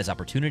 Franchise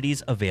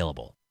opportunities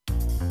available.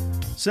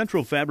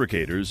 Central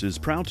Fabricators is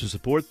proud to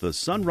support the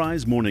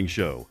Sunrise Morning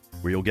Show,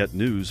 where you'll get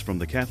news from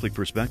the Catholic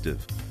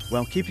perspective,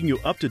 while keeping you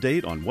up to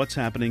date on what's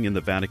happening in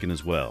the Vatican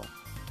as well.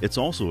 It's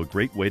also a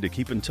great way to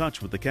keep in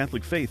touch with the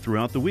Catholic faith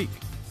throughout the week.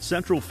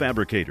 Central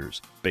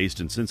Fabricators, based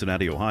in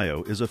Cincinnati,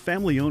 Ohio, is a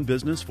family-owned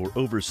business for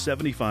over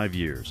 75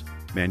 years,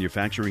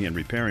 manufacturing and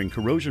repairing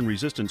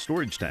corrosion-resistant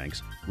storage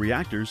tanks,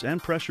 reactors,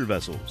 and pressure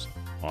vessels.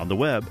 On the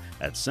web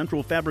at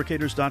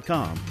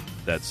centralfabricators.com.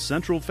 That's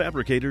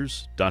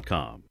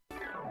centralfabricators.com.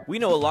 We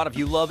know a lot of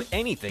you love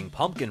anything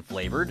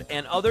pumpkin-flavored,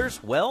 and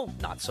others, well,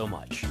 not so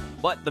much.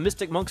 But the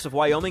Mystic Monks of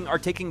Wyoming are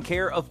taking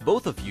care of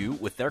both of you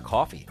with their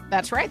coffee.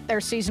 That's right.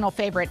 Their seasonal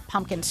favorite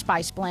pumpkin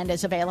spice blend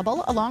is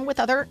available, along with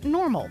other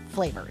normal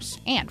flavors.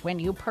 And when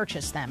you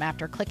purchase them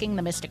after clicking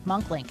the Mystic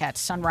Monk link at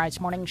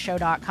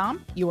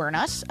sunrisemorningshow.com, you earn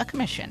us a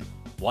commission.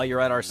 While you're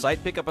at our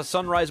site, pick up a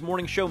Sunrise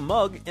Morning Show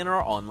mug in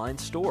our online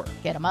store.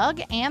 Get a mug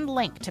and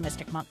link to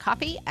Mystic Monk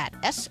coffee at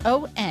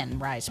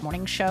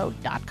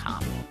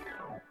sunrisemorningshow.com.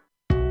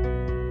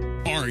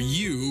 Are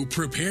you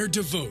prepared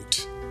to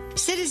vote?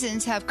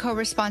 Citizens have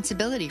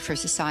co-responsibility for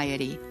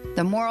society.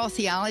 The moral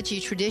theology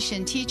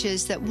tradition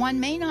teaches that one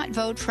may not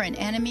vote for an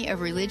enemy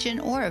of religion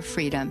or of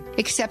freedom,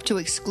 except to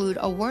exclude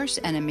a worse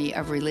enemy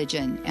of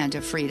religion and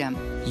of freedom.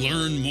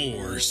 Learn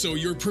more so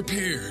you're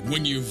prepared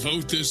when you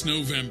vote this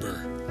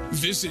November.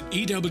 Visit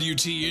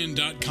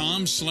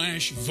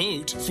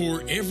EWTN.com/vote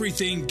for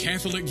everything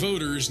Catholic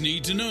voters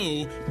need to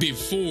know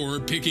before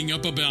picking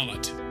up a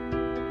ballot.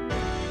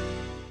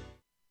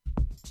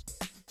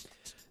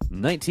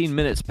 19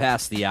 minutes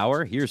past the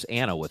hour. Here's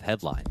Anna with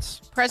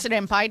headlines.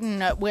 President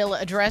Biden will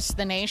address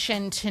the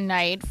nation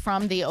tonight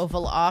from the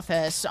Oval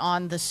Office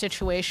on the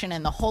situation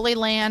in the Holy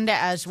Land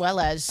as well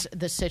as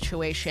the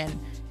situation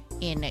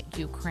in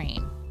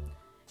Ukraine.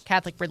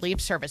 Catholic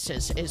Relief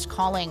Services is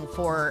calling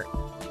for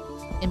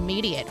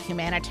immediate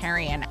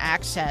humanitarian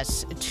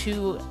access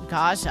to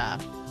Gaza.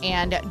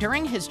 And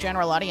during his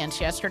general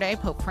audience yesterday,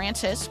 Pope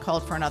Francis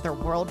called for another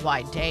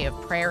worldwide day of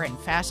prayer and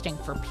fasting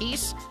for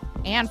peace,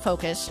 and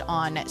focused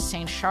on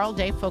St. Charles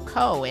de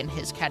Foucault in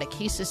his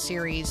catechesis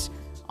series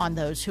on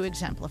those who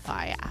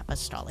exemplify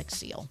apostolic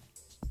zeal.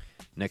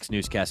 Next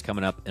newscast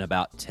coming up in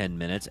about 10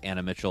 minutes.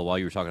 Anna Mitchell, while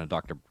you were talking to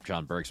Dr.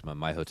 John Bergsma,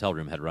 my hotel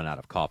room had run out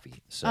of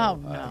coffee. So,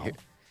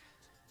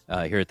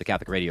 here at the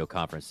Catholic Radio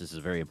Conference, this is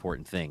a very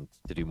important thing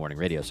to do morning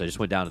radio. So I just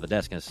went down to the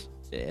desk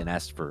and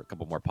asked for a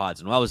couple more pods.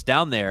 And while I was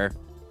down there,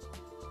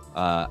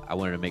 I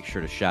wanted to make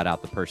sure to shout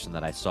out the person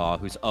that I saw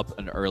who's up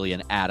and early,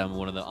 and Adam,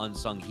 one of the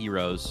unsung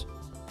heroes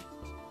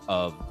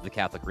of the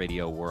Catholic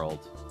radio world.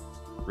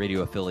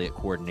 Radio affiliate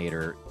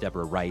coordinator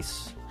Deborah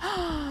Rice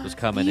was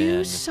coming in.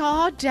 You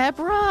saw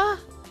Deborah?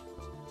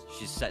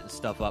 She's setting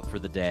stuff up for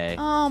the day.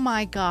 Oh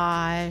my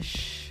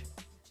gosh.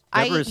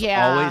 Deborah's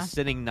always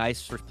sending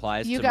nice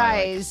replies you to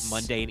guys, my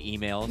mundane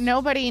emails.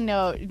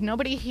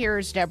 Nobody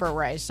hears Deborah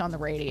Rice on the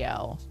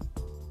radio.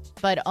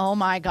 But oh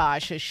my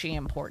gosh, is she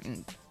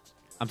important.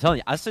 I'm telling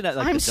you, I send out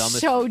I'm the dumbest,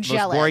 so most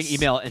jealous. boring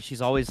email, and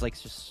she's always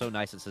just so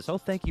nice and says, "Oh,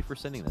 thank you for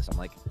sending this." I'm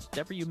like,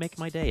 Deborah, you make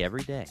my day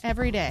every day.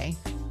 Every day.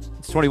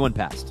 It's 21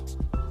 past.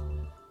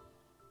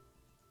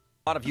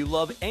 A lot of you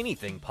love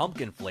anything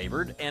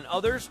pumpkin-flavored, and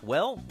others,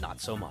 well,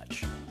 not so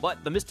much.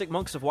 But the Mystic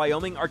Monks of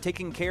Wyoming are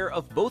taking care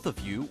of both of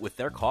you with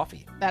their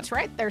coffee. That's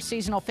right. Their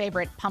seasonal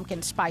favorite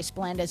pumpkin spice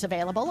blend is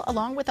available,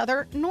 along with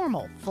other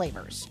normal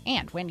flavors.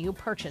 And when you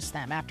purchase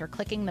them after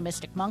clicking the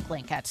Mystic Monk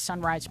link at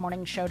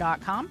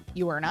sunrisemorningshow.com,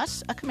 you earn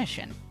us a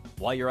commission.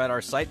 While you're at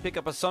our site, pick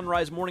up a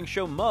Sunrise Morning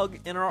Show mug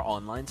in our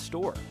online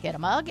store. Get a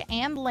mug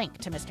and link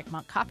to Mystic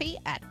Monk coffee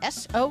at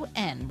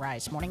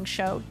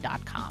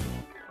sunrisemorningshow.com.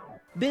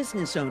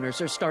 Business owners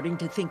are starting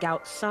to think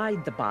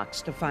outside the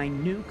box to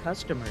find new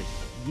customers.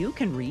 You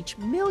can reach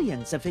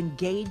millions of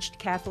engaged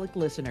Catholic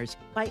listeners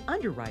by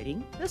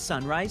underwriting the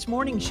Sunrise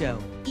Morning Show.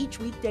 Each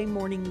weekday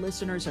morning,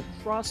 listeners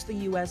across the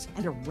U.S.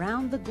 and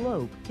around the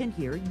globe can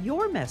hear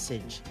your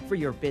message for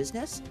your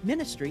business,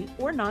 ministry,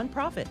 or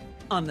nonprofit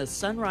on the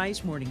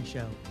Sunrise Morning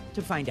Show.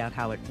 To find out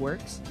how it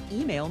works,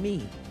 email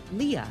me,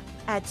 Leah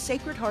at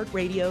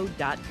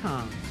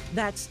sacredheartradio.com.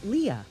 That's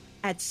Leah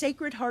at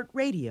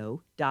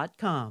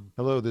sacredheartradio.com.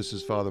 Hello, this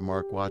is Father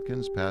Mark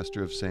Watkins,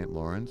 pastor of St.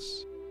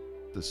 Lawrence.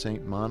 The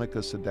St.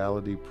 Monica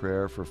Sodality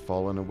Prayer for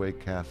Fallen Away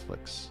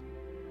Catholics.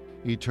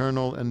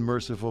 Eternal and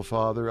merciful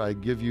Father, I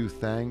give you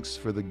thanks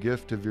for the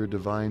gift of your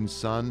divine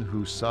Son,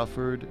 who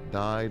suffered,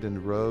 died,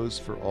 and rose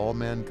for all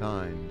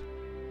mankind.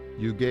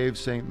 You gave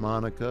St.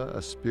 Monica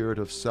a spirit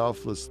of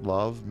selfless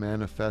love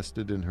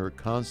manifested in her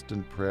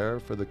constant prayer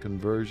for the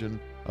conversion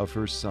of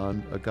her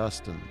son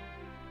Augustine.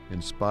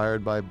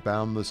 Inspired by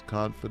boundless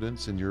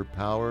confidence in your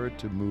power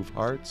to move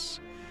hearts,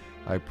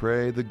 I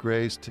pray the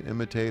grace to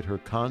imitate her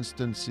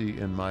constancy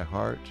in my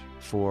heart,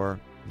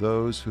 for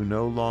those who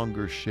no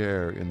longer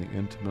share in the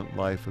intimate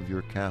life of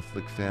your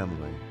Catholic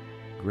family.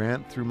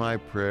 Grant through my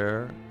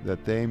prayer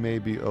that they may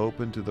be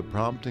open to the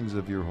promptings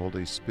of your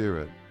Holy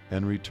Spirit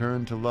and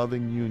return to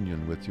loving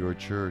union with your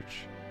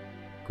Church.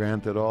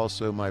 Grant that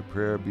also my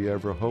prayer be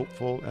ever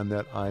hopeful and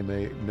that I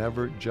may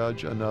never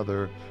judge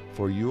another,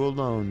 for you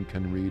alone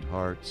can read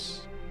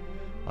hearts.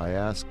 I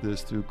ask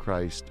this through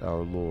Christ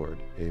our Lord.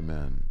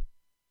 Amen.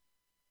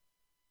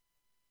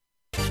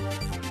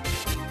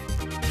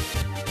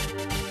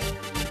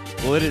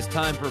 Well, it is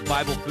time for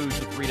Bible Foods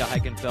with Rita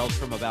Heichenfeld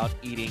from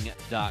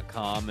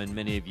AboutEating.com, and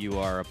many of you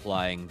are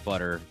applying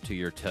butter to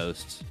your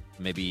toast.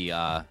 Maybe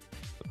a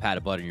pat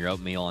of butter in your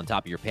oatmeal on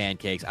top of your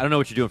pancakes. I don't know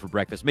what you're doing for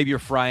breakfast. Maybe you're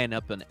frying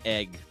up an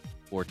egg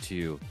or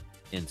two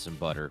in some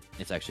butter.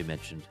 It's actually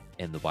mentioned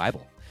in the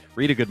Bible.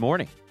 Rita, good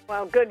morning.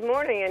 Well, good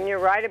morning, and you're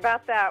right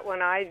about that.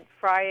 When I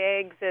fry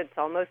eggs, it's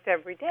almost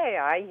every day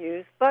I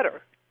use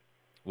butter.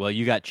 Well,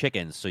 you got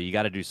chickens, so you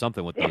got to do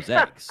something with those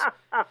eggs.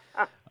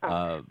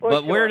 But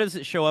sure. Where does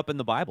it show up in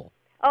the Bible?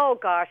 Oh,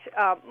 gosh,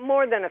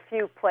 more than a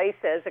few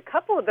places. A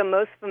couple of the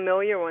most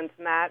familiar ones,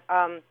 Matt.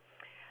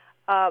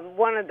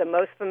 One of the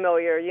most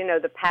familiar,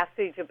 the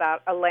passage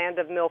about a land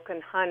of milk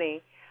and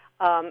honey.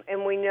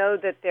 And we know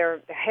that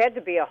there had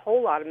to be a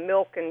whole lot of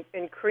milk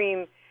and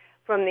cream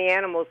from the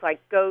animals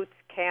like goats,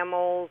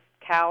 camels,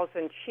 cows,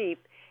 and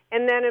sheep.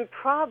 And then in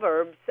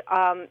Proverbs,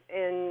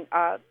 in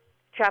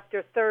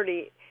chapter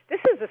 30, this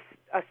is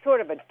a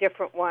sort of a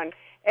different one.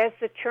 As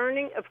the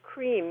churning of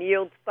cream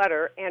yields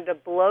butter and a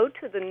blow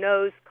to the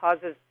nose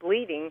causes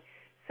bleeding,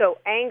 so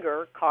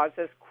anger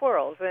causes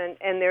quarrels. And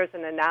there's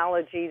an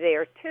analogy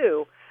there,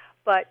 too.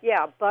 But,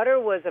 yeah, butter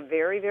was a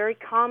very, very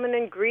common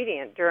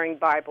ingredient during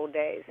Bible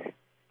days.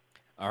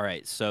 All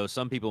right, so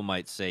some people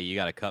might say you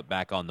got to cut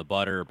back on the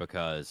butter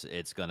because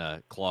it's going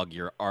to clog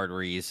your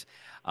arteries.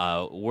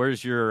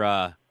 Where's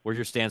your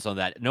stance on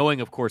that,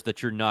 knowing, of course,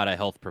 that you're not a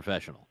health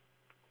professional?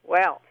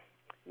 Well,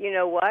 you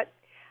know what?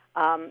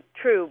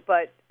 True,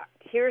 but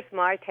here's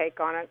my take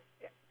on it.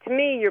 To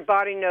me, your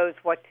body knows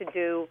what to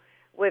do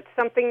with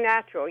something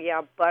natural.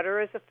 Yeah,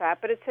 butter is a fat,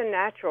 but it's a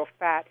natural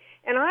fat.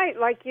 And I,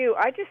 like you,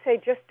 I just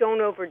say just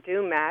don't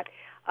overdo, Matt.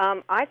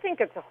 I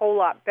think it's a whole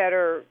lot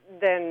better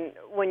than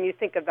when you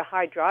think of the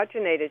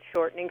hydrogenated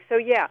shortening. So,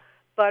 yeah,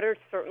 butter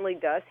certainly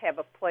does have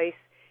a place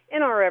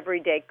in our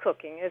everyday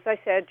cooking. As I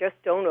said, just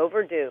don't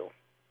overdo.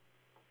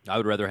 I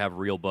would rather have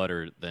real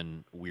butter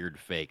than weird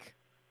fake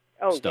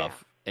stuff.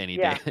 Yeah. Any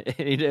day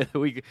of the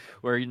week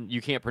where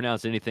you can't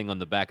pronounce anything on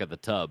the back of the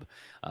tub.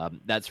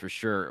 That's for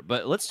sure.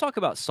 But let's talk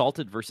about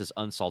salted versus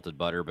unsalted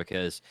butter,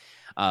 because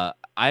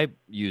I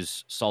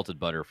use salted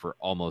butter for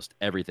almost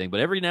everything.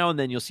 But every now and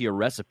then you'll see a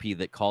recipe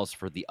that calls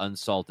for the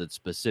unsalted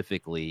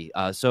specifically.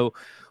 So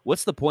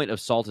what's the point of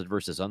salted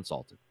versus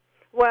unsalted?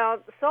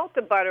 Well,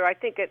 salted butter, I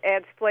think it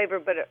adds flavor,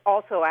 but it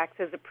also acts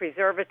as a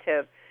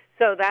preservative.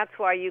 So that's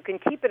why you can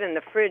keep it in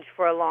the fridge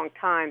for a long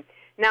time.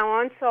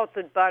 Now,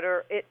 unsalted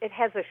butter, it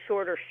has a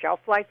shorter shelf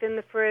life in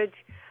the fridge.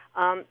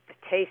 The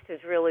taste is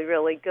really,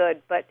 really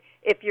good. But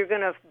if you're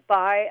going to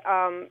buy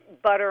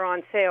butter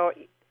on sale,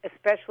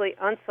 especially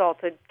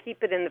unsalted,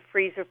 keep it in the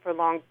freezer for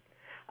long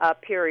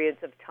periods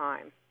of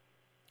time.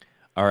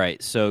 All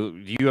right. So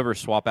do you ever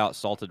swap out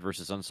salted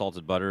versus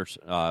unsalted butters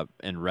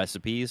in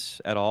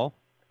recipes at all?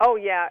 Oh,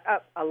 yeah,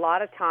 a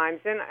lot of times.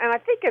 And I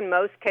think in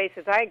most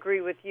cases, I agree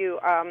with you,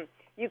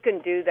 you can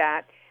do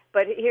that.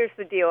 But here's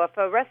the deal.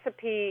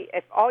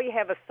 If all you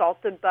have is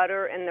salted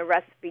butter and the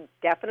recipe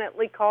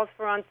definitely calls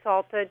for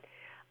unsalted,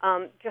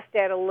 just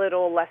add a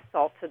little less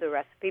salt to the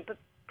recipe. But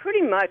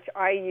pretty much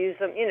I use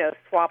them,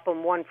 swap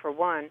them one for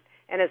one.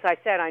 And as I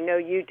said, I know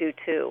you do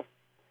too.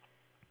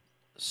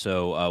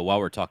 So while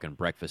we're talking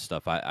breakfast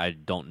stuff, I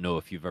don't know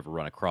if you've ever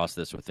run across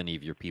this with any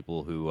of your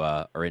people who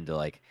are into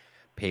like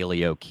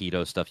paleo,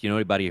 keto stuff. You know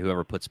anybody who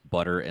ever puts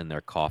butter in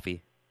their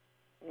coffee?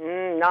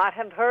 Not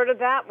have heard of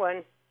that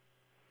one.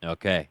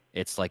 Okay,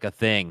 it's like a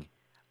thing.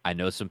 I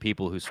know some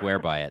people who swear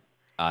by it.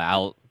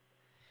 I'll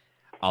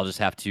just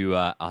have to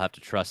I'll have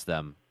to trust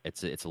them.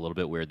 It's a little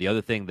bit weird. The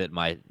other thing that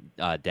my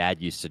dad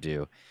used to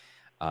do,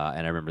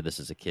 and I remember this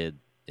as a kid,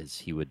 is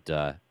he would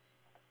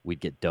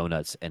we'd get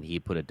donuts and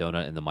he'd put a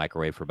donut in the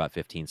microwave for about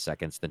 15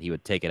 seconds. Then he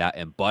would take it out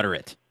and butter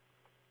it.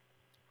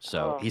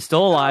 So he's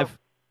still alive.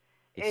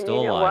 He's and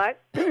still you know alive.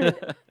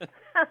 What?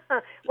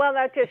 Well,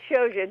 that just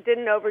shows you it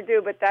didn't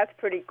overdo, but that's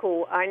pretty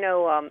cool. I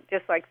know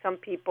just like some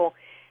people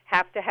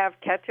have to have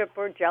ketchup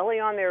or jelly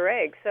on their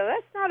eggs, so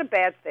that's not a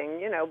bad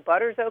thing.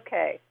 Butter's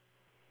okay.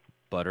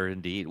 Butter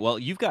indeed. Well,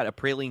 you've got a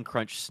praline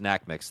crunch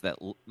snack mix that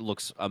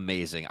looks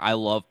amazing. I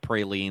love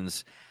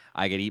pralines.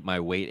 I could eat my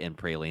weight in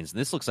pralines.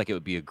 And this looks like it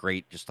would be a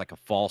great, just like a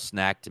fall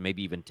snack to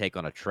maybe even take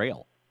on a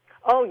trail.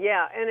 Oh,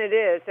 yeah, and it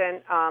is.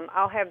 And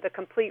I'll have the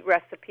complete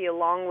recipe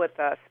along with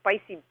a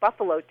spicy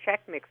buffalo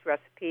check mix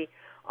recipe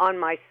on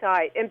my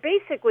site. And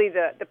basically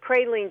the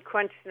praline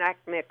crunch snack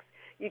mix,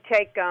 you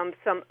take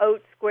some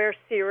oat square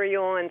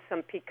cereal and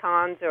some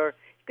pecans, or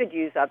you could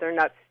use other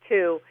nuts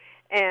too.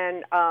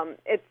 And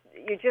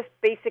you just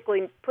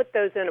basically put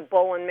those in a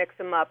bowl and mix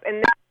them up.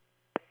 And then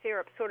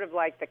syrup, sort of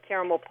like the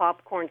caramel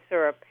popcorn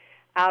syrup,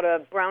 out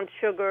of brown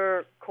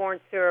sugar, corn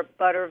syrup,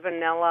 butter,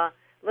 vanilla,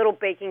 little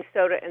baking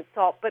soda, and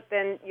salt. But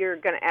then you're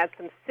going to add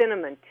some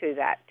cinnamon to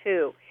that,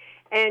 too.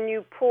 And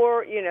you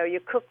pour, you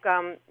cook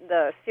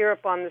the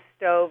syrup on the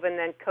stove and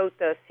then coat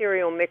the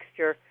cereal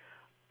mixture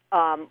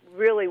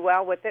really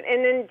well with it.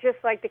 And then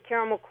just like the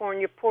caramel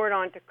corn, you pour it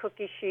onto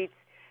cookie sheets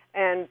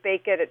and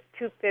bake it at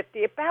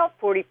 250, about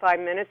 45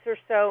 minutes or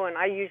so, and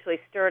I usually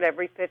stir it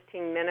every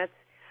 15 minutes.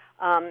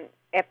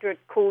 After it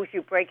cools,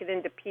 you break it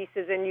into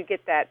pieces, and you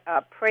get that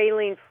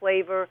praline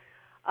flavor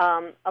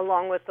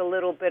along with a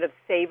little bit of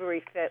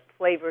savory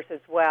flavors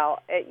as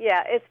well.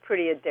 It's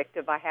pretty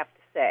addictive, I have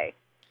to say.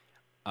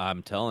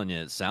 I'm telling you,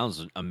 it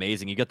sounds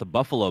amazing. You got the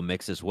buffalo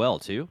mix as well,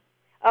 too?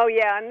 Oh,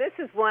 yeah, and this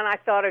is one I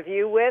thought of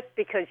you with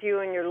because you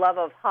and your love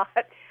of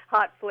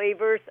hot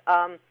flavors.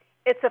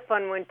 It's a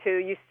fun one, too.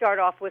 You start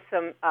off with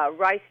some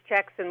rice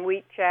checks and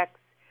wheat checks,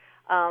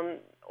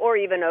 or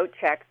even oat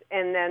checks,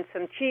 and then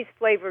some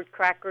cheese-flavored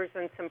crackers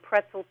and some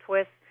pretzel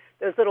twists,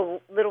 those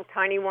little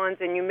tiny ones,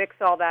 and you mix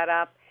all that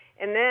up.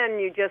 And then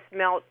you just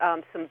melt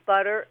some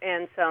butter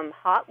and some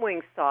hot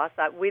wing sauce.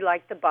 We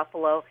like the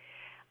buffalo.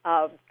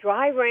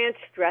 Dry ranch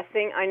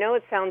dressing. I know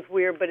it sounds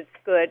weird, but it's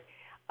good.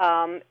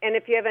 And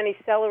if you have any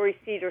celery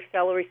seed or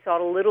celery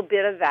salt, a little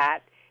bit of that.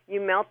 You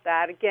melt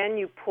that. Again,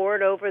 you pour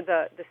it over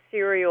the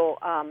cereal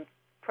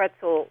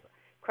pretzel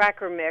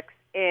cracker mix,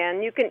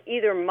 and you can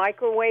either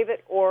microwave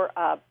it or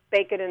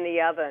bake it in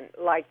the oven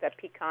like the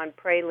pecan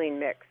praline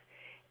mix.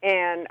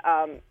 And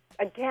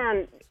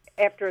again,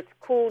 after it's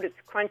cooled, it's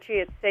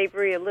crunchy, it's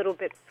savory, a little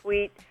bit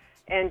sweet,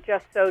 and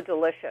just so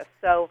delicious.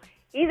 So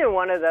either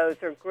one of those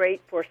are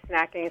great for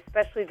snacking,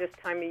 especially this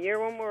time of year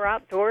when we're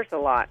outdoors a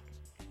lot.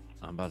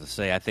 I'm about to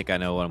say, I think I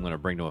know what I'm going to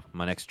bring to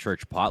my next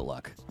church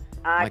potluck.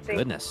 My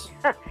goodness.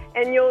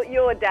 And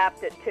you'll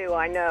adapt it, too,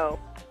 I know.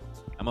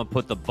 I'm going to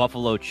put the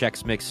buffalo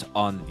Chex Mix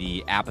on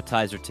the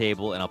appetizer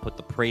table, and I'll put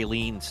the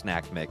praline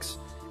snack mix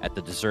at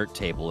the dessert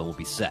table, and we'll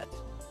be set.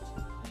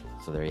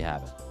 So there you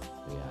have it.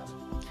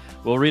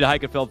 Well, Rita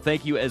Heikenfeld,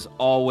 thank you as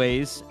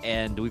always.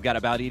 And we've got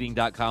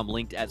abouteating.com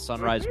linked at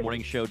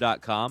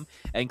sunrisemorningshow.com,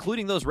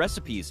 including those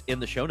recipes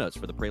in the show notes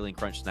for the Praline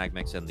Crunch Snack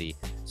Mix and the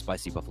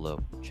Spicy Buffalo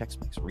Chex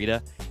Mix.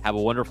 Rita, have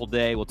a wonderful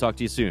day. We'll talk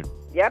to you soon.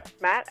 Yep,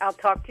 Matt, I'll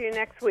talk to you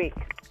next week.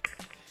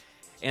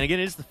 And again,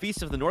 it is the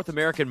Feast of the North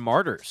American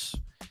Martyrs.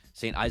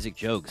 St. Isaac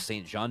Jogues,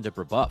 St. John de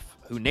Brebeuf,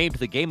 who named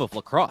the game of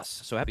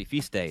lacrosse. So happy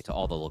feast day to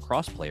all the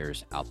lacrosse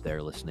players out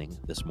there listening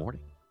this morning.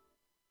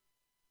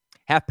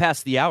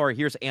 5:30,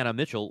 here's Anna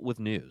Mitchell with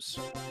news.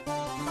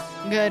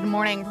 Good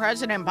morning.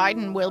 President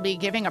Biden will be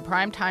giving a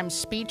primetime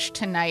speech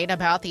tonight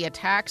about the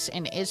attacks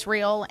in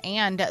Israel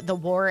and the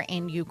war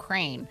in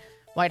Ukraine.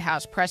 White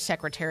House Press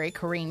Secretary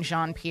Karine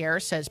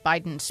Jean-Pierre says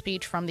Biden's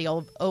speech from the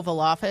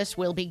Oval Office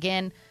will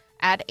begin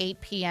at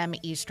 8 p.m.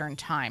 Eastern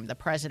Time. The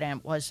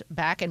president was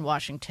back in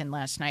Washington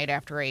last night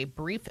after a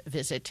brief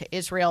visit to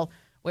Israel,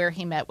 where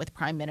he met with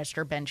Prime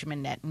Minister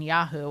Benjamin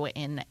Netanyahu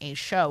in a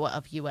show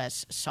of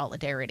U.S.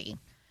 solidarity.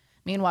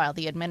 Meanwhile,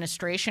 the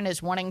administration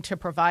is wanting to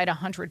provide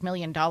 $100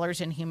 million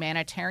in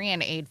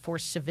humanitarian aid for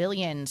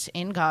civilians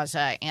in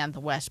Gaza and the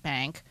West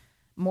Bank.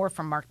 More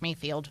from Mark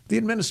Mayfield. The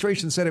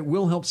administration said it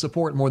will help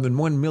support more than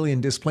 1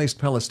 million displaced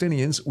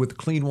Palestinians with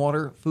clean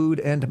water, food,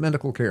 and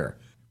medical care.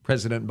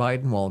 President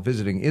Biden, while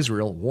visiting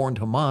Israel, warned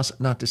Hamas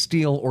not to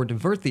steal or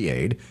divert the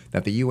aid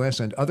that the U.S.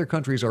 and other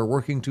countries are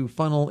working to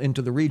funnel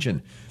into the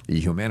region. The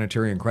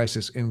humanitarian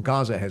crisis in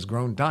Gaza has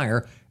grown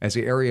dire as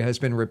the area has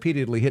been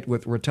repeatedly hit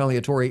with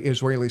retaliatory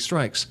Israeli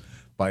strikes.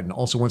 Biden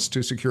also wants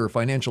to secure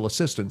financial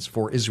assistance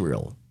for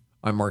Israel.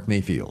 I'm Mark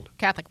Mayfield.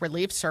 Catholic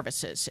Relief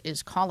Services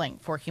is calling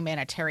for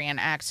humanitarian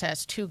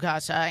access to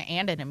Gaza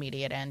and an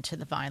immediate end to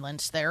the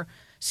violence there.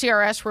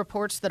 CRS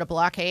reports that a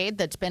blockade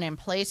that's been in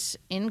place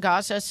in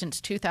Gaza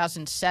since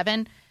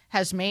 2007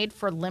 has made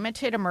for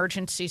limited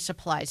emergency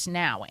supplies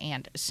now.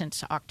 And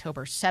since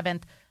October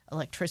 7th,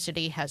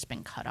 electricity has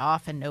been cut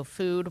off and no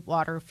food,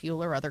 water,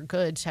 fuel, or other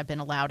goods have been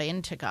allowed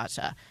into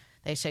Gaza.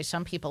 They say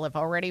some people have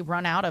already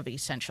run out of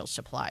essential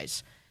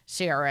supplies.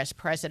 CRS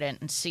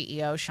President and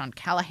CEO Sean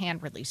Callahan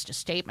released a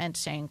statement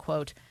saying,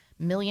 quote,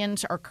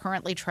 "Millions are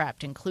currently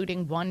trapped,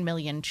 including 1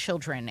 million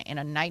children, in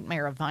a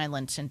nightmare of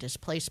violence and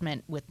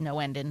displacement with no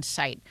end in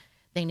sight.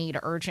 They need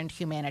urgent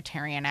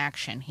humanitarian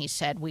action." He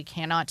said, "We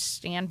cannot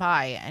stand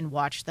by and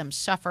watch them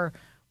suffer.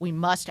 We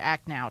must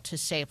act now to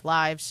save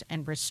lives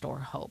and restore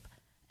hope."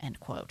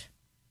 End quote.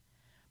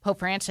 Pope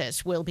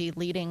Francis will be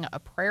leading a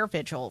prayer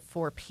vigil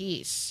for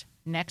peace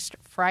next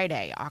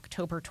Friday,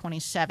 October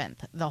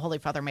 27th. The Holy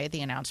Father made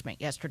the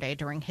announcement yesterday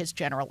during his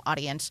general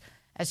audience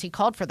as he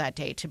called for that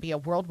day to be a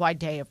worldwide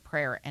day of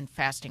prayer and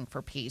fasting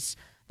for peace.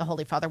 The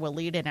Holy Father will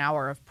lead an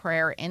hour of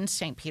prayer in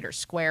St. Peter's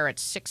Square at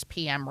 6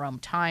 p.m. Rome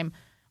time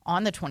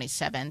on the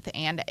 27th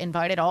and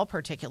invited all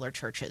particular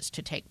churches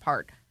to take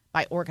part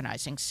by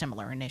organizing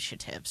similar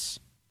initiatives.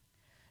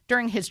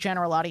 During his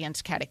general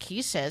audience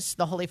catechesis,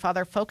 the Holy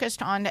Father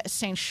focused on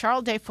St.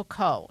 Charles de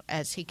Foucault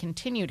as he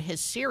continued his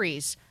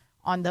series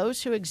on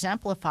those who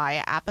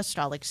exemplify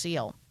apostolic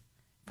zeal.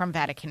 From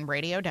Vatican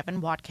Radio,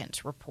 Devin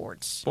Watkins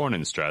reports. Born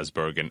in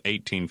Strasbourg in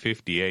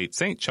 1858,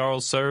 St.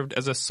 Charles served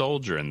as a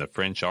soldier in the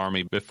French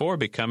army before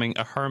becoming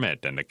a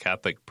hermit and a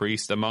Catholic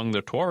priest among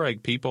the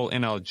Tuareg people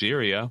in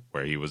Algeria,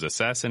 where he was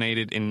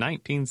assassinated in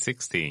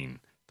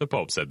 1916. The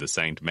Pope said the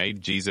saint made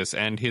Jesus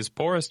and his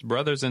poorest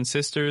brothers and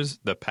sisters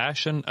the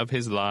passion of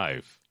his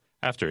life.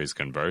 After his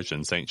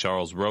conversion, St.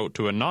 Charles wrote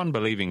to a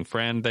non-believing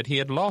friend that he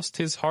had lost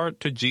his heart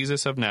to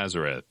Jesus of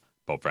Nazareth.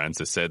 Pope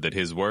Francis said that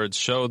his words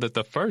show that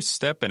the first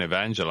step in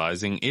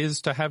evangelizing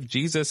is to have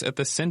Jesus at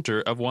the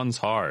center of one's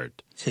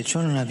heart. Se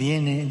ciò non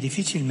avviene,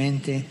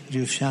 difficilmente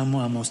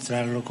riusciamo a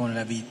mostrarlo con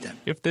la vita.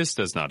 If this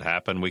does not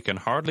happen, we can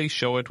hardly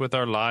show it with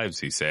our lives,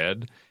 he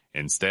said.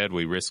 Instead,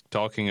 we risk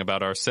talking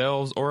about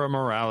ourselves or our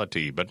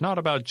morality, but not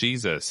about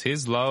Jesus,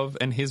 his love,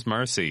 and his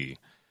mercy.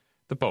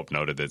 The Pope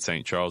noted that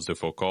St. Charles de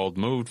Foucauld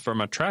moved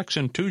from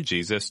attraction to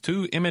Jesus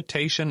to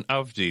imitation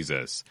of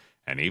Jesus,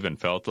 and even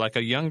felt like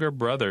a younger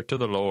brother to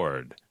the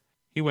Lord.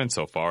 He went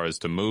so far as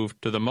to move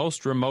to the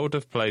most remote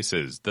of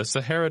places, the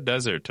Sahara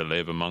Desert, to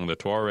live among the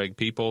Tuareg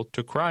people,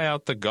 to cry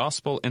out the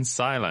gospel in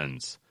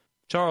silence.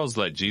 Charles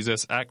let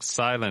Jesus act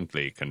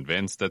silently,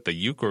 convinced that the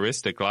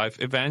Eucharistic life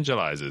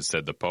evangelizes,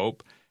 said the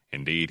Pope.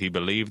 Indeed, he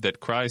believed that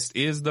Christ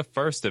is the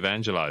first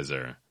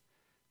evangelizer.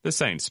 The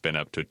saint spent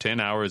up to 10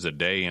 hours a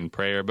day in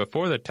prayer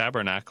before the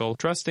tabernacle,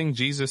 trusting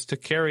Jesus to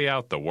carry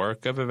out the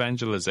work of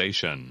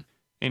evangelization.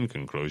 In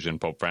conclusion,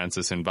 Pope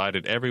Francis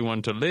invited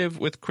everyone to live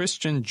with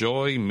Christian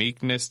joy,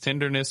 meekness,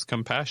 tenderness,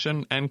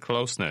 compassion, and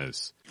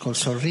closeness. Col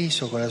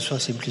sorriso, con la sua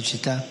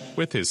semplicità.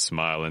 With his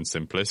smile and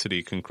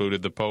simplicity,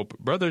 concluded the Pope,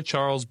 Brother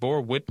Charles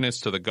bore witness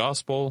to the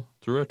gospel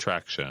through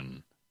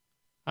attraction.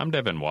 I'm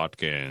Devin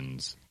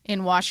Watkins.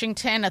 In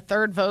Washington, a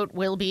third vote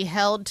will be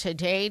held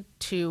today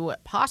to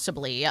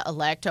possibly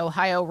elect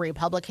Ohio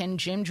Republican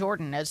Jim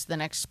Jordan as the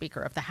next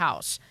Speaker of the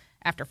House.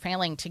 After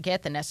failing to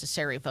get the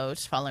necessary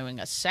votes following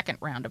a second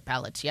round of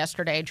ballots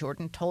yesterday,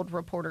 Jordan told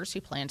reporters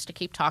he plans to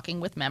keep talking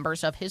with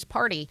members of his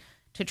party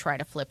to try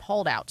to flip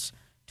holdouts.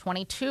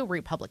 22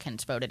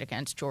 Republicans voted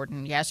against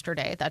Jordan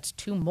yesterday. That's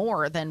 2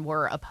 more than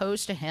were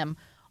opposed to him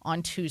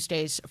on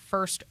Tuesday's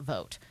first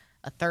vote.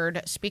 A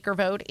third speaker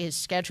vote is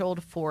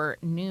scheduled for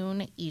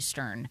noon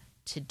Eastern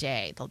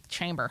today. The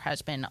chamber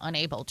has been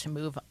unable to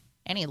move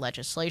any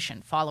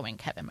legislation following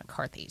Kevin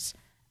McCarthy's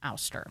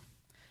ouster.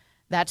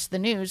 That's the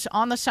news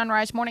on the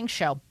Sunrise Morning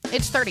Show.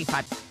 It's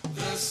 35.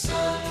 The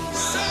Sunrise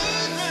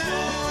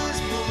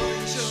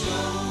Morning Show.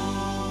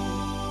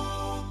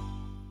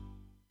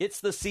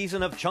 It's the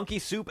season of chunky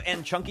soup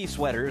and chunky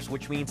sweaters,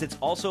 which means it's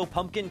also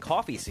pumpkin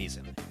coffee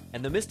season.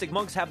 And the Mystic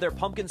Monks have their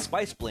pumpkin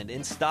spice blend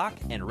in stock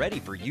and ready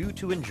for you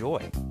to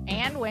enjoy.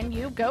 And when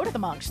you go to the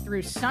Monks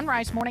through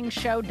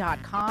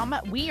sunrisemorningshow.com,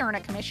 we earn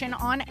a commission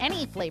on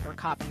any flavor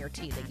coffee or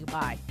tea that you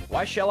buy.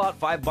 Why shell out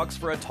 $5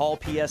 for a tall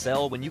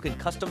PSL when you can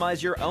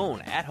customize your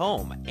own at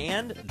home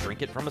and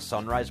drink it from a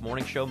Sunrise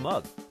Morning Show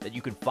mug that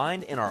you can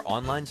find in our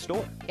online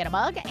store? Get a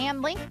mug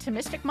and link to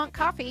Mystic Monk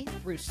Coffee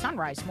through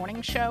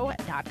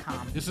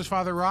sunrisemorningshow.com. This is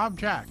Father Rob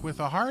Jack with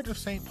the Heart of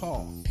St.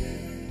 Paul.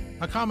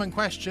 A common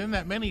question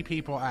that many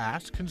people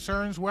ask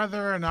concerns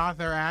whether or not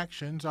their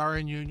actions are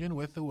in union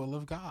with the will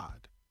of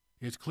God.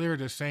 It's clear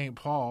to St.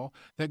 Paul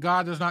that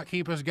God does not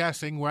keep us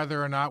guessing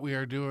whether or not we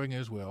are doing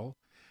His will.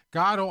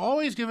 God will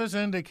always give us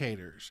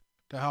indicators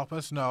to help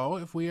us know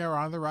if we are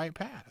on the right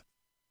path.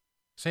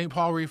 St.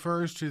 Paul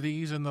refers to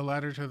these in the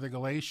letter to the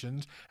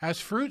Galatians as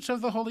fruits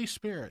of the Holy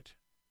Spirit.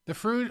 The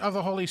fruit of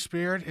the Holy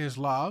Spirit is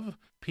love,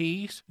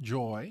 peace,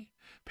 joy,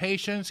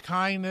 patience,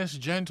 kindness,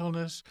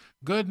 gentleness,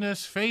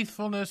 goodness,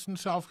 faithfulness, and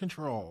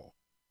self-control.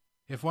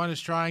 If one is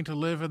trying to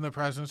live in the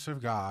presence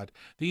of God,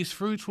 these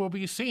fruits will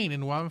be seen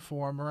in one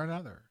form or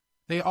another.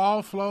 They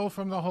all flow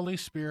from the Holy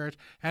Spirit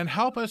and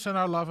help us in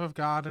our love of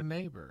God and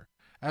neighbor,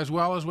 as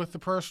well as with the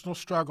personal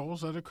struggles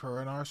that occur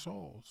in our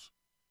souls.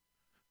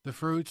 The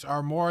fruits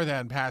are more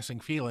than passing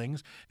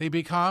feelings. They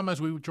become,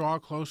 as we draw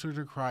closer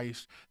to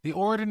Christ, the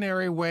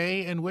ordinary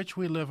way in which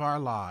we live our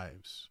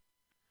lives.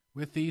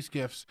 With these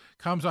gifts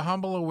comes a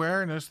humble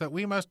awareness that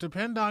we must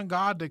depend on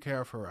God to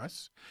care for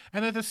us,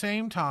 and at the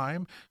same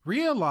time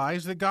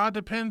realize that God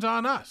depends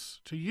on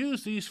us to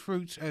use these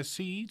fruits as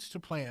seeds to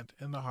plant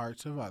in the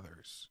hearts of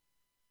others.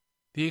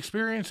 The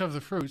experience of the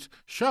fruits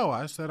show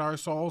us that our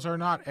souls are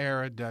not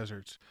arid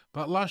deserts,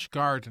 but lush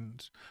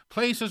gardens,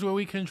 places where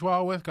we can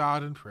dwell with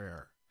God in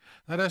prayer.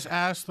 Let us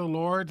ask the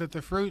Lord that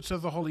the fruits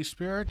of the Holy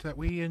Spirit that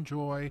we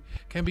enjoy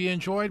can be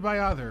enjoyed by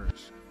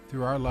others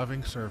through our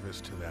loving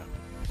service to them.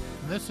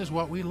 And this is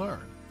what we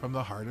learn from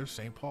the heart of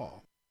St.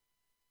 Paul.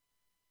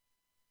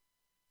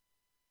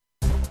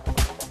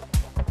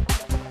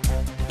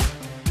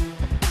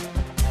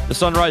 The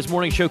Sunrise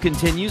Morning Show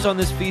continues on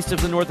this Feast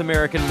of the North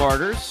American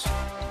Martyrs.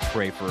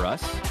 Pray for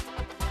us.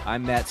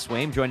 I'm Matt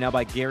Swaim, joined now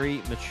by Gary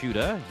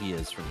Machuda. He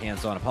is from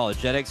Hands On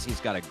Apologetics. He's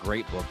got a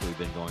great book we've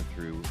been going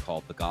through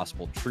called The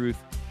Gospel Truth,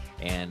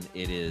 and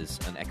it is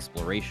an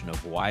exploration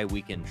of why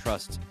we can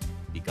trust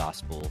the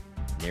gospel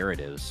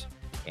narratives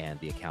and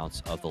the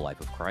accounts of the life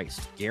of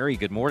Christ. Gary,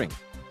 good morning.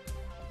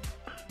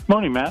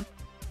 Morning, Matt.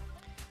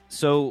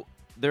 So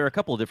there are a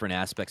couple of different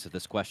aspects of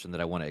this question that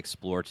I want to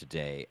explore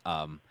today.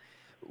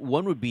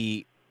 One would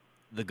be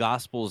the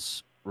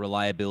gospel's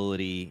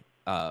reliability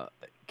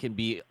can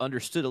be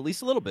understood at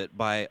least a little bit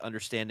by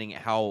understanding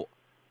how,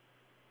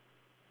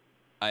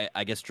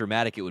 I guess,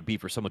 dramatic it would be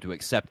for someone to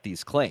accept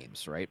these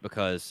claims, right?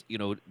 Because,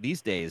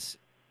 these days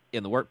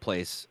in the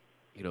workplace,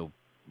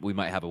 we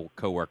might have a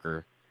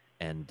coworker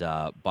and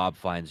Bob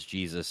finds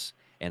Jesus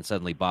and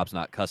suddenly Bob's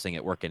not cussing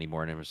at work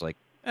anymore. And it was like,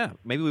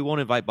 maybe we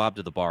won't invite Bob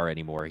to the bar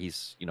anymore.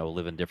 He's,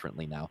 living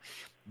differently now.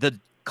 The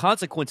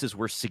consequences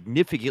were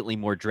significantly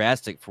more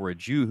drastic for a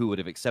Jew who would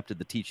have accepted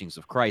the teachings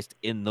of Christ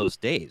in those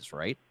days,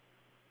 right?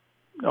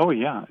 Oh,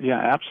 yeah,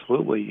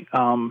 absolutely.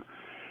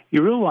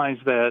 You realize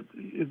that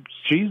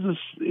Jesus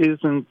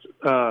isn't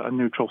a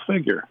neutral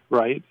figure,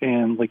 right?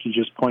 And like you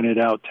just pointed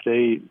out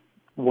today,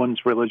 one's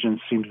religion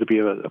seems to be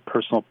a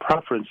personal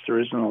preference. There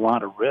isn't a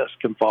lot of risk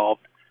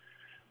involved.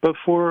 But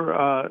for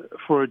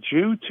a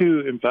Jew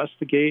to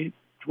investigate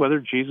whether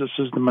Jesus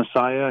is the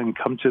Messiah and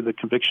come to the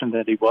conviction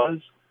that he was,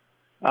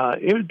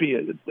 it would be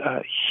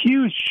a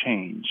huge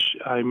change.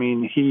 I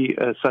mean, he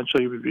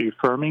essentially would be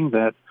affirming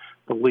that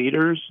the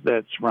leaders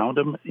that surround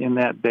him in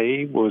that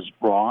day was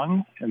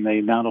wrong, and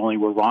they not only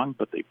were wrong,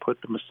 but they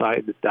put the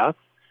Messiah to death.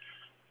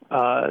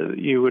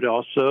 You would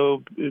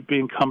also be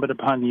incumbent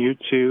upon you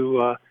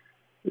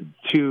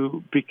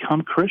to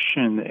become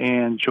Christian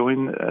and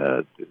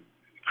join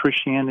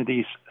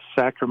Christianity's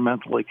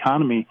sacramental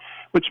economy,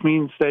 which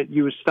means that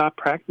you would stop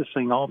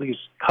practicing all these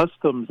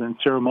customs and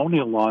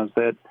ceremonial laws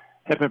that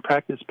have been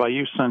practiced by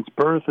you since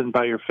birth and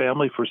by your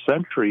family for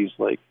centuries,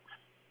 like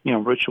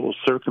ritual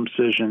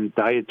circumcision,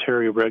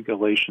 dietary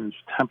regulations,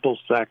 temple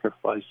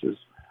sacrifices.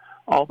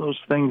 All those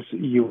things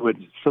you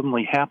would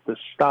suddenly have to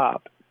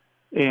stop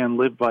and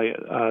live by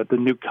the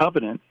new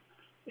covenant.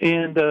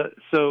 And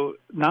so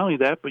not only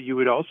that, but you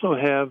would also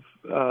have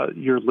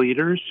your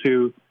leaders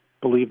who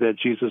believe that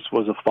Jesus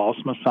was a false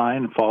Messiah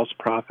and false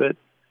prophet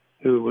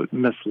who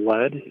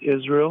misled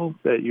Israel,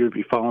 that you would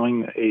be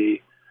following a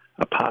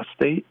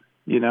apostate,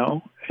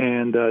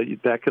 and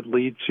that could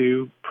lead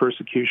to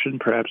persecution,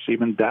 perhaps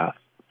even death.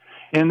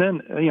 And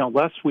then,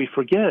 lest we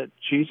forget,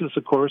 Jesus,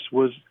 of course,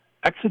 was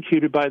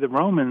executed by the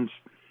Romans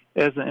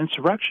as an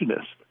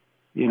insurrectionist.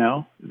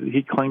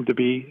 He claimed to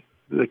be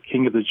the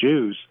king of the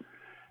Jews.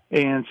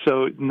 And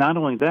so not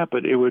only that,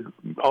 but it would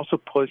also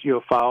put you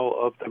afoul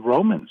of the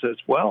Romans as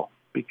well,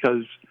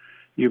 because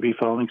you'd be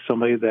following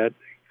somebody that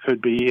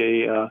could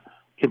be a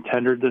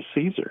contender to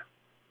Caesar.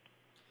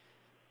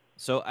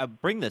 So I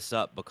bring this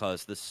up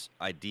because this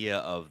idea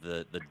of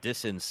the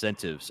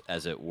disincentives,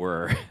 as it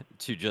were,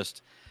 to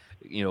just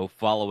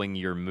following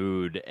your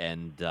mood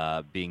and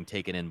being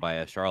taken in by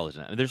a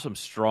charlatan. I mean, there's some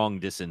strong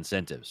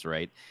disincentives,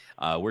 right?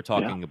 We're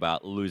talking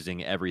about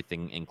losing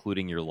everything,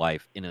 including your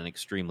life, in an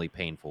extremely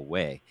painful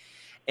way.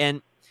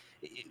 And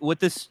what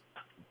this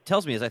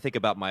tells me as I think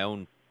about my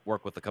own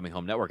work with the Coming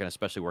Home Network, and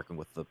especially working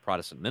with the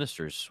Protestant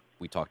ministers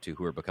we talk to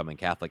who are becoming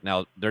Catholic.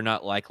 Now, they're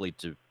not likely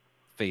to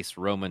face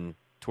Roman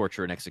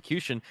torture and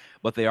execution,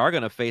 but they are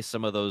going to face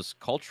some of those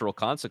cultural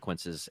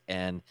consequences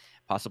and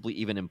possibly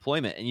even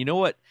employment. And you know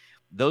what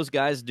those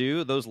guys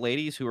do, those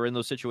ladies who are in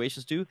those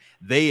situations do?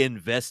 They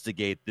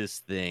investigate this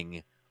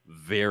thing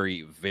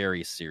very,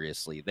 very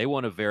seriously. They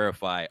want to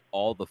verify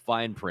all the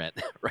fine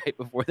print right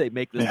before they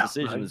make this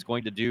decision. Right. It's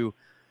going to do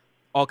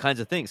all kinds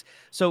of things.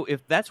 So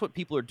if that's what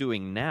people are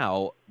doing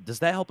now, does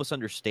that help us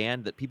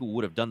understand that people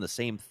would have done the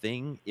same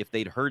thing if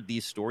they'd heard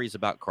these stories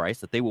about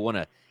Christ, that they would want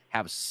to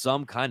have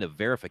some kind of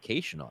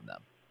verification on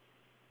them?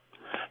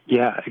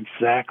 Yeah,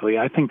 exactly.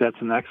 I think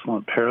that's an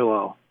excellent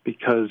parallel,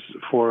 because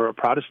for a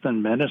Protestant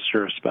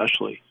minister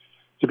especially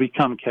to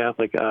become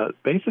Catholic,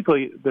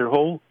 basically their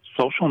whole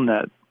social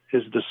net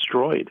is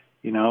destroyed.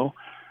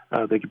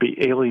 They could be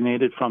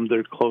alienated from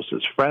their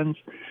closest friends.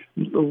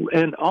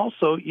 And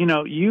also,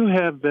 you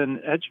have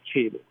been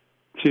educated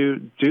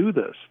to do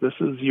this. This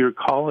is your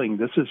calling.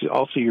 This is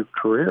also your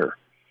career.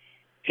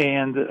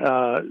 And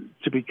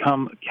to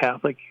become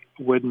Catholic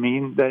would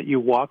mean that you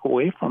walk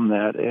away from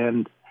that.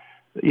 And,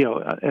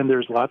 and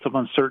there's lots of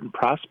uncertain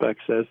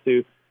prospects as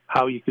to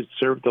how you could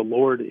serve the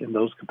Lord in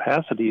those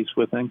capacities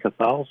within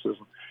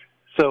Catholicism.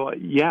 So,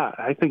 yeah,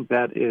 I think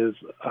that is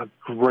a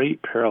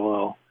great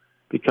parallel,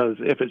 because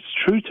if it's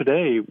true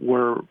today,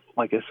 where,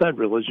 like I said,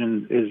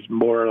 religion is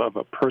more of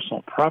a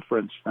personal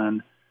preference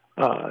than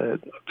a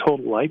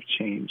total life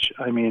change,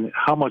 I mean,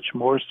 how much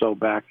more so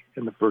back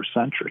in the first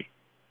century?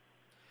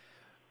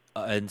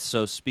 And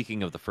so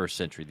speaking of the first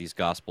century, these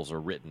Gospels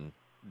are written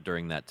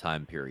during that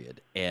time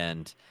period.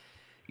 And,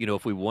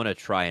 if we want to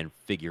try and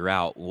figure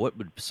out what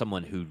would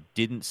someone who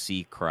didn't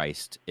see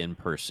Christ in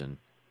person,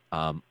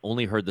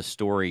 only heard the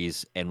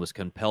stories and was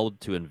compelled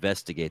to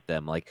investigate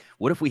them, like,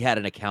 what if we had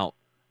an account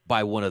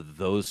by one of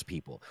those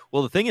people?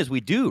 Well, the thing is,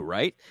 we do,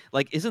 right?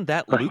 Like, isn't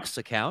that Luke's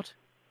account?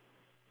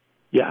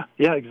 Yeah,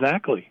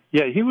 exactly.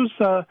 Yeah, he was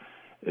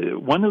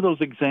one of those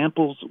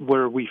examples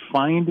where we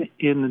find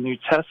in the New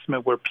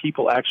Testament where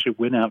people actually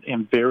went out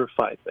and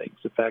verified things.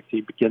 In fact,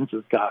 he begins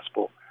his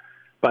gospel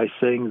by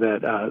saying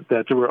that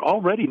there were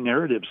already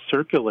narratives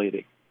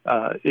circulating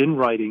in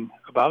writing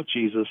about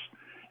Jesus,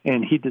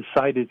 and he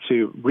decided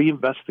to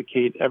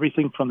reinvestigate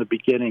everything from the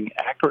beginning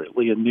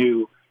accurately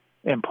anew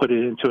and put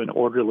it into an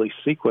orderly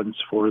sequence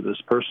for this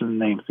person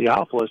named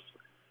Theophilus,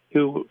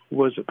 who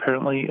was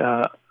apparently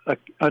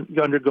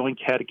undergoing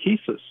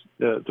catechesis.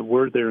 The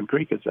word there in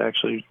Greek is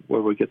actually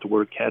where we get the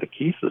word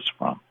catechesis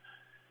from.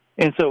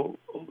 And so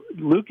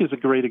Luke is a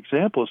great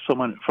example of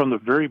someone from the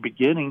very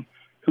beginning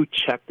who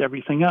checked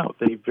everything out.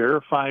 They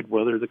verified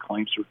whether the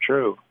claims were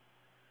true.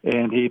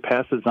 And he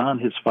passes on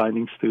his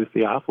findings to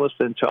Theophilus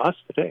and to us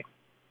today.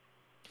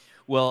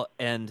 Well,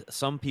 and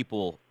some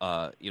people,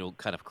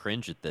 kind of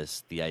cringe at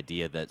this, the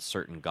idea that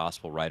certain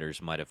gospel writers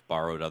might have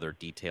borrowed other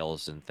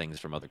details and things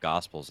from other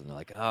gospels, and they're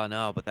like, oh,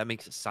 no, but that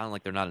makes it sound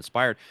like they're not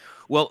inspired.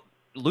 Well,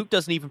 Luke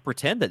doesn't even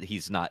pretend that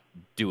he's not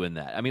doing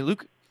that. I mean,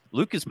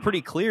 Luke is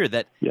pretty clear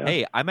that,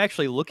 hey, I'm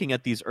actually looking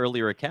at these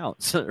earlier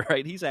accounts,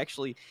 right? He's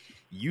actually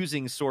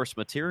using source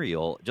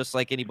material, just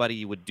like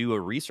anybody would do a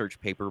research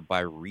paper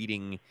by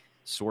reading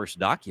source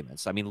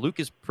documents. I mean, Luke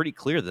is pretty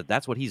clear that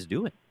that's what he's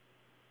doing.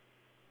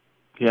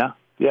 Yeah,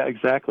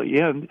 exactly.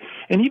 Yeah,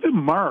 and even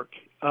Mark,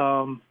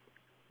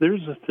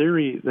 there's a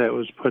theory that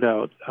was put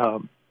out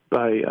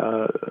by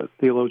a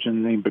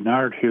theologian named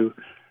Bernard who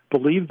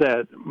believed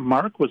that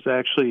Mark was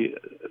actually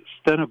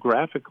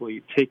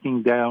stenographically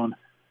taking down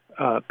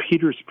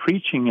Peter's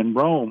preaching in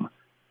Rome,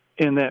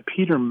 and that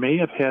Peter may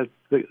have had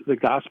the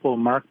Gospel of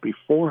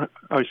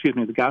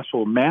the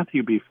Gospel of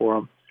Matthew before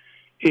him,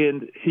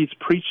 and he's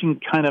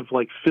preaching kind of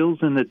like fills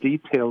in the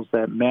details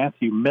that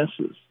Matthew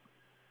misses.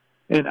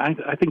 And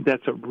I think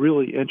that's a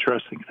really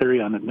interesting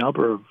theory on a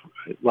number of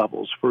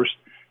levels. First,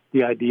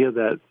 the idea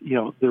that,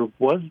 there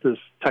was this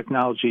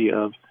technology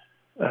of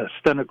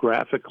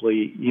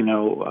stenographically,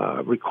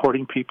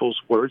 recording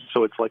people's words,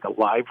 so it's like a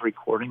live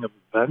recording of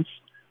events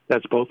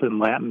that's both in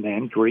Latin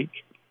and Greek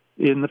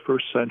in the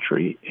first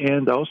century.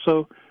 And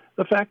also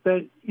the fact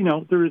that,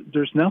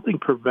 there's nothing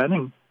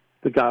preventing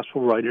the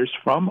gospel writers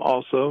from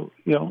also,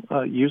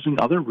 using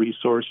other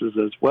resources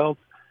as well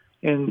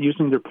and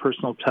using their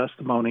personal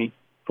testimony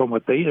from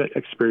what they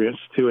experienced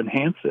to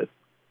enhance it.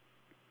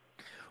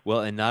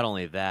 Well, and not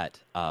only that,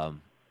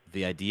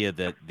 the idea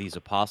that these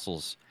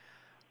apostles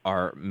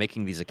are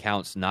making these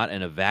accounts not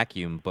in a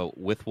vacuum, but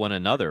with one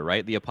another,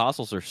 right? The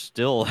apostles are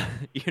still,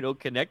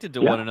 connected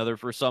to one another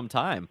for some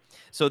time.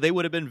 So they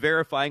would have been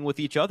verifying with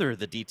each other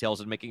the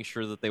details and making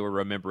sure that they were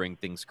remembering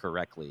things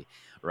correctly,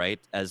 right?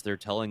 As they're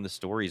telling the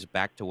stories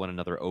back to one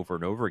another over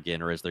and over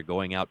again, or as they're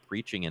going out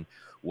preaching and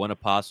one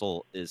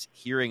apostle is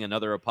hearing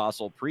another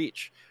apostle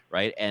preach,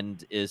 right?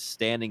 And is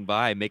standing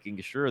by making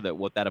sure that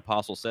what that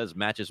apostle says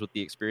matches with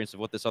the experience of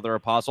what this other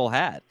apostle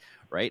had,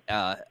 right?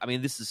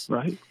 This is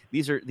right.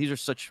 These are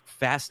such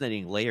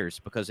fascinating layers,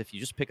 because if you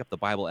just pick up the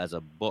Bible as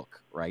a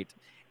book, right,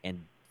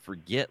 and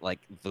forget like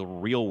the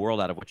real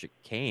world out of which it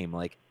came,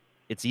 like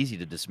it's easy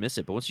to dismiss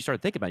it. But once you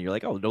start thinking about it, you're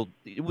like, oh no,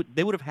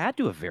 they would have had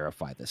to have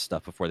verified this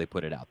stuff before they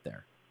put it out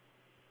there.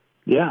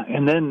 Yeah,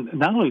 and then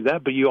not only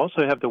that, but you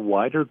also have the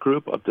wider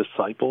group of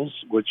disciples,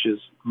 which is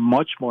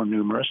much more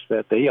numerous,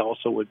 that they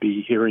also would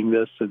be hearing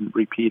this and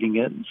repeating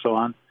it and so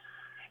on.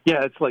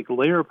 Yeah, it's like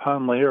layer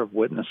upon layer of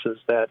witnesses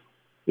that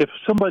if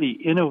somebody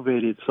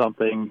innovated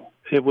something,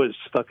 it would have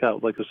stuck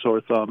out like a sore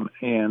thumb,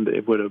 and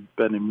it would have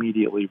been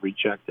immediately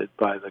rejected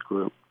by the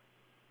group.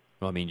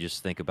 Well,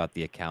 just think about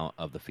the account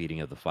of the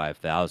feeding of the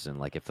 5,000.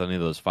 Like, if any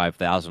of those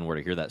 5,000 were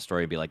to hear that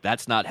story and be like,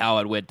 that's not how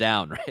it went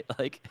down, right?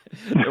 Like,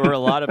 there were a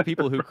lot of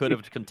people who could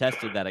have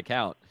contested that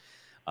account.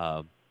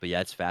 But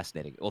yeah, it's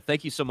fascinating. Well,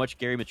 thank you so much,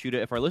 Gary Machuda.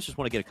 If our listeners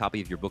want to get a copy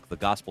of your book, The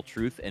Gospel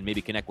Truth, and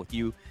maybe connect with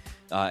you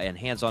and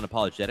Hands-On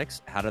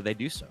Apologetics, how do they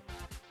do so?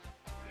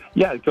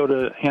 Yeah, go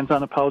to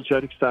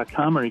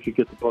handsonapologetics.com, or you could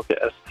get the book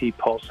at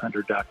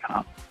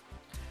stpaulcenter.com.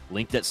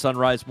 Linked at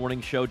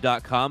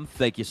sunrisemorningshow.com.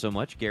 Thank you so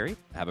much, Gary.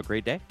 Have a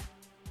great day.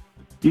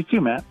 You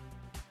too, Matt.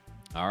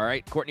 All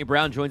right. Courtney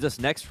Brown joins us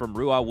next from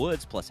Ruah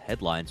Woods, plus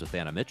headlines with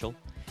Anna Mitchell.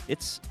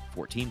 It's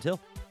 14 till.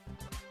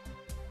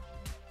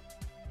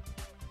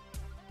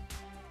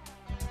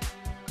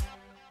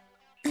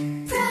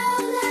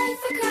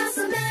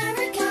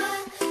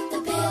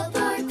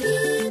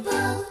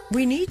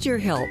 We need your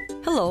help.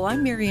 Hello,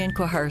 I'm Marianne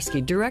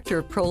Koharski, Director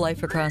of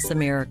Pro-Life Across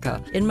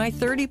America. In my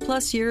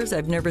 30-plus years,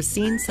 I've never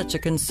seen such a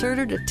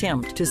concerted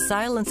attempt to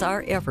silence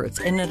our efforts,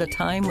 and at a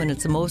time when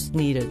it's most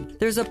needed.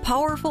 There's a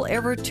powerful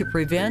effort to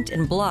prevent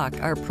and block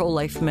our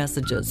pro-life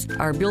messages.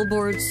 Our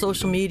billboards,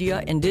 social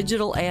media, and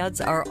digital ads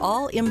are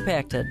all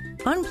impacted.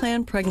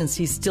 Unplanned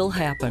pregnancies still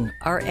happen.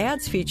 Our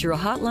ads feature a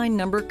hotline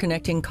number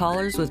connecting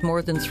callers with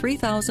more than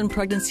 3,000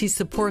 pregnancy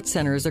support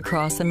centers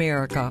across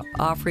America,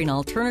 offering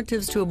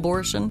alternatives to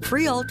abortion,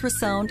 free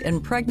ultrasound,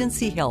 and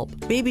pregnancy help.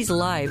 Babies'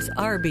 lives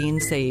are being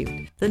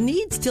saved. The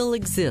need still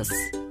exists.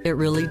 It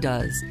really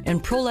does.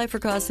 And Pro-Life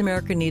Across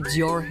America needs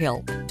your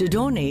help. To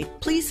donate,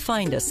 please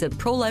find us at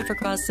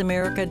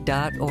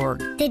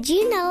prolifeacrossamerica.org. Did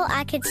you know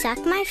I could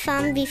suck my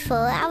thumb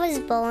before I was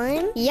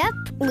born? Yep,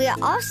 we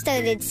all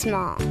started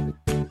small.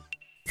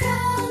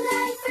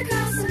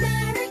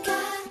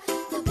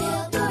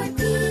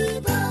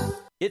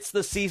 It's It's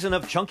the season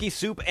of chunky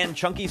soup and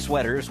chunky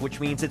sweaters,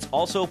 which means it's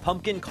also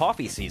pumpkin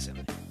coffee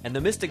season. And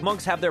the Mystic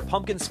Monks have their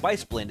pumpkin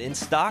spice blend in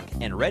stock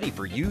and ready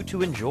for you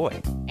to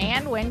enjoy.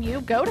 And when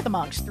you go to the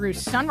Monks through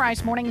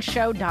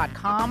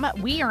sunrisemorningshow.com,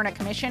 we earn a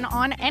commission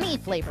on any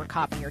flavor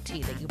coffee or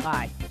tea that you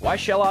buy. Why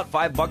shell out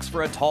 $5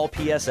 for a tall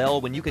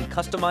PSL when you can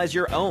customize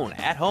your own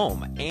at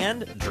home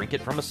and drink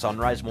it from a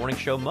Sunrise Morning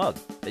Show mug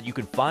that you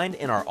can find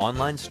in our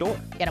online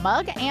store? Get a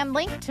mug and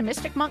link to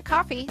Mystic Monk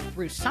Coffee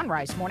through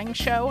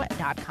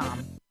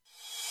sunrisemorningshow.com.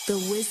 The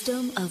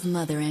wisdom of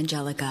Mother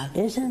Angelica.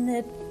 Isn't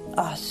it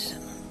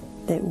awesome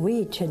that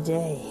we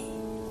today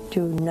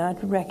do not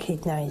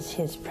recognize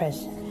his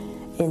presence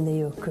in the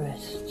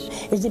Eucharist?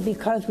 Is it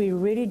because we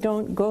really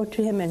don't go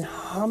to him in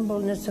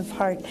humbleness of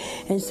heart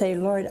and say,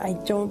 Lord, I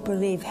don't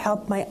believe,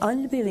 help my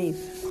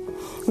unbelief.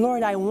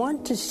 Lord, I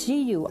want to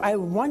see you. I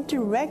want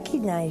to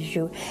recognize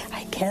you.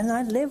 I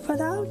cannot live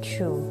without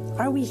you.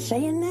 Are we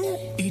saying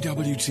that?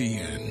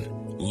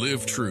 EWTN.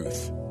 Live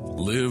truth.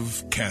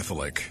 Live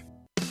Catholic.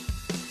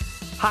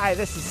 Hi,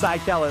 this is Cy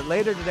Keller.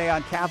 Later today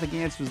on Catholic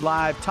Answers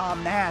Live,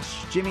 Tom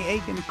Nash, Jimmy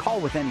Aiken, call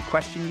with any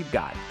question you've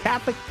got.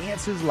 Catholic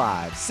Answers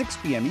Live, 6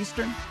 p.m.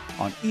 Eastern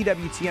on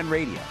EWTN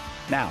Radio.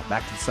 Now,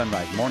 back to the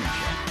Sunrise Morning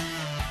Show.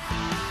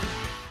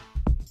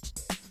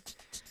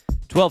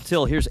 12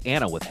 till, here's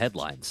Anna with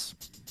headlines.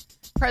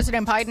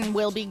 President Biden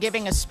will be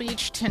giving a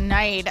speech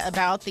tonight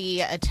about the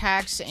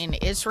attacks in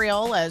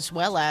Israel as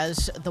well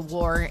as the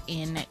war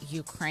in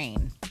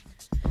Ukraine.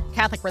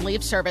 Catholic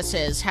Relief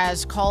Services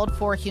has called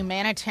for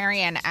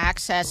humanitarian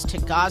access to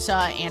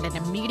Gaza and an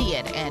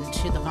immediate end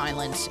to the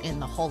violence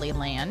in the Holy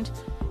Land.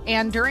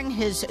 And during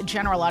his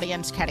general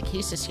audience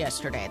catechesis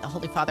yesterday, the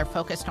Holy Father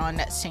focused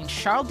on St.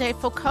 Charles de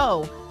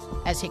Foucault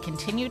as he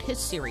continued his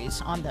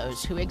series on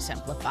those who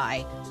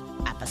exemplify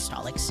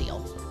apostolic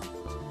zeal.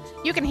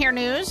 You can hear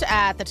news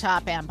at the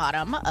top and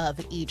bottom of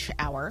each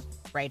hour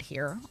right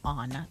here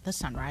on the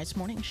Sunrise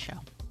Morning Show.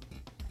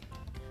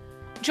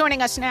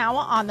 Joining us now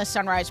on the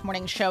Sunrise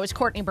Morning Show is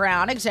Courtney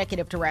Brown,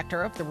 Executive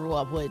Director of the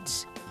Rua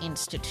Woods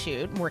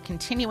Institute. We're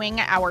continuing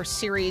our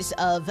series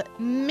of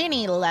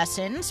mini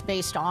lessons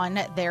based on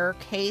their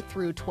K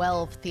through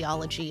 12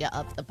 theology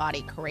of the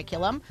body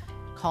curriculum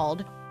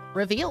called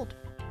Revealed.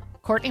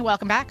 Courtney,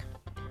 welcome back.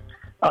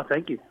 Oh,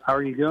 thank you. How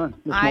are you doing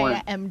this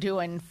morning? I am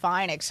doing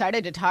fine.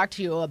 Excited to talk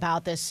to you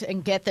about this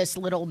and get this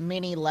little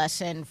mini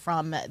lesson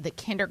from the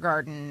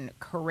kindergarten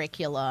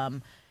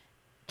curriculum.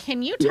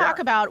 Can you talk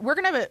about, we're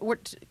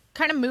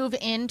kind of move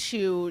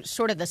into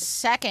sort of the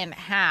second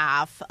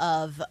half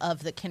of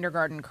the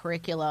kindergarten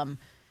curriculum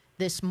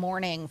this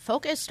morning,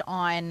 focused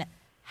on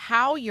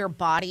how your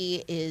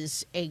body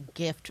is a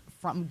gift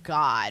from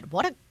God.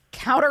 What a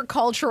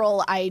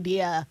countercultural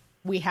idea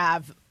we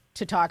have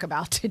to talk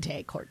about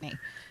today, Courtney.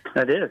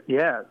 That is,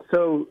 yeah.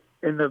 So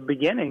in the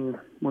beginning,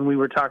 when we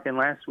were talking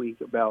last week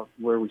about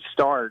where we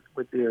start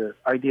with the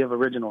idea of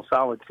original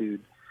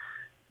solitude,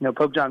 you know,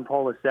 Pope John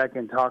Paul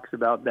II talks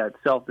about that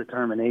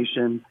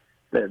self-determination,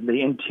 the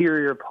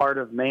interior part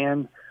of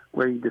man,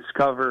 where you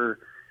discover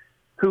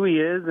who he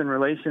is in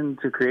relation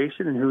to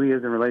creation and who he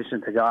is in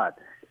relation to God.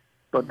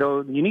 But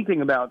the unique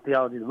thing about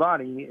theology of the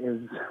body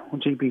is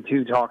when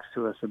GP2 talks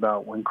to us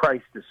about when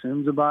Christ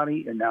assumes a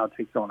body and now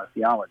takes on a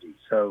theology.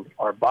 So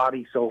our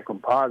body-soul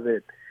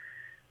composite,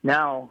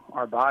 now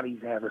our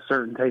bodies have a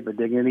certain type of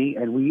dignity,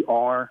 and we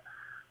are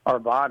our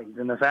bodies.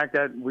 And the fact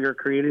that we are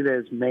created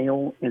as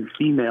male and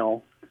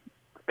female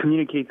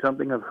communicates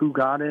something of who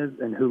God is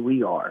and who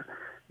we are.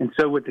 And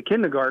so with the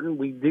kindergarten,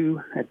 we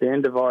do, at the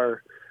end of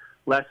our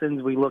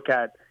lessons, we look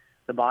at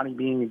the body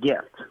being a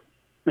gift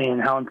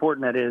and how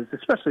important that is,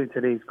 especially in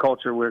today's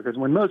culture, where, because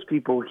when most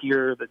people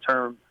hear the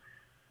term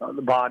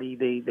the body,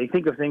 they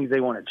think of things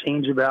they want to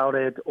change about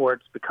it, or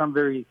it's become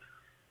very,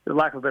 for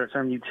lack of a better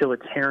term,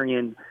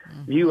 utilitarian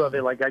view of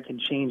it, like I can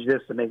change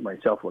this to make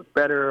myself look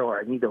better, or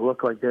I need to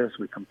look like this.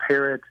 We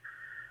compare it.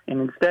 And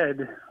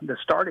instead, the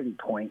starting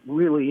point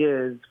really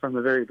is, from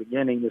the very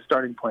beginning, the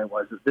starting point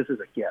was that this is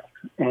a gift.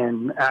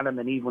 And Adam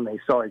and Eve, when they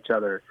saw each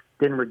other,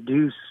 didn't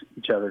reduce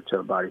each other to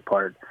a body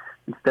part.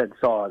 Instead,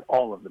 saw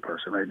all of the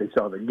person, right? They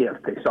saw the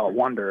gift. They saw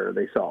wonder.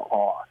 They saw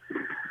awe.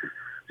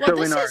 Well, so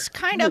this is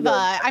kind of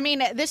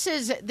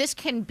this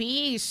can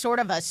be sort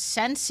of a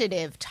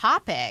sensitive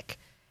topic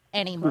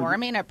anymore.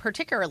 Mm-hmm. I mean,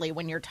 particularly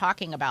when you're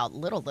talking about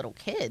little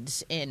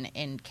kids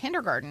in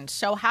kindergarten.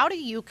 So how do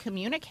you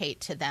communicate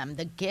to them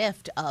the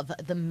gift of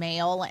the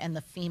male and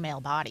the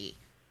female body?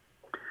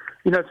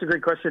 You know, it's a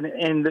great question.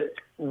 And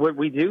what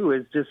we do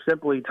is just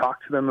simply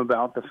talk to them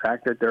about the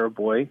fact that they're a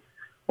boy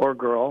or a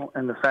girl,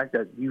 and the fact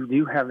that you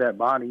do have that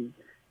body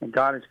and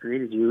God has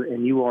created you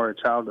and you are a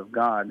child of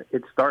God.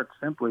 It starts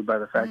simply by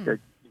the fact that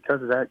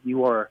because of that,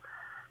 you are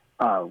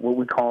what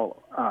we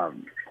call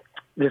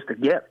just a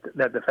gift,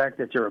 that the fact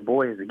that you're a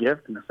boy is a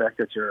gift, and the fact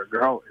that you're a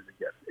girl is a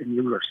gift, and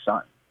you are a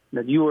son,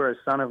 that you are a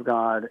son of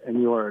God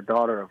and you are a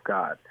daughter of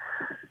God.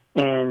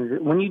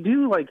 And when you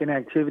do like an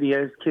activity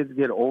as kids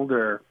get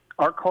older,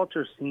 our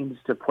culture seems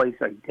to place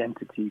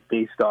identity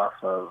based off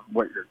of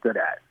what you're good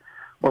at,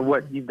 or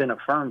what you've been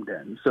affirmed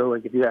in. So,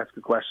 like, if you ask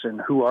a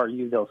question, who are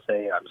you? They'll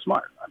say, I'm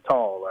smart, I'm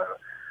tall,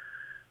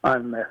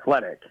 I'm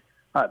athletic.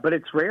 But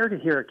it's rare to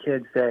hear a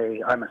kid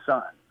say, I'm a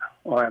son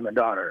or I'm a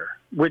daughter,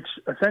 which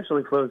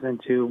essentially flows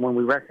into when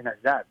we recognize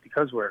that,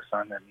 because we're a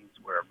son, that means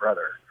we're a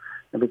brother.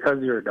 And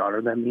because you're a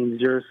daughter, that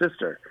means you're a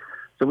sister.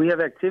 So we have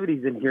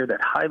activities in here that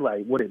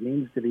highlight what it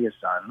means to be a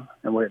son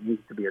and what it means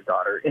to be a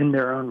daughter in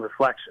their own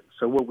reflection.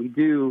 So what we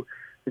do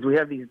is we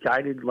have these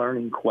guided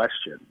learning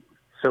questions.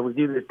 So we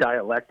do this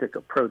dialectic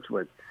approach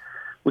with,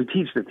 we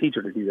teach the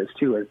teacher to do this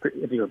too,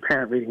 if you're a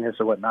parent reading this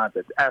or whatnot,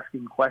 that's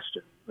asking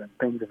questions and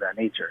things of that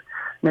nature.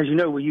 And as you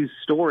know, we use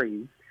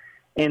stories,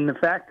 and the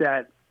fact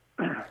that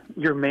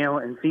you're male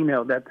and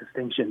female, that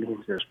distinction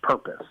means there's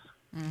purpose.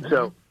 Mm-hmm.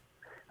 So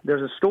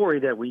there's a story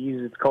that we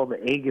use, it's called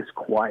The Egg is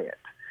Quiet.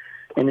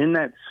 And in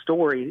that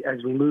story,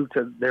 as we move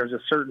to, there's a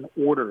certain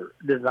order,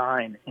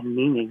 design, and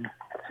meaning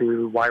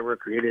to why we're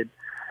created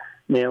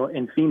male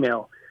and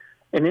female.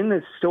 And in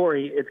this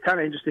story, it's kind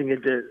of interesting.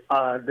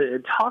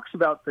 It talks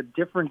about the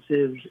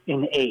differences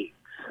in eggs.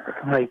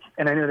 Like,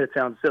 and I know that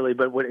sounds silly,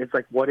 but it's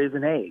like, what is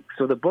an egg?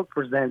 So the book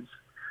presents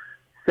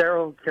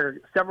several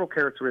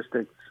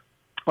characteristics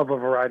of a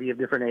variety of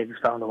different eggs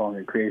found along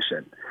in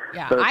creation.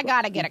 Yeah, so I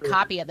got to get a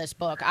copy of this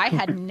book. I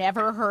had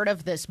never heard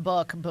of this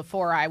book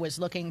before I was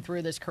looking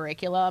through this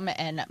curriculum,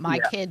 and my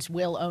kids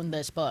will own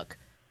this book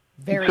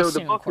very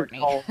soon,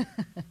 Courtney.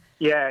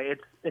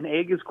 It's An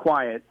Egg is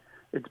Quiet.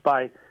 It's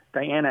by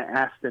Diana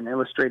Aston,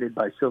 illustrated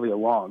by Sylvia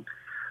Long.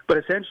 But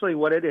essentially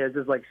what it is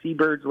like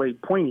seabirds lay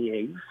pointy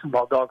eggs,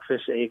 while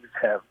dogfish eggs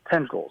have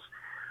tentacles.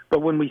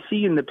 But when we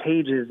see in the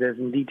pages, as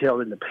in detailed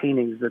in the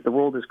paintings, that the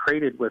world is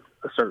created with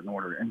a certain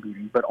order and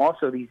beauty, but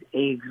also these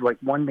eggs, like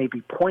one may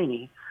be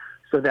pointy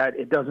so that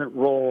it doesn't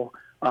roll,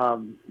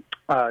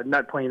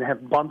 not pointy, and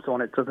have bumps on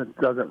it so that it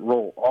doesn't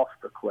roll off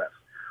the cliff.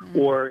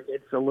 Or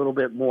it's a little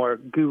bit more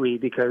gooey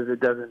because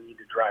it doesn't need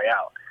to dry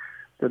out.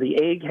 So the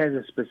egg has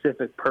a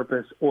specific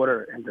purpose,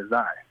 order, and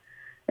design.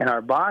 And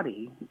our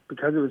body,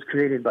 because it was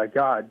created by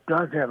God,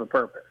 does have a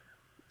purpose.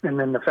 And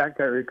then the fact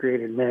that we're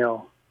created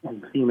male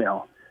and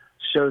female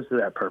shows to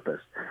that purpose.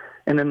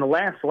 And then the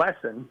last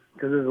lesson,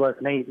 because this is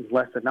lesson 8, and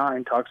lesson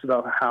 9 talks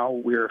about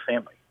how we're a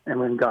family, and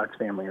we're in God's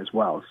family as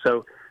well.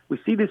 So we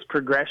see this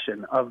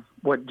progression of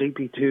what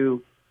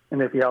JP2 in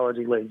the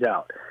theology lays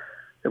out,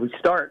 that we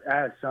start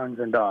as sons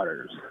and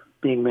daughters,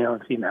 being male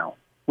and female,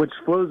 which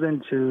flows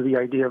into the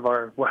idea of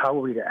how are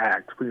we to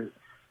act.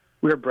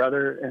 We're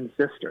brother and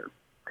sister.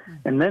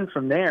 And then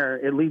from there,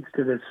 it leads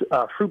to this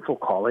fruitful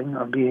calling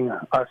of being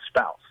a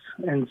spouse.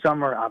 And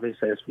some are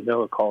obviously, as we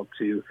know, called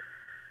to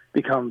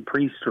become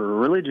priests or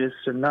religious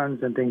or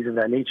nuns and things of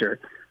that nature.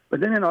 But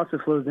then it also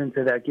flows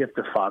into that gift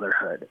of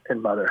fatherhood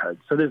and motherhood.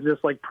 So there's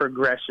this like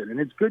progression, and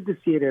it's good to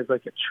see it as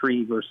like a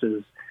tree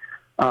versus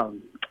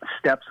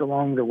steps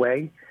along the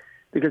way.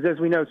 Because as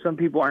we know, some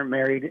people aren't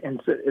married,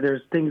 and so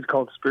there's things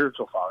called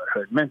spiritual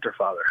fatherhood, mentor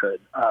fatherhood,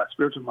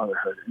 spiritual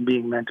motherhood, and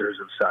being mentors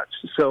of such.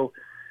 So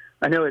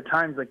I know at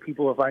times like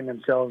people will find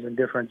themselves in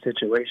different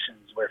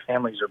situations where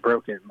families are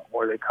broken,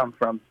 or they come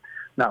from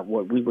not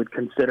what we would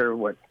consider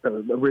what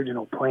the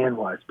original plan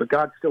was, but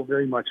God's still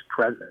very much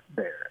present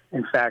there.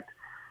 In fact,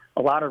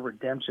 a lot of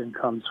redemption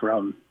comes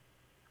from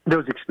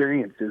those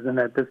experiences, and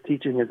that this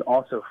teaching is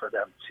also for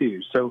them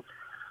too. So,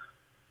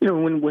 you know,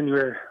 when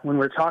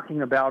we're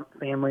talking about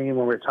family, and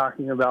when we're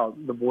talking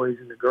about the boys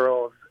and the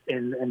girls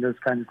and those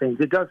kinds of things,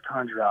 it does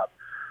conjure up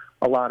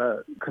a lot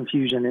of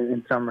confusion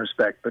in some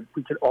respect. But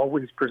we could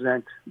always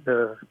present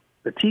this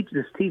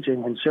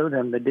teaching and show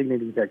them the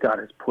dignity that God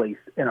has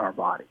placed in our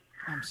body.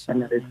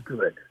 Absolutely. And that it's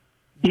good,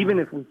 even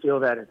if we feel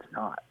that it's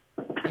not.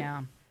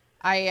 Yeah.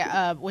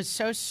 I was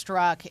so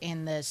struck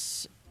in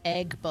this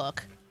egg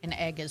book, An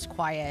Egg is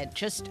Quiet,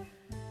 just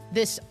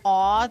this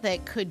awe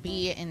that could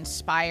be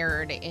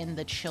inspired in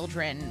the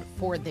children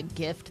for the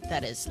gift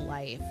that is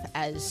life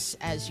as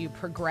you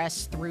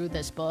progress through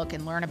this book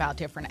and learn about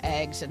different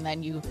eggs, and then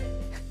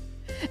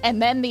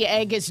the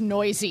egg is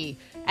noisy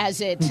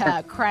as it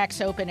cracks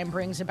open and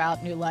brings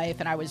about new life.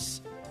 And I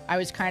was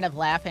kind of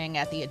laughing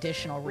at the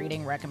additional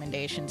reading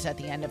recommendations at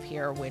the end of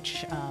here,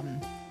 which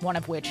one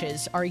of which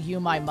is "Are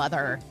You My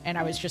Mother?" And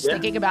I was just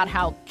thinking about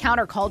how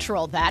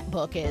countercultural that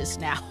book is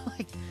now.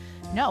 Like,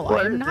 no,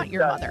 I am not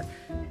your mother.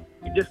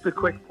 Just a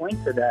quick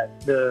point to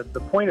that: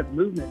 the point of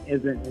movement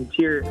isn't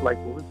interior, like,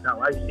 well, this is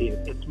how I see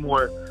it. It's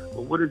more,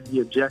 well, what is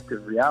the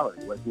objective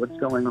reality? Like, what's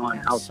going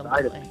on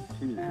outside of it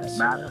too that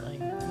matters.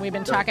 We've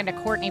been talking to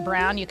Courtney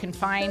Brown. You can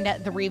find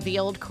the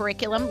revealed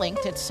curriculum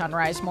linked at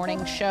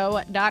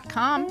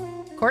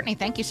sunrisemorningshow.com. Courtney,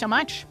 thank you so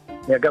much.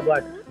 Yeah, God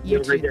bless. You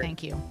too,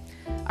 thank you.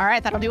 All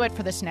right, that'll do it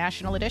for this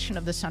national edition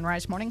of the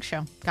Sunrise Morning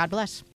Show. God bless.